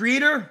 of the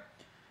Creator,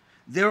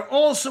 they are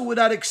also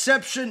without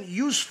exception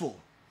useful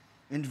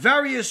in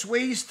various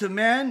ways to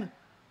man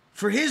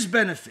for his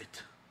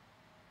benefit.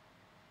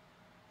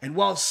 And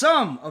while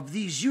some of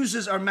these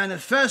uses are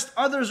manifest,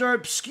 others are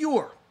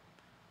obscure.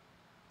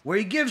 Where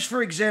he gives,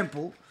 for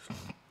example,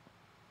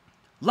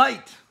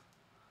 light.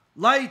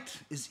 Light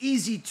is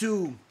easy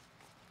to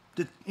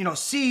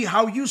see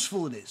how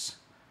useful it is.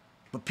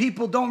 But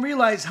people don't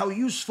realize how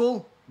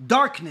useful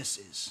darkness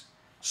is.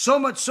 So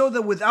much so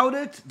that without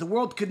it, the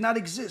world could not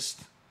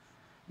exist.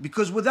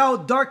 Because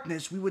without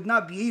darkness, we would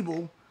not be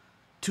able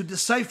to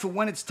decipher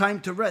when it's time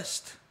to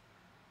rest.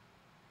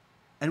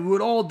 And we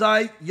would all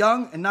die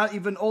young and not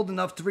even old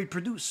enough to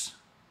reproduce.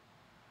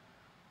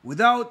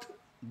 Without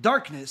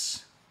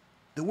darkness,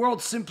 the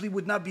world simply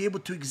would not be able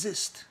to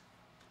exist.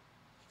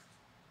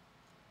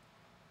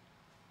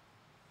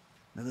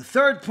 Now the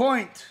third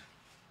point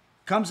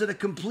comes at a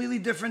completely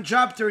different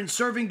chapter in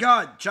Serving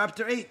God,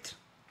 chapter 8.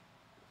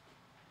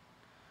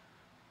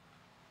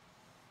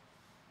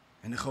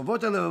 And the Chovot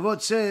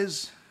HaLevavot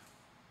says,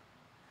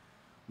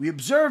 we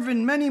observe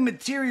in many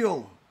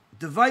material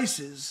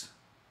devices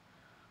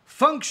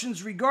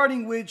functions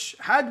regarding which,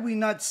 had we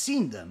not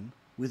seen them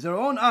with our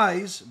own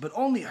eyes, but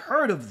only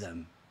heard of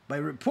them by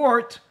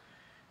report,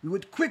 we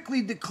would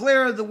quickly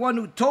declare the one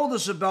who told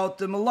us about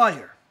them a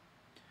liar.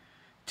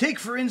 Take,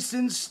 for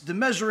instance, the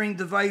measuring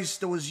device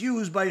that was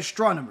used by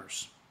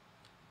astronomers.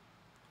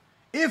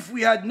 If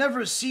we had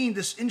never seen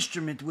this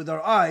instrument with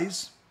our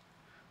eyes,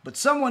 but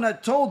someone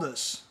had told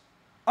us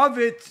of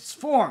its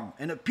form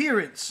and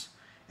appearance,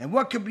 and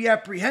what could be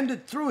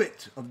apprehended through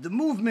it, of the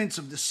movements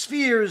of the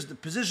spheres, the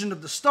position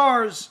of the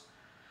stars,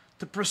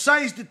 the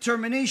precise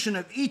determination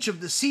of each of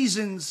the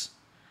seasons,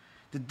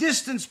 the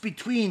distance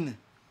between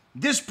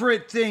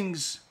disparate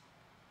things,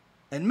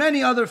 and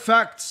many other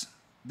facts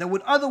that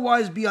would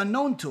otherwise be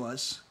unknown to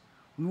us,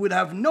 we would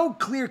have no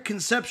clear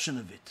conception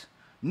of it,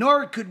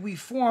 nor could we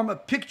form a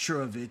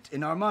picture of it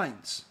in our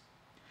minds.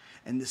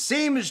 And the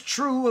same is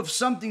true of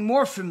something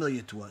more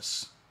familiar to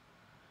us.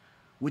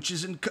 which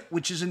is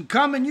in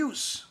common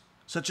use,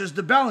 such as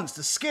the balance,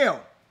 the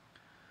scale.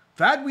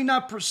 For had we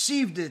not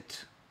perceived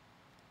it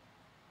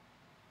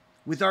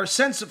with our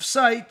sense of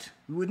sight,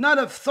 we would not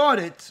have thought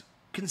it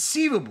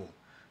conceivable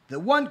that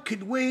one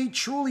could weigh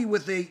truly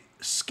with a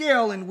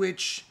scale in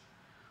which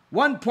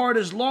one part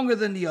is longer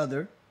than the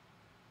other,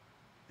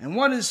 and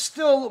what is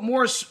still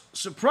more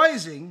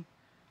surprising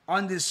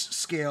on this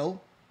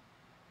scale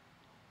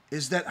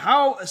is that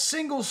how a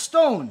single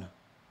stone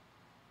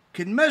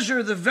can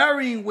measure the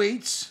varying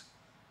weights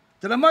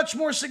that are much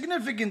more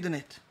significant than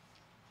it.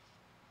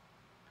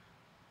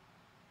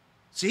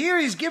 So here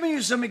he's giving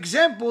you some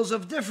examples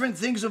of different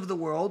things of the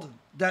world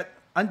that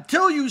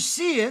until you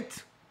see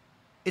it,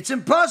 it's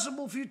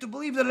impossible for you to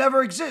believe that it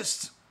ever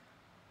exists.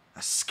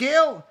 A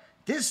scale,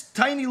 this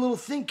tiny little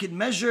thing can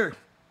measure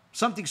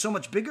something so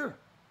much bigger.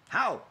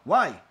 How?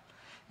 Why?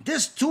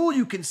 This tool,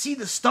 you can see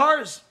the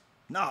stars?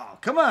 No,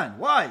 come on,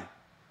 why?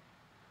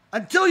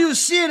 Until you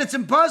see it, it's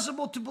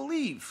impossible to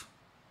believe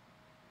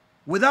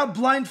without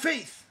blind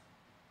faith.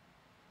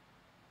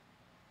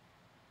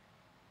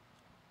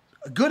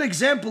 A good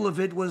example of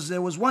it was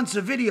there was once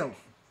a video,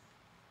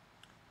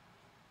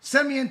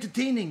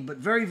 semi-entertaining but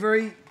very,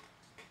 very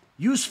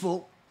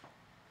useful,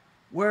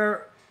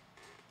 where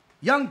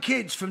young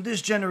kids from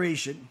this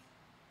generation,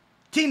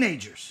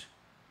 teenagers,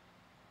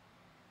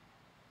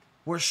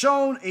 were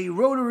shown a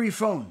rotary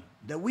phone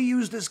that we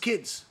used as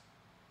kids.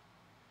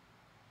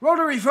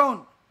 Rotary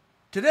phone.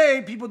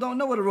 Today, people don't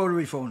know what a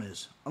rotary phone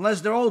is,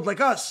 unless they're old like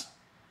us.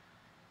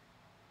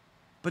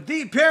 But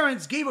the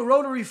parents gave a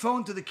rotary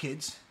phone to the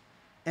kids,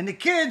 and the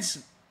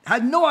kids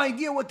had no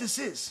idea what this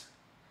is.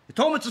 They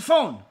told them it's a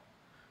phone.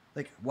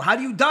 Like, well, how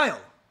do you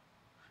dial?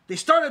 They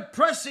started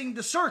pressing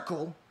the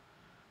circle.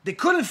 They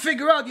couldn't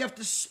figure out, you have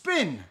to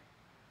spin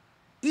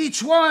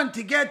each one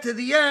to get to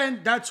the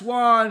end. That's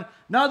one,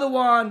 another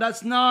one,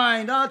 that's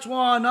 9, that's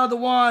one, another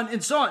one,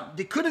 and so on.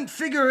 They couldn't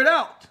figure it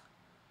out.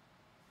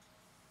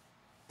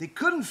 They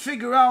couldn't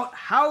figure out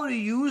how to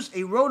use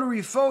a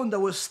rotary phone that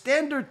was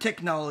standard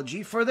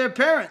technology for their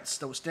parents.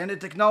 That was standard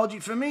technology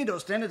for me. That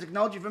was standard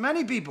technology for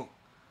many people.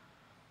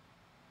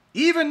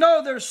 Even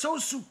though they're so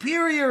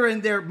superior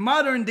in their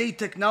modern day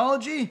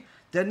technology,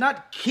 they're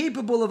not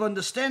capable of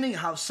understanding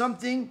how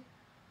something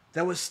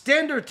that was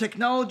standard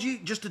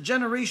technology just a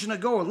generation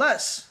ago or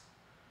less,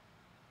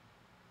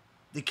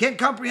 they can't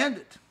comprehend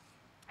it.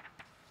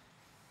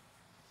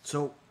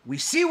 So we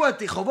see what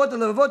the Chovot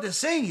HaLevavot is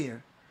saying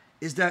here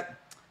is that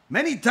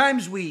many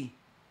times we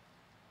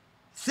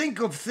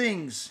think of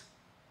things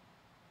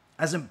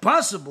as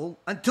impossible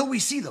until we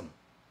see them.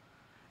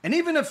 And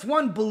even if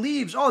one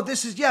believes, oh,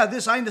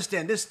 this I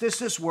understand,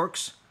 this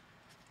works,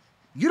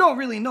 you don't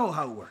really know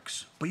how it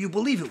works, but you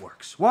believe it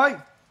works.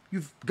 Why?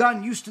 You've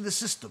gotten used to the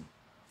system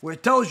where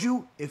it tells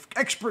you, if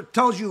expert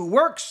tells you it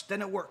works,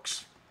 then it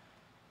works.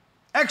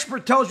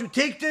 Expert tells you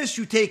take this,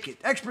 you take it.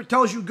 Expert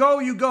tells you go,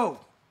 you go.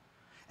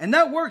 And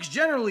that works,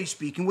 generally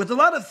speaking, with a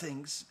lot of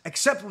things,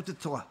 except with the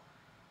Torah.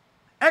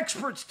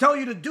 Experts tell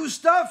you to do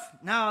stuff.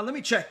 Now, let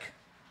me check.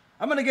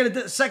 I'm going to get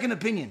a second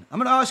opinion. I'm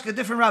going to ask a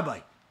different rabbi.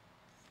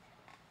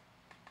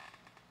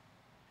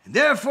 And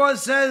therefore,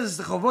 says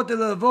the Chovot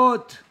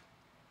HaLevavot,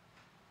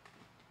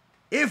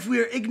 if we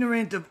are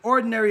ignorant of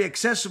ordinary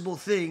accessible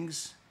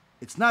things,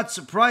 it's not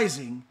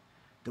surprising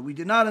that we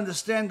do not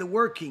understand the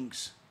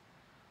workings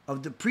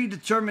of the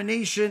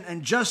predetermination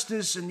and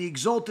justice and the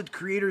exalted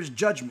Creator's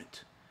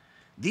judgment,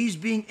 these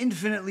being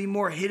infinitely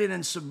more hidden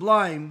and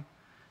sublime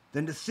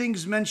than the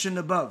things mentioned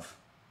above.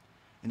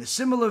 In a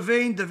similar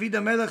vein, David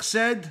HaMelech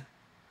said,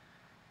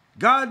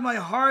 God, my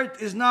heart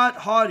is not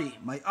haughty,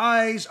 my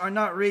eyes are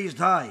not raised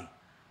high.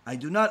 I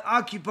do not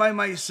occupy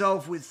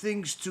myself with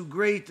things too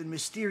great and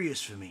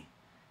mysterious for me.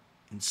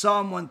 In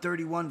Psalm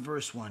 131,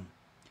 verse 1.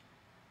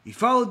 He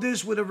followed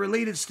this with a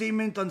related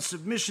statement on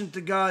submission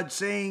to God,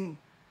 saying,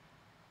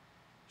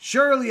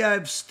 surely I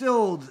have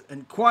stilled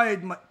and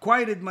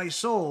quieted my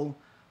soul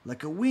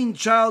like a weaned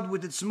child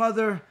with its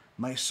mother.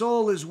 My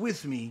soul is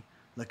with me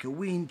like a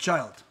weaned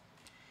child.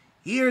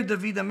 Here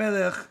David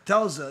HaMelech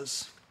tells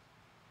us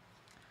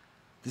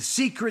the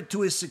secret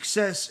to his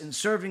success in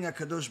serving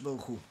HaKadosh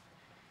Baruch Hu.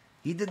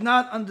 He did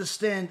not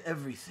understand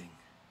everything.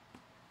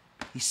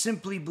 He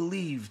simply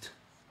believed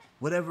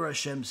whatever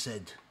Hashem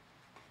said.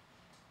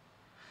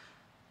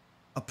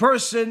 A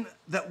person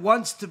that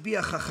wants to be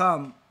a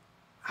Chacham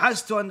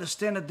has to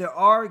understand that there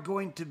are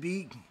going to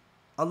be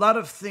a lot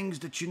of things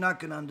that you're not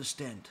going to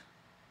understand.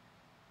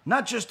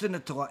 Not just in the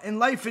Torah, in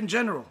life in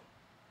general.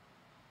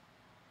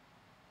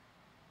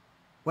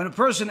 When a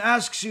person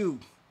asks you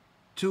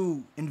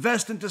to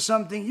invest into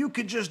something, you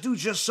could just do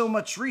just so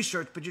much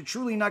research, but you're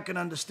truly not going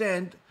to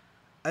understand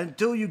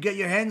until you get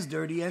your hands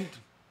dirty and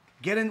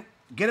get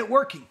it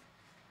working.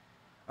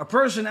 A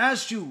person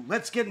asks you,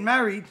 let's get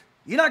married,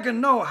 you're not going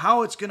to know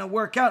how it's going to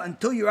work out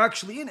until you're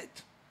actually in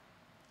it.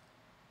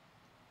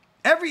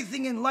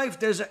 Everything in life,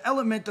 there's an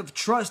element of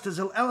trust, there's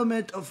an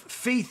element of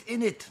faith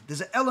in it,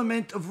 there's an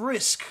element of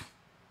risk.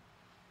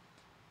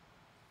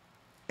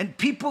 And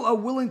people are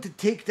willing to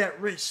take that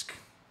risk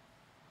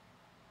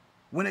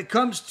when it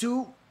comes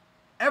to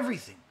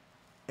everything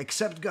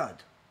except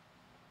God.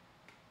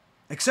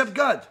 Except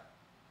God.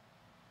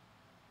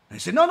 And I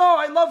say, no,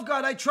 I love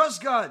God, I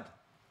trust God.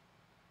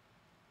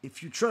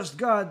 If you trust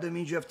God, that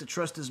means you have to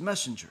trust His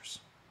messengers.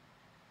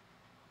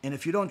 And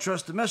if you don't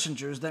trust the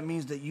messengers, that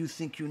means that you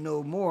think you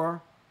know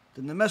more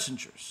than the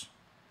messengers.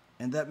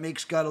 And that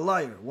makes God a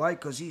liar. Why?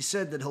 Because He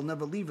said that He'll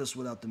never leave us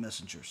without the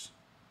messengers.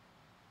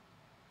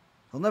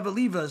 He'll never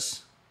leave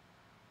us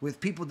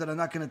with people that are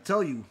not going to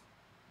tell you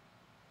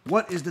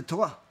what is the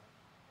Torah.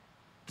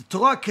 The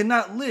Torah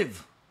cannot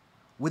live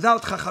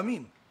without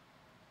Chachamim.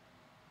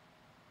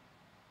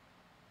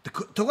 The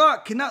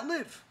Torah cannot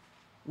live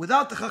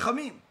without the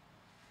Chachamim.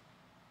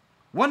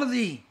 One of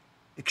the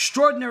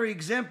extraordinary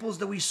examples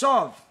that we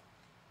saw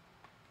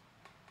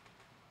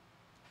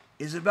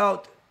is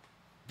about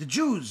the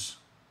Jews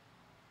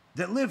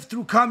that lived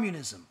through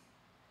communism.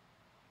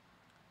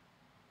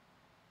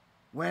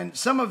 When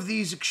some of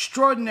these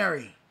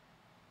extraordinary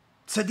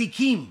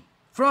tzaddikim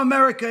from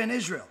America and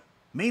Israel,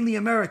 mainly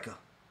America,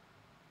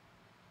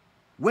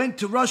 went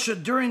to Russia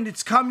during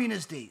its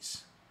communist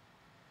days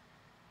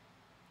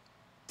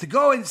to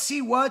go and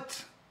see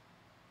what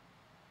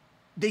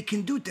they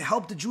can do to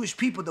help the Jewish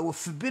people that were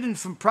forbidden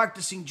from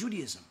practicing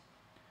Judaism.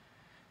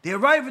 They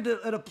arrived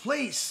at a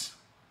place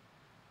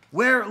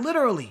where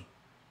literally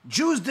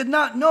Jews did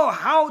not know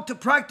how to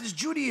practice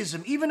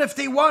Judaism, even if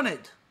they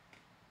wanted.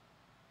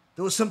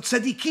 There was some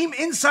tzaddikim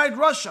inside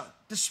Russia,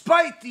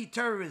 despite the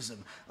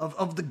terrorism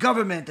of the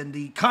government and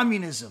the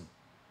communism,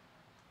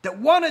 that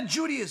wanted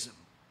Judaism.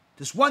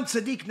 This one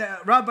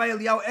tzaddik, Rabbi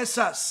Eliyahu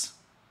Esas,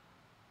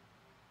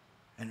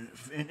 and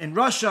in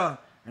Russia,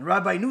 and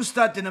Rabbi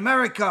Neustadt in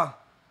America,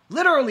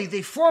 literally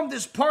they formed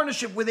this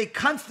partnership where they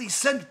constantly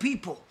sent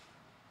people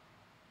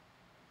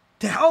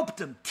to help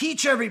them,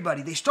 teach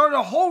everybody. They started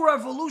a whole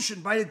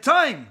revolution. By the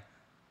time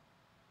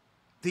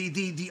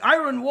the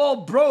Iron Wall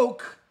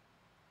broke,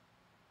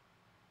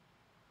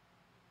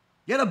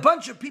 you had a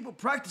bunch of people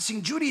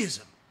practicing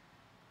Judaism.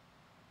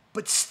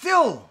 But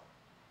still,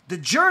 the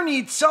journey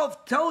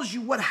itself tells you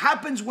what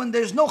happens when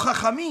there's no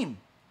Chachamim.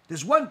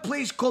 There's one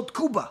place called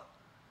Cuba,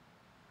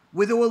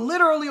 where there were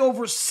literally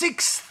over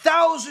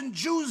 6,000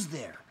 Jews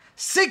there.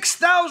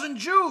 6,000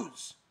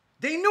 Jews.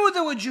 They knew they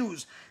were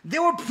Jews. They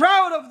were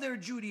proud of their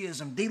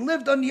Judaism. They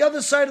lived on the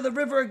other side of the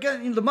river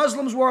again. The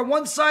Muslims were on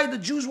one side, the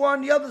Jews were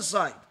on the other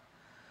side.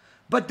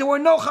 But there were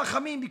no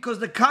Chachamim because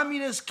the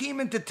communists came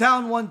into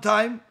town one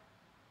time.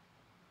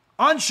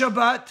 On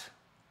Shabbat,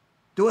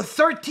 there were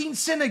 13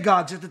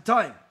 synagogues at the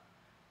time.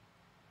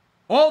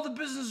 All the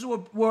businesses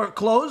were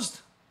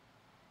closed.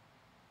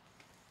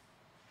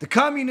 The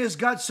communists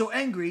got so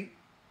angry,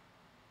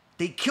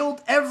 they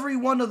killed every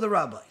one of the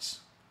rabbis,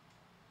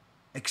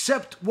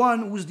 except one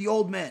who was the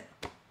old man.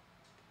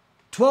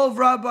 12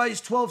 rabbis,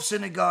 12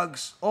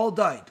 synagogues, all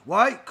died.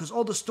 Why? Because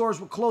all the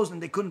stores were closed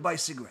and they couldn't buy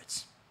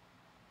cigarettes.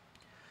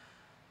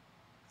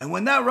 And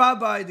when that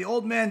rabbi, the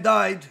old man,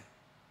 died,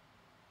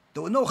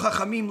 there were no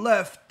Chachamim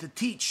left to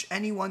teach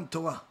anyone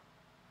Torah.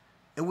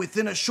 And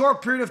within a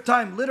short period of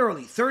time,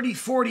 literally 30,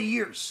 40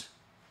 years,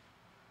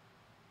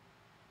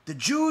 the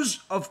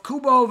Jews of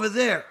Cuba over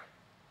there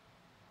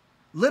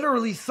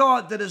literally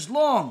thought that as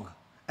long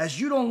as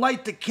you don't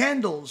light the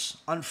candles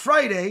on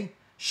Friday,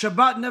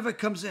 Shabbat never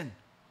comes in.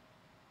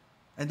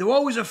 And they were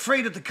always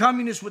afraid that the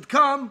communists would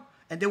come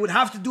and they would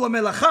have to do a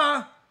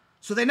melacha,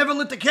 so they never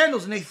lit the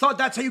candles, and they thought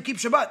that's how you keep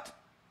Shabbat,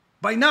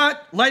 by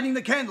not lighting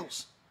the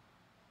candles.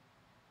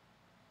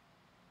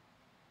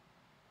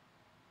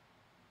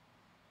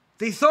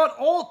 They thought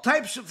all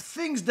types of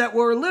things that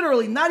were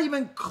literally not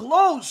even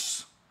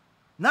close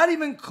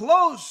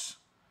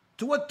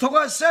to what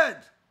Torah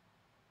said.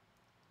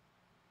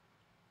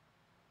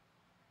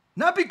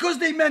 Not because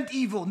they meant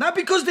evil, not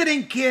because they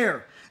didn't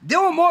care. They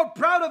were more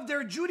proud of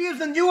their Judaism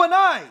than you and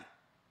I.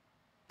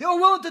 They were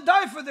willing to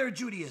die for their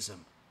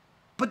Judaism.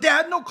 But they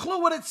had no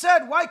clue what it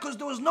said. Why? Because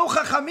there was no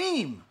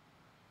Chachamim.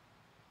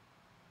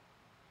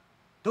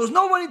 There was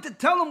nobody to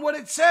tell them what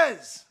it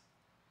says.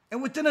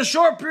 And within a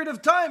short period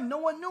of time, no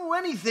one knew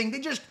anything. They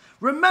just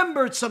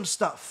remembered some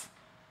stuff.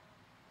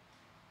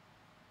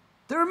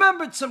 They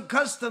remembered some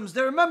customs.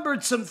 They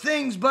remembered some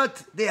things,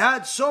 but they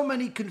had so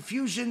many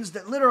confusions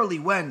that literally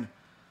when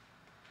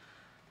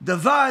the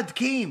Vad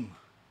came,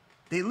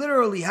 they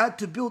literally had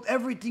to build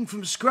everything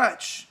from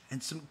scratch.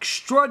 And some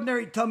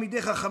extraordinary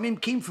Talmidei Chachamim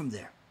came from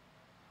there.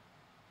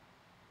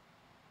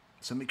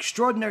 Some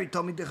extraordinary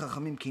Talmidei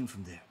Chachamim came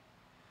from there.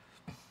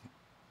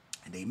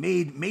 And they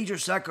made major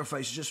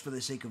sacrifices just for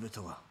the sake of the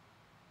Torah.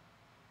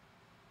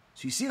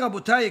 So you see,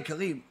 Rabotai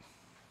Karim,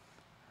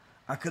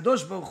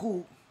 HaKadosh Baruch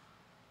Hu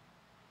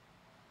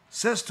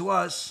says to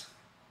us,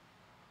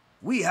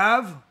 we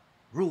have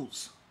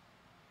rules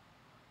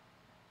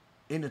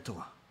in the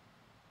Torah.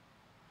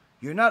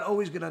 You're not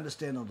always going to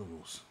understand all the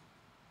rules.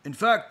 In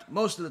fact,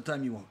 most of the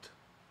time you won't.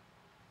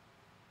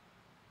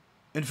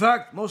 In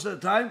fact, most of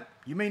the time,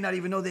 you may not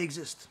even know they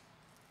exist.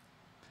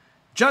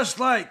 Just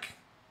like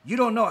you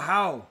don't know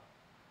how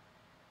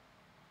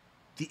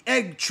the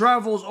egg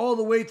travels all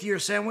the way to your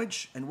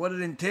sandwich and what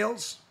it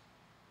entails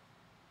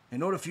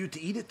in order for you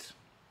to eat it.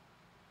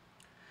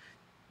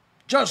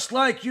 Just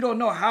like you don't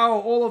know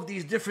how all of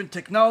these different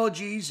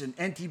technologies and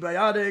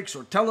antibiotics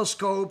or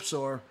telescopes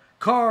or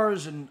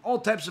cars and all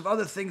types of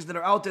other things that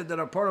are out there that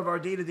are part of our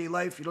day-to-day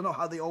life, you don't know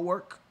how they all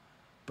work,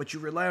 but you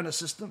rely on a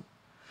system.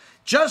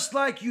 Just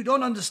like you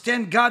don't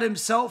understand God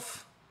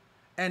himself,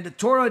 and the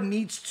Torah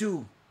needs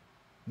to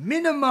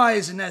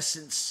minimize, in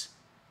essence,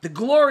 the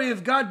glory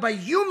of God by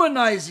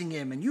humanizing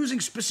him and using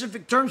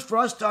specific terms for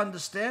us to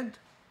understand.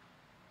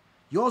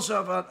 You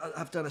also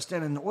have to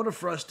understand, in order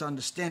for us to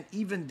understand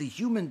even the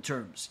human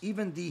terms,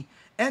 even the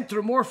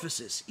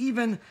anthropomorphosis,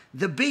 even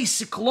the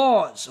basic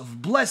laws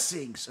of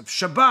blessings, of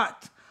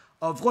Shabbat,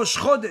 of Rosh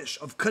Chodesh,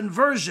 of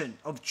conversion,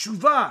 of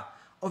tshuva,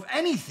 of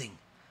anything,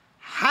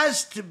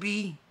 has to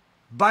be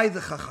by the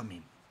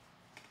Chachamim.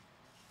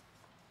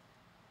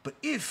 But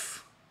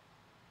if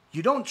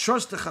you don't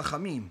trust the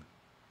Chachamim,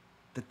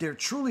 that they're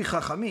truly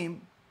Chachamim,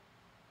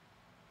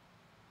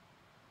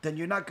 then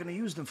you're not going to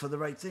use them for the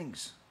right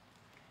things.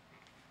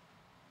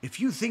 If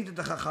you think that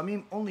the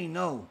Chachamim only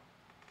know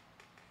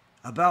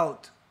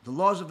about the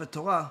laws of the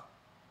Torah,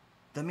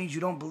 that means you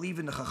don't believe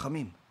in the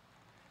Chachamim.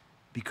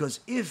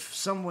 Because if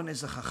someone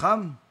is a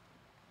Chacham,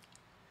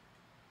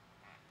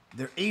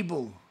 they're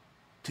able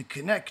to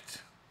connect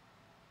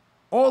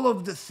all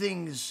of the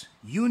things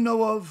you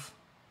know of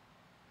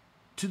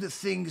to the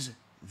things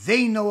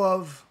they know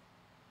of,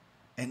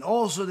 and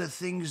also the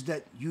things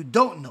that you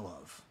don't know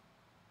of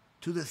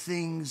to the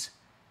things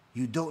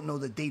you don't know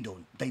that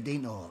they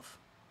know of.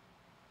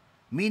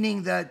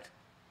 Meaning that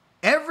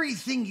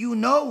everything you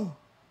know,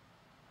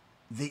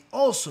 they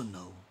also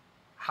know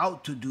how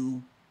to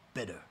do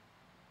better.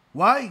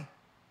 Why?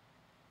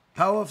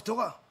 Power of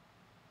Torah.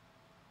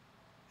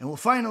 And we'll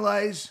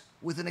finalize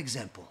with an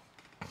example.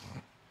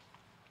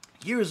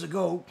 Years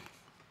ago,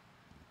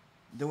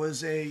 there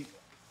was a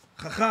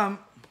Chacham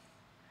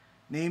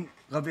named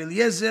Rabbi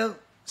Eliezer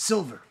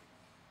Silver.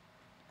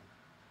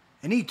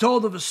 And he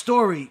told of a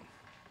story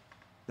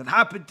that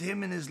happened to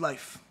him in his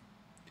life.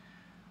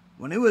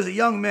 When he was a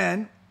young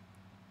man,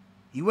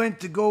 he went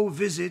to go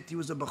visit, he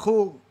was a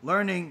Bachur,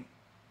 learning,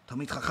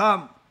 Talmid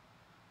Chacham,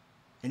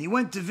 and he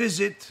went to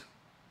visit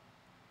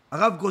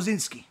Rav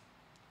Gozinski.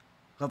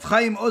 Rav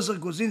Chaim Ozer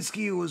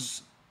Gozinski, who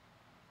was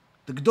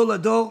the Gdol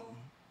Ador.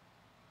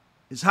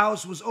 His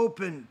house was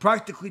open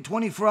practically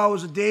 24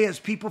 hours a day as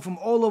people from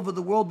all over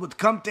the world would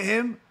come to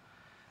him,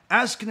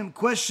 asking him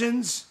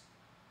questions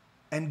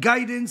and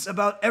guidance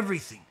about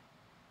everything.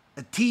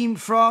 A team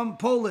from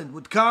Poland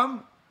would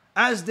come.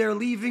 As they're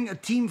leaving, a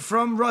team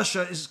from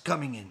Russia is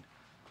coming in.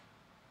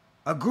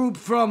 A group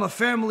from a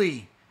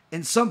family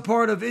in some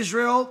part of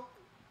Israel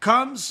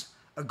comes.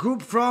 A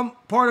group from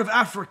part of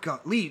Africa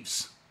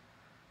leaves.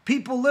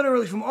 People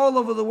literally from all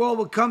over the world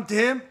would come to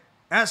him,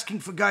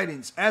 asking for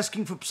guidance,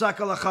 asking for psak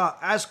halacha,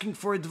 asking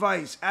for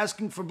advice,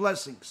 asking for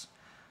blessings.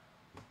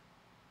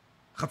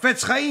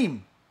 Chafetz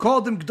Chaim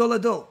called him Gdol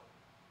Ador.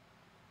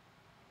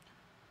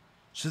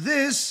 So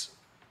this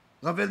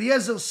Rav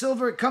Eliezer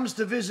Silver comes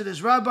to visit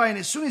his rabbi, and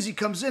as soon as he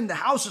comes in, the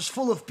house is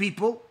full of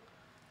people.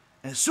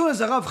 And as soon as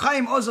the Rav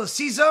Chaim Ozer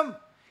sees him,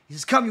 he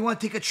says, "Come, you want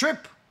to take a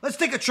trip? Let's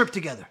take a trip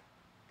together."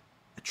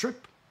 A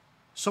trip?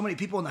 So many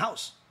people in the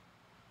house.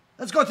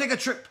 Let's go take a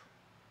trip.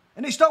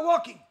 And they start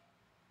walking.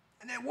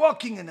 And they're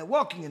walking, and they're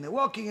walking, and they're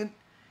walking. And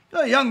you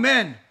know, a young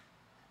man,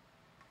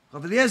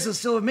 Rav Eliezer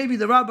Silver, maybe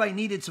the rabbi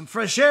needed some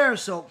fresh air,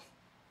 so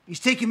he's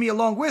taking me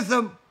along with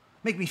him,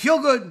 make me feel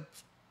good.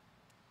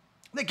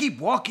 They keep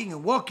walking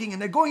and walking, and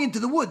they're going into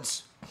the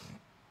woods.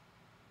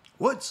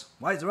 Woods?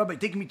 Why is the rabbi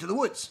taking me to the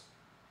woods?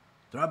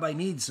 The rabbi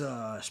needs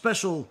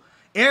special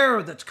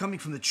air that's coming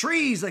from the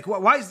trees. Like,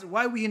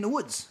 why are we in the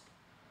woods?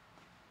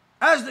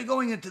 As they're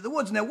going into the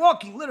woods, and they're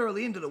walking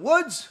literally into the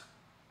woods,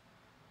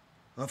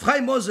 Rav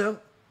Chaim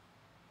Ozer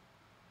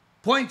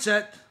points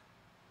at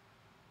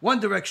one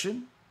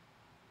direction,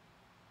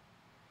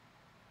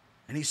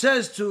 and he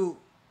says to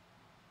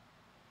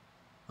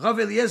Rav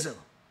Eliezer,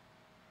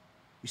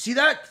 "You see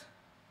that?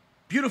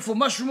 Beautiful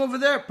mushroom over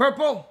there,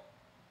 purple?"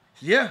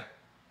 He said, "Yeah."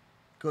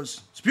 He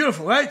goes, "It's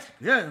beautiful, right?"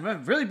 "Yeah,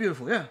 man, really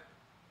beautiful, yeah."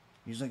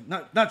 He's like,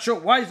 not sure.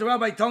 Why is the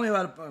rabbi telling me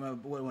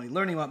about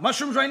learning about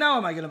mushrooms right now?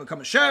 Am I going to become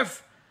a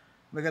chef?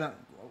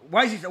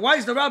 Why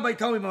is the rabbi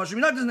telling me about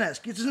mushrooms? He doesn't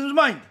ask. It's in his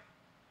mind.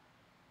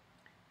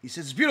 He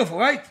says, "It's beautiful,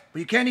 right? But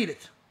you can't eat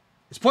it.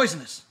 It's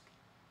poisonous."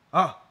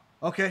 "Ah,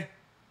 okay.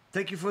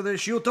 Thank you for the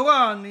shiur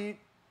Torah on the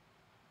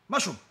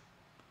mushroom.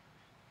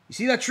 You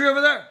see that tree over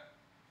there?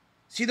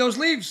 See those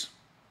leaves?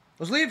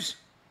 Those leaves?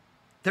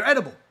 They're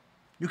edible.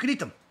 You can eat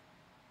them.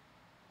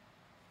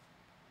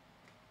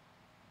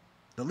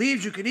 The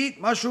leaves you can eat,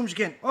 mushrooms you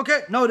can't."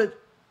 "Okay, noted.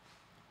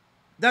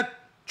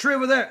 That tree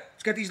over there,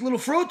 it's got these little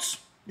fruits.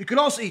 You can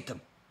also eat them.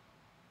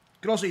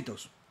 You can also eat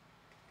those."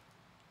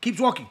 Keeps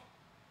walking.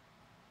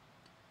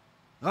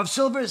 Rav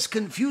Silver is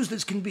confused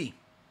as can be.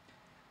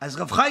 As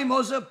Rav Chaim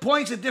Ozer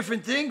points at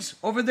different things,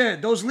 over there,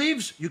 those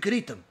leaves, you can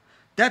eat them.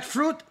 That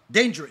fruit,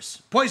 dangerous,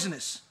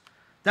 poisonous.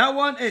 That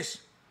one is.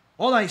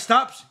 Hold on, he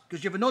stops,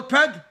 because you have a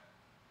notepad?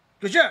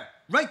 Because yeah,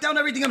 write down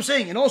everything I'm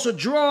saying, and also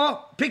draw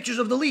pictures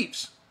of the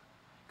leaves.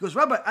 He goes,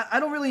 Rabbi,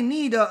 I don't really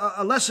need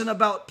a lesson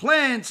about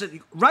plants.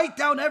 Write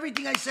down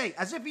everything I say.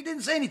 As if he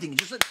didn't say anything. He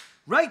just said,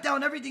 write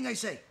down everything I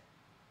say.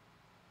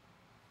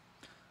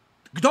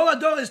 Gdol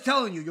Ador is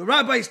telling you, your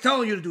rabbi is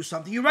telling you to do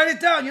something. You write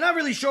it down. You're not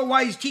really sure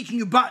why he's teaching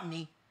you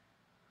botany.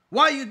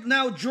 Why are you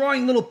now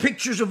drawing little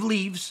pictures of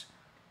leaves?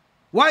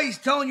 Why he's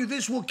telling you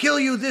this will kill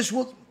you, this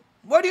will...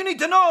 What do you need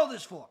to know all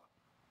this for?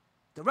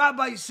 The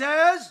rabbi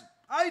says,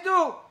 I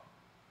do.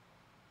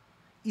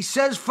 He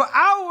says, for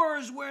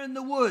hours we're in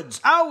the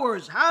woods.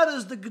 Hours. How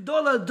does the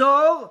Gdol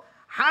Ador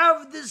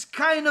have this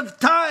kind of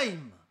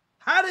time?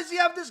 How does he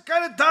have this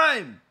kind of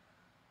time?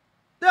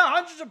 There are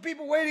hundreds of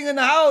people waiting in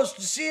the house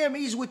to see him.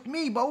 He's with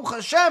me, Baruch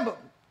HaShem, but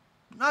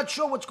not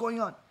sure what's going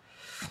on.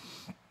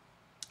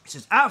 He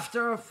says,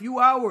 after a few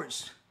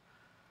hours,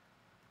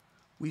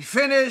 we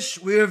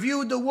finish, we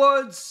reviewed the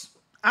woods,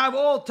 have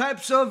all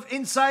types of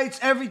insights,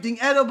 everything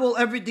edible,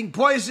 everything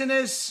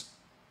poisonous.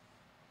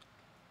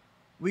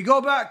 We go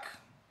back.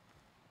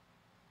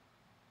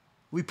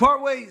 We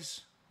part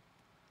ways.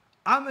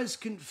 I'm as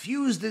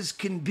confused as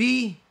can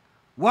be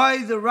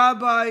why the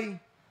rabbi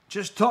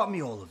just taught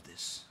me all of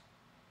this.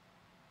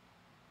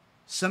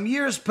 Some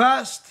years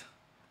passed,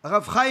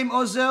 Rav Chaim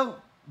Ozer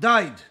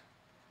died,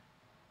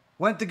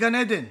 went to Gan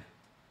Eden.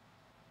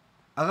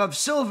 Rav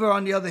Silver,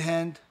 on the other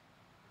hand,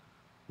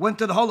 went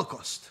to the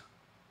Holocaust.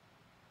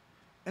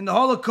 In the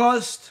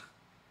Holocaust,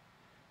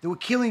 they were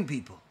killing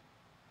people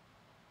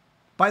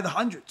by the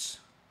hundreds.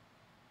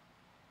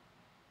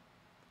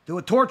 They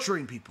were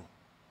torturing people.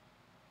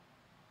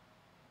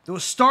 They were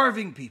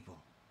starving people.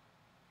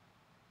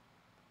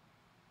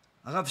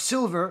 Rav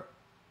Silver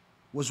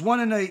was one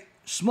in a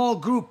small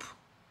group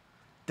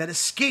that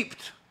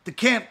escaped the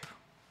camp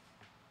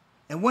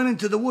and went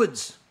into the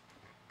woods.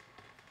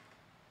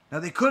 Now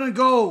they couldn't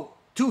go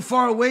too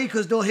far away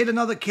because they'll hit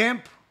another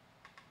camp.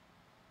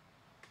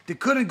 They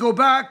couldn't go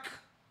back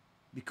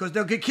because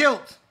they'll get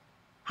killed.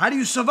 How do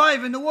you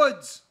survive in the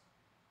woods?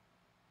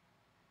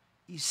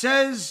 He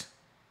says,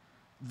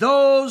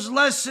 those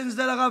lessons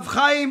that Rav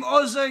Chaim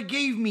Ozer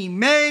gave me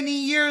many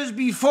years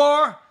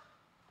before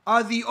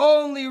are the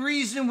only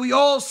reason we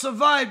all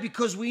survived,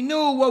 because we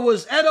knew what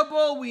was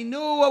edible, we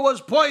knew what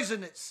was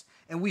poisonous,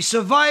 and we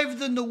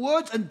survived in the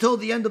woods until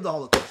the end of the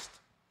Holocaust.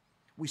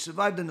 We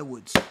survived in the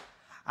woods.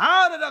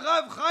 How did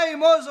Rav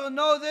Chaim Ozer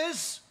know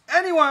this?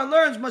 Anyone who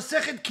learns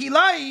Masechet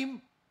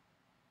Kilayim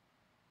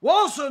will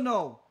also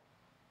know.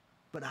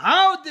 But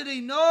how did he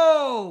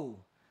know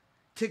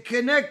to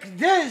connect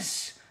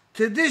this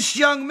to this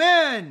young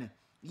man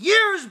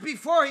years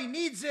before he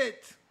needs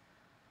it?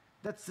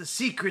 That's the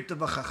secret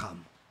of a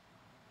Chacham.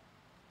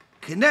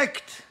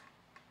 Connect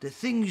the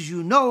things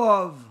you know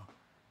of,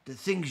 the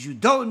things you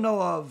don't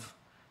know of,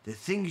 the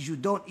things you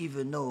don't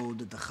even know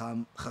that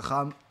the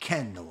Chacham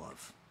can know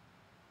of.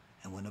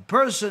 And when a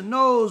person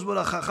knows what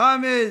a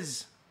Chacham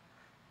is,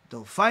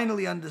 they'll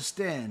finally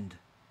understand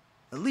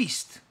at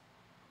least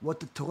what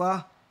the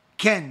Torah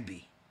can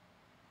be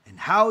and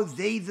how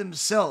they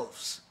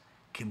themselves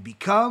can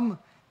become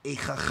a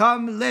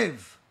Chacham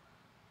Lev.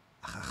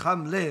 A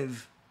Chacham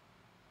Lev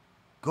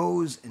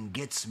goes and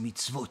gets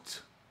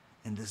mitzvot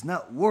and does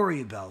not worry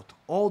about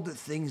all the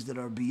things that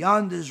are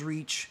beyond his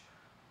reach,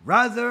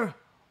 rather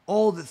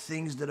all the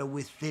things that are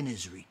within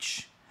his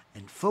reach,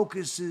 and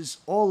focuses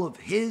all of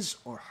his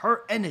or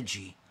her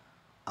energy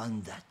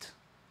on that.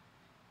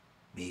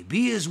 May it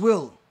be his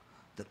will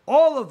that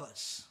all of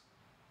us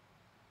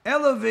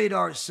elevate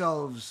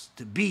ourselves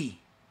to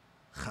be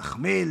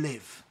Chachmei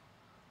Lev.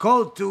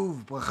 Kol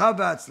Tuv, Bracha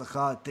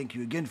B'Atzlacha. Thank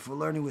you again for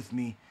learning with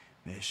me.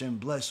 May Hashem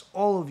bless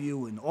all of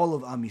you and all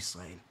of Am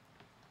Yisrael.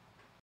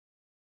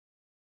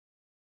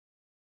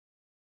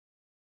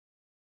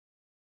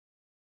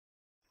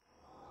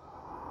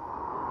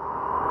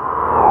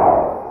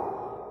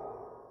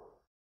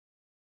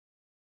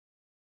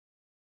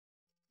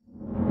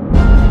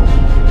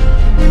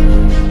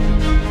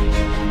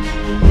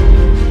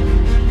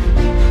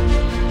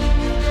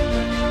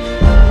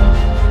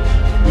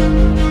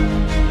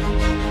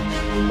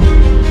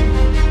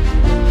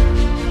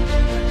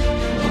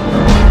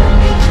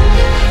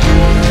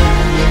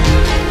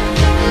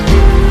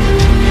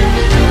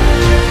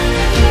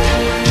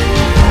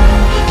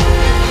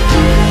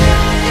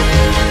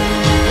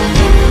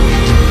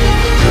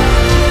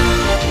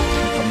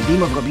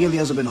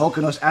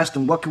 Asked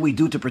him, what can we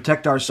do to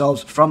protect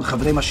ourselves from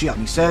Chavrei Mashiach?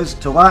 He says,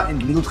 Torah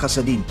and Gemilut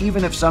Chasadim.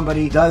 Even if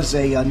somebody does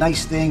a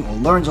nice thing or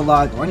learns a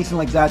lot or anything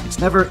like that, it's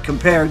never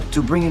compared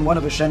to bringing one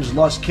of Hashem's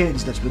lost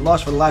kids that's been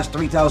lost for the last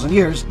 3,000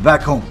 years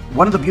back home.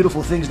 One of the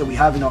beautiful things that we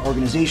have in our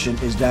organization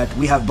is that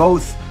we have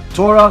both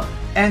Torah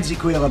and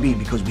Zikuy Rabim,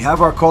 because we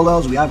have our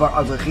kollels, we have our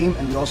avrechim,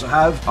 and we also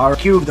have our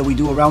kiruv that we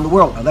do around the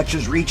world. Our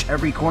lectures reach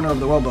every corner of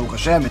the world, Baruch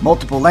Hashem, in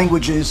multiple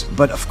languages,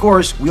 but of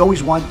course, we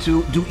always want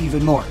to do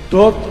even more.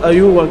 טוב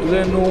היו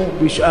רגלינו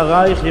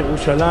בשערייך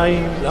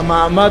ירושלים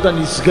למעמד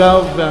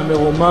הנשגב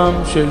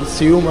והמרומם של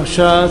סיום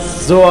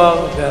הש"ס,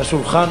 זוהר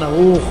והשולחן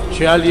ערוך,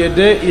 שעל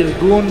ידי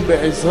ארגון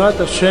בעזרת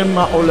השם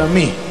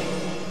העולמי.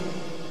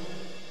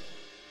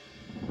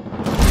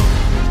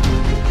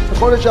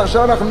 יכול להיות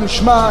שעכשיו אנחנו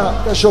נשמע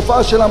את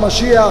השופר של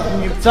המשיח.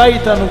 נמצא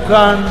איתנו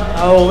כאן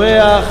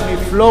האורח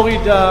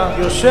מפלורידה,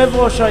 יושב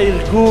ראש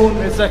הארגון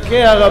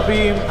מזכה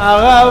הרבים,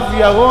 הרב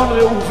ירון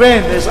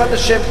ראובן. בעזרת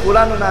השם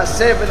כולנו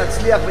נעשה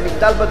ונצליח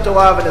ונגדל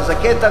בתורה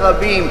ונזכה את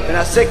הרבים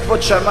ונעשה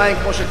כבוד שמיים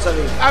כמו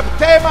שצריך.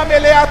 אתם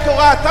עמלי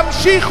התורה,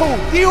 תמשיכו,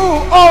 תהיו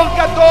אור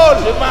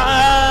גדול.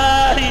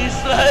 שמע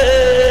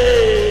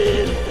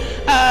ישראל,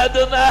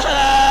 אדוני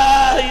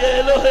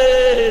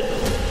אלוהינו,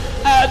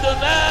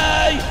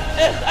 אדוני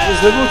אחד.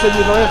 הזדמנות שאני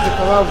מברך את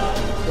הרב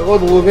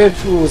ירון ראובן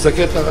שהוא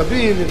זכה את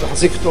הרבים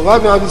ומחזיק תורה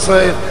בעם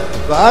ישראל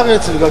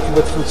בארץ וגם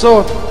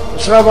בתפוצות.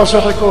 אשריו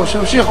ואשר חלקו,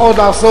 שימשיך עוד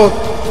לעשות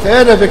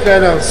כאלה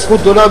וכאלה.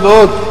 זכות גדולה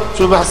מאוד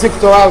שהוא מחזיק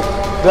תורה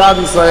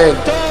בעם ישראל.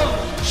 טוב,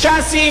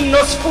 ש"סים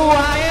נוספו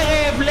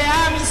הערב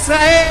לעם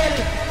ישראל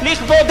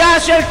לכבודה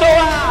של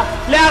תורה,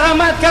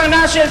 להרמת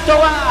קרנה של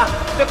תורה,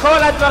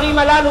 וכל הדברים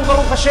הללו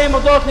ברוך השם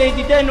הודות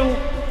לידידנו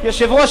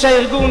יושב ראש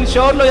הארגון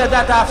שעוד לא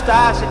ידע את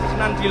ההפתעה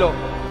שתכננתי לו.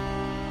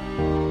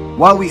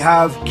 While we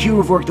have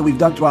shiur work that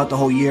we've done throughout the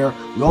whole year,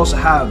 we also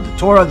have the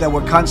Torah that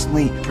we're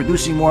constantly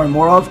producing more and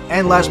more of,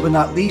 and last but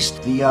not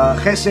least, the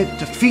chesed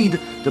to feed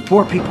the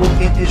poor people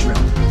in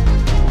Israel.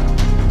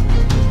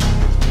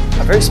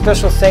 A very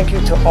special thank you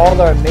to all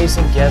our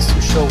amazing guests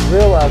who show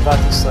real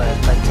Ahavat Israel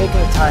by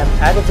taking the time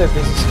out of their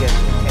busy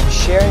schedule and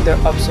sharing their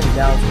ups and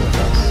downs with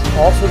us,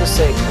 all for the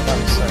sake of Am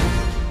Yisrael.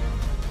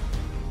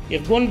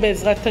 ארגון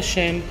בעזרת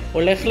השם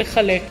הולך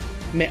לחלק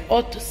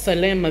מאות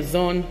סלי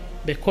מזון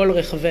בכל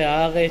רחבי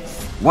הארץ.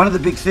 One of the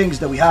big things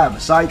that we have,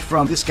 aside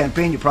from this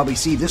campaign, you probably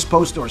see this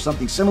poster or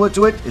something similar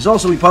to it, is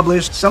also we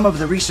published some of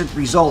the recent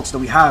results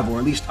that we have, or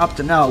at least up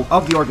to now,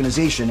 of the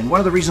organization. And one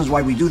of the reasons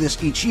why we do this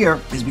each year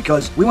is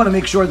because we want to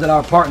make sure that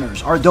our partners,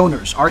 our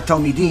donors, our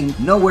talmidim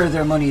know where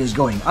their money is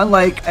going.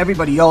 Unlike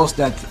everybody else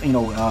that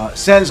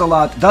says a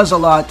lot, does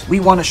a lot, we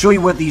want to show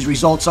you what these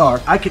results are.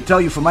 I can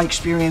tell you from my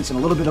experience and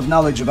a little bit of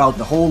knowledge about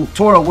the whole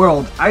Torah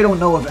world, I don't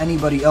know of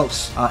anybody else,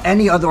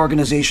 any other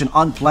organization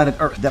on planet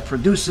Earth that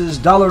produces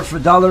dollar for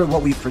dollar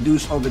what we've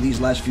produced over these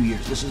last few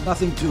years. This is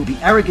nothing to be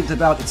arrogant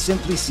about. It's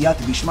simply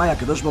siyata bishmaya,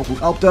 Kadosh Baruch Hu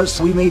helped us.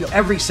 We made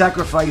every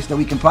sacrifice that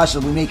we can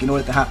possibly make in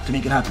order to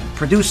make it happen.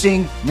 Producing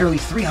nearly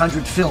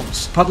 300 films,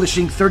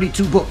 publishing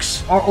 32 books,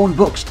 our own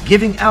books,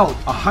 giving out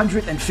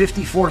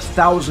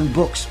 154,000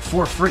 books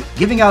for free.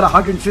 Giving out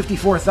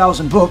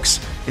 154,000 books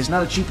is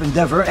not a cheap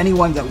endeavor.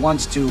 Anyone that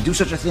wants to do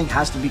such a thing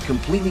has to be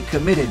completely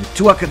committed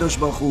to HaKadosh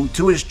Baruch Hu,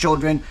 to his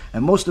children,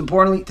 and most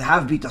importantly, to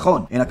have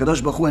Bitachon in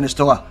HaKadosh Baruch Hu and his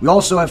Torah. We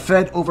also have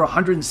fed over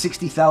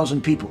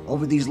 160,000 people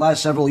over these last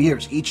several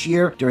years. Each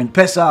year, during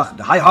Pesach,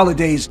 the high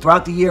holidays,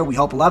 throughout the year, we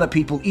help a lot of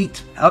people eat,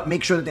 help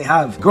make sure that they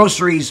have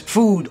groceries,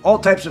 food, all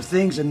types of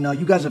things. And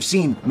you guys have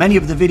seen many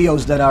of the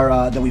videos that are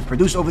that we've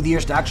produced over the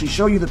years to actually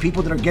show you the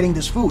people that are getting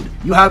this food.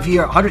 You have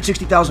here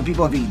 160,000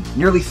 people have eaten,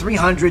 nearly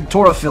 300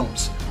 Torah films.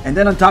 And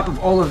then on top of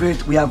all of it,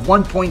 we have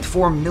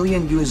 1.4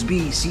 million USB,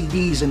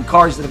 CDs, and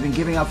cards that have been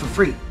giving out for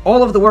free.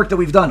 All of the work that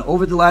we've done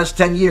over the last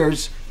 10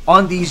 years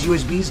on these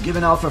USBs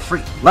given out for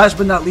free. Last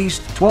but not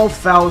least,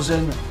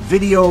 12,000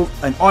 video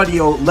and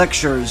audio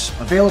lectures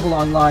available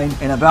online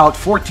in about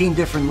 14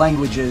 different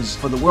languages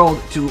for the world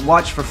to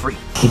watch for free.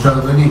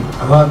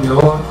 הרב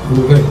ירון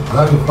ראובן,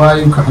 הרב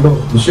אפרים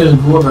כחלון, נשאר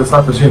גבוה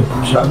בעזרת השם,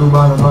 שאלו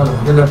מעלה מעלה,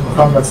 נגד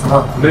התמכה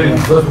בהצלחה,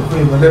 זאת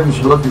מוכרים מלא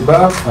משאלות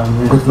ליבה,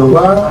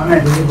 בטובה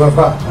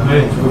ובברכה,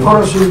 וכל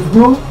אשר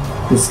יפנו,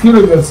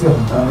 תשכילו ויצליחו,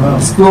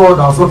 תזכרו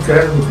לעשות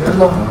כאלה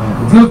וכאלה,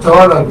 תביאו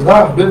תורה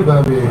להגרח בין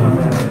והבין.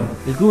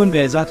 ארגון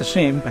בעזרת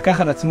השם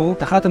לקח על עצמו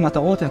את אחת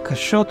המטרות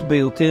הקשות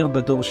ביותר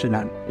בדור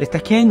שלנו,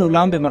 לתקן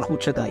עולם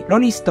במלכות שדי. לא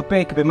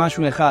להסתפק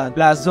במשהו אחד,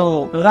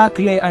 לעזור רק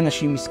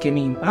לאנשים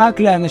מסכנים, רק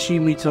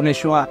לאנשים ניצולי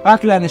שואה,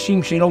 רק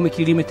לאנשים שלא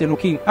מכירים את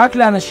אלוקים, רק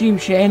לאנשים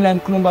שאין להם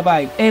כלום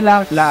בבית, אלא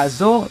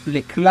לעזור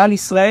לכלל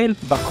ישראל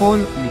בכל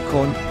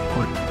מכל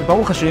כל.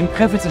 וברוך השם,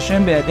 חפץ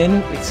השם בידינו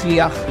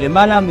הצליח.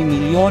 למעלה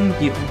ממיליון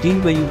יהודים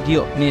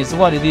ויהודיות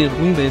נעזרו על ידי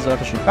ארגון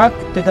בעזרת השם. רק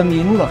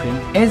תדמיינו לכם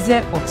איזה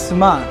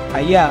עוצמה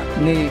היה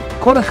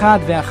לכל אחד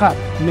ואחת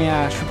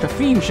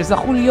מהשותפים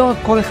שזכו להיות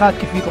כל אחד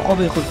כפי כוחו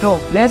ויכולתו,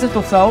 לאיזה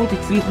תוצאות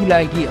הצליחו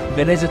להגיע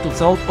ולאיזה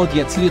תוצאות עוד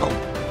יצליחו.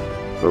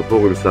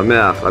 פורים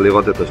שמח על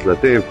לראות את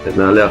השלטים.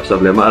 נעלה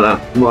עכשיו למעלה,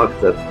 תנועה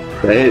קצת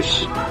את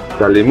האש,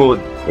 את הלימוד.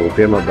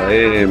 ברוכים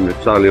הבאים,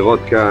 אפשר לראות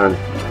כאן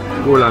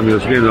כולם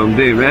יושבים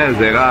לומדים.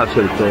 איזה רעש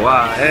של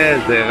תורה,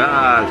 איזה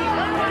רעש,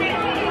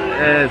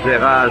 איזה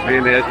רעש.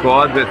 והנה יש פה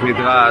עוד בית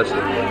מדרש,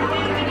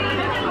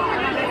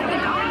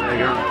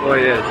 וגם פה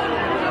יש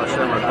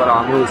השם הכל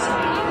עמוס.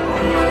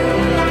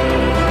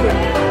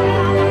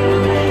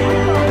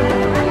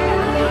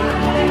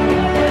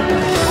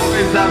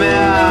 פורים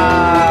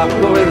שמח,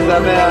 פורים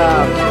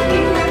שמח.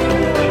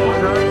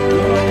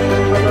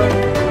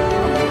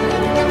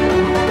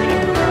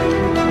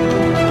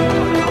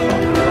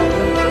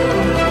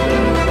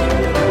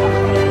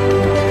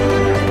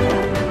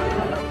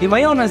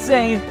 הדמיון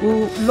הזה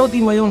הוא לא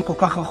דמיון כל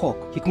כך רחוק,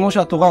 כי כמו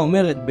שהתורה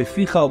אומרת,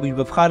 בפיך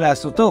ובלבבך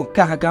לעשותו,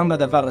 ככה גם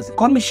בדבר הזה.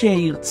 כל מי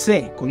שירצה,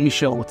 כל מי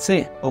שרוצה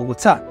או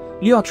רוצה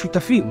להיות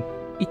שותפים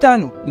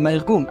איתנו, עם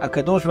הארגון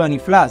הקדוש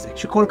והנפלא הזה,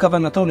 שכל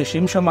כוונתו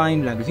לשם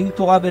שמיים, להגדיל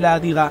תורה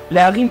ולהאדירה,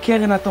 להרים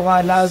קרן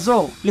התורה,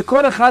 לעזור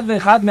לכל אחד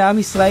ואחד מעם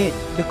ישראל,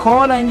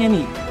 בכל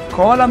העניינים,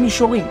 כל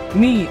המישורים,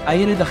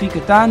 מהילד הכי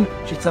קטן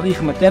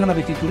שצריך מטרנה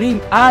וטיטולים,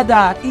 עד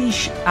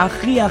האיש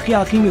הכי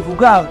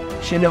מבוגר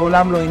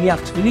שלעולם לא הניח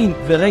תפילין,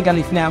 ורגע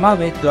לפני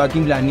המוות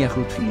דואגים להניח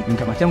לו תפילין. אם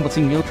גם אתם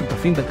רוצים להיות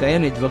שותפים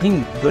בכאלה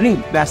דברים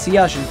גדולים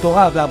בעשייה של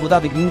תורה ועבודה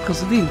וגמילות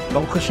חסדים,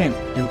 ברוך השם,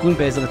 ארגון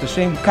בעזרת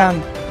השם כאן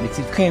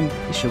לצדכם,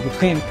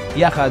 לשירותכם,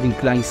 יחד עם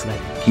כלל ישראל.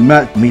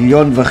 כמעט 1.5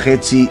 מיליון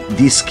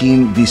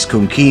דיסקים,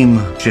 דיסקונקים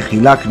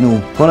שחילקנו,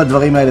 כל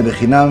הדברים האלה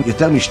בחינם,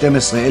 יותר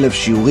מ-12,000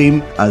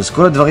 שיעורים. אז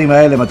כל הדברים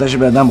האלה, מתי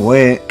שבן אדם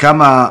רואה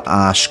כמה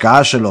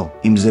ההשקעה שלו,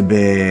 אם זה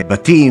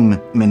בבתים,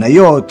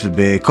 מניות,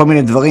 בכל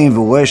מיני דברים,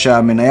 והוא רואה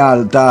שהמניה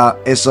עלתה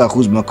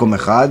 10% במקום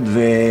אחד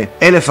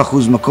ו1,000%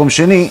 במקום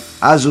שני,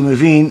 אז הוא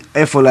מבין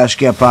איפה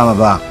להשקיע פעם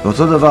הבאה.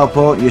 ואותו דבר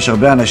פה, יש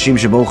הרבה אנשים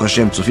שברוך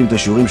השם צופים את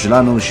השיעורים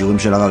שלנו, שיעורים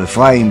של הרב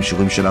אפרים,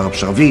 שיעורים של הרב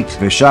שרבית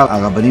ושאר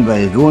הרבנים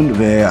בארגון,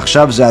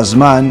 ועכשיו זה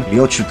הזמן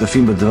להיות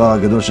שותפים בדבר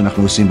הגדול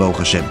שאנחנו עושים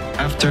ברוך השם.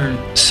 After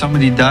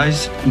somebody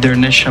dies, their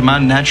neshama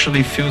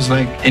naturally feels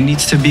like it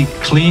needs to be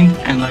cleaned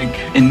and like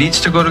it needs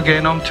to go to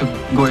Gehenom to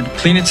go and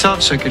clean itself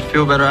so it could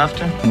feel better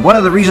after. And one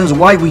of the reasons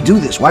why we do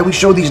this, why we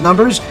show these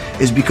numbers,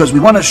 is because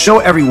we want to show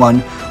everyone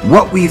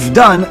what we've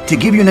done to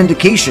give you an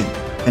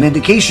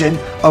indication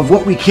of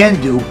what we can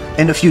do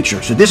in the future.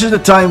 So this is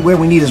the time where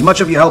we need as much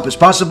of your help as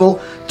possible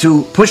to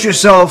push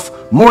yourself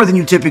more than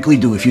you typically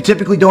do. If you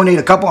typically donate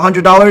a couple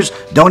 $100,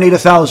 donate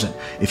 1,000.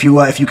 If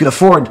you could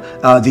afford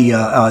the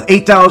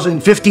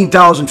 8,000,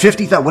 15,000,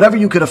 50,000, whatever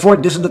you could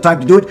afford, this is the time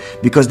to do it,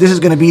 because this is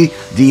going to be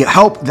the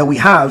help that we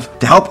have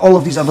to help all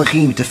of these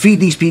avachim, to feed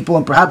these people,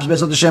 and perhaps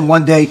BeEzrat Hashem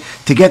one day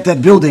to get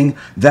that building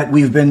that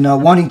we've been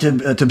wanting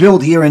to build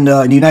here in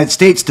the United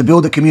States, to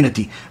build a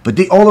community. But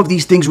all of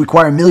these things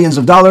require millions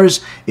of dollars.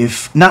 If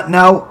not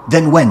now,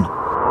 then when?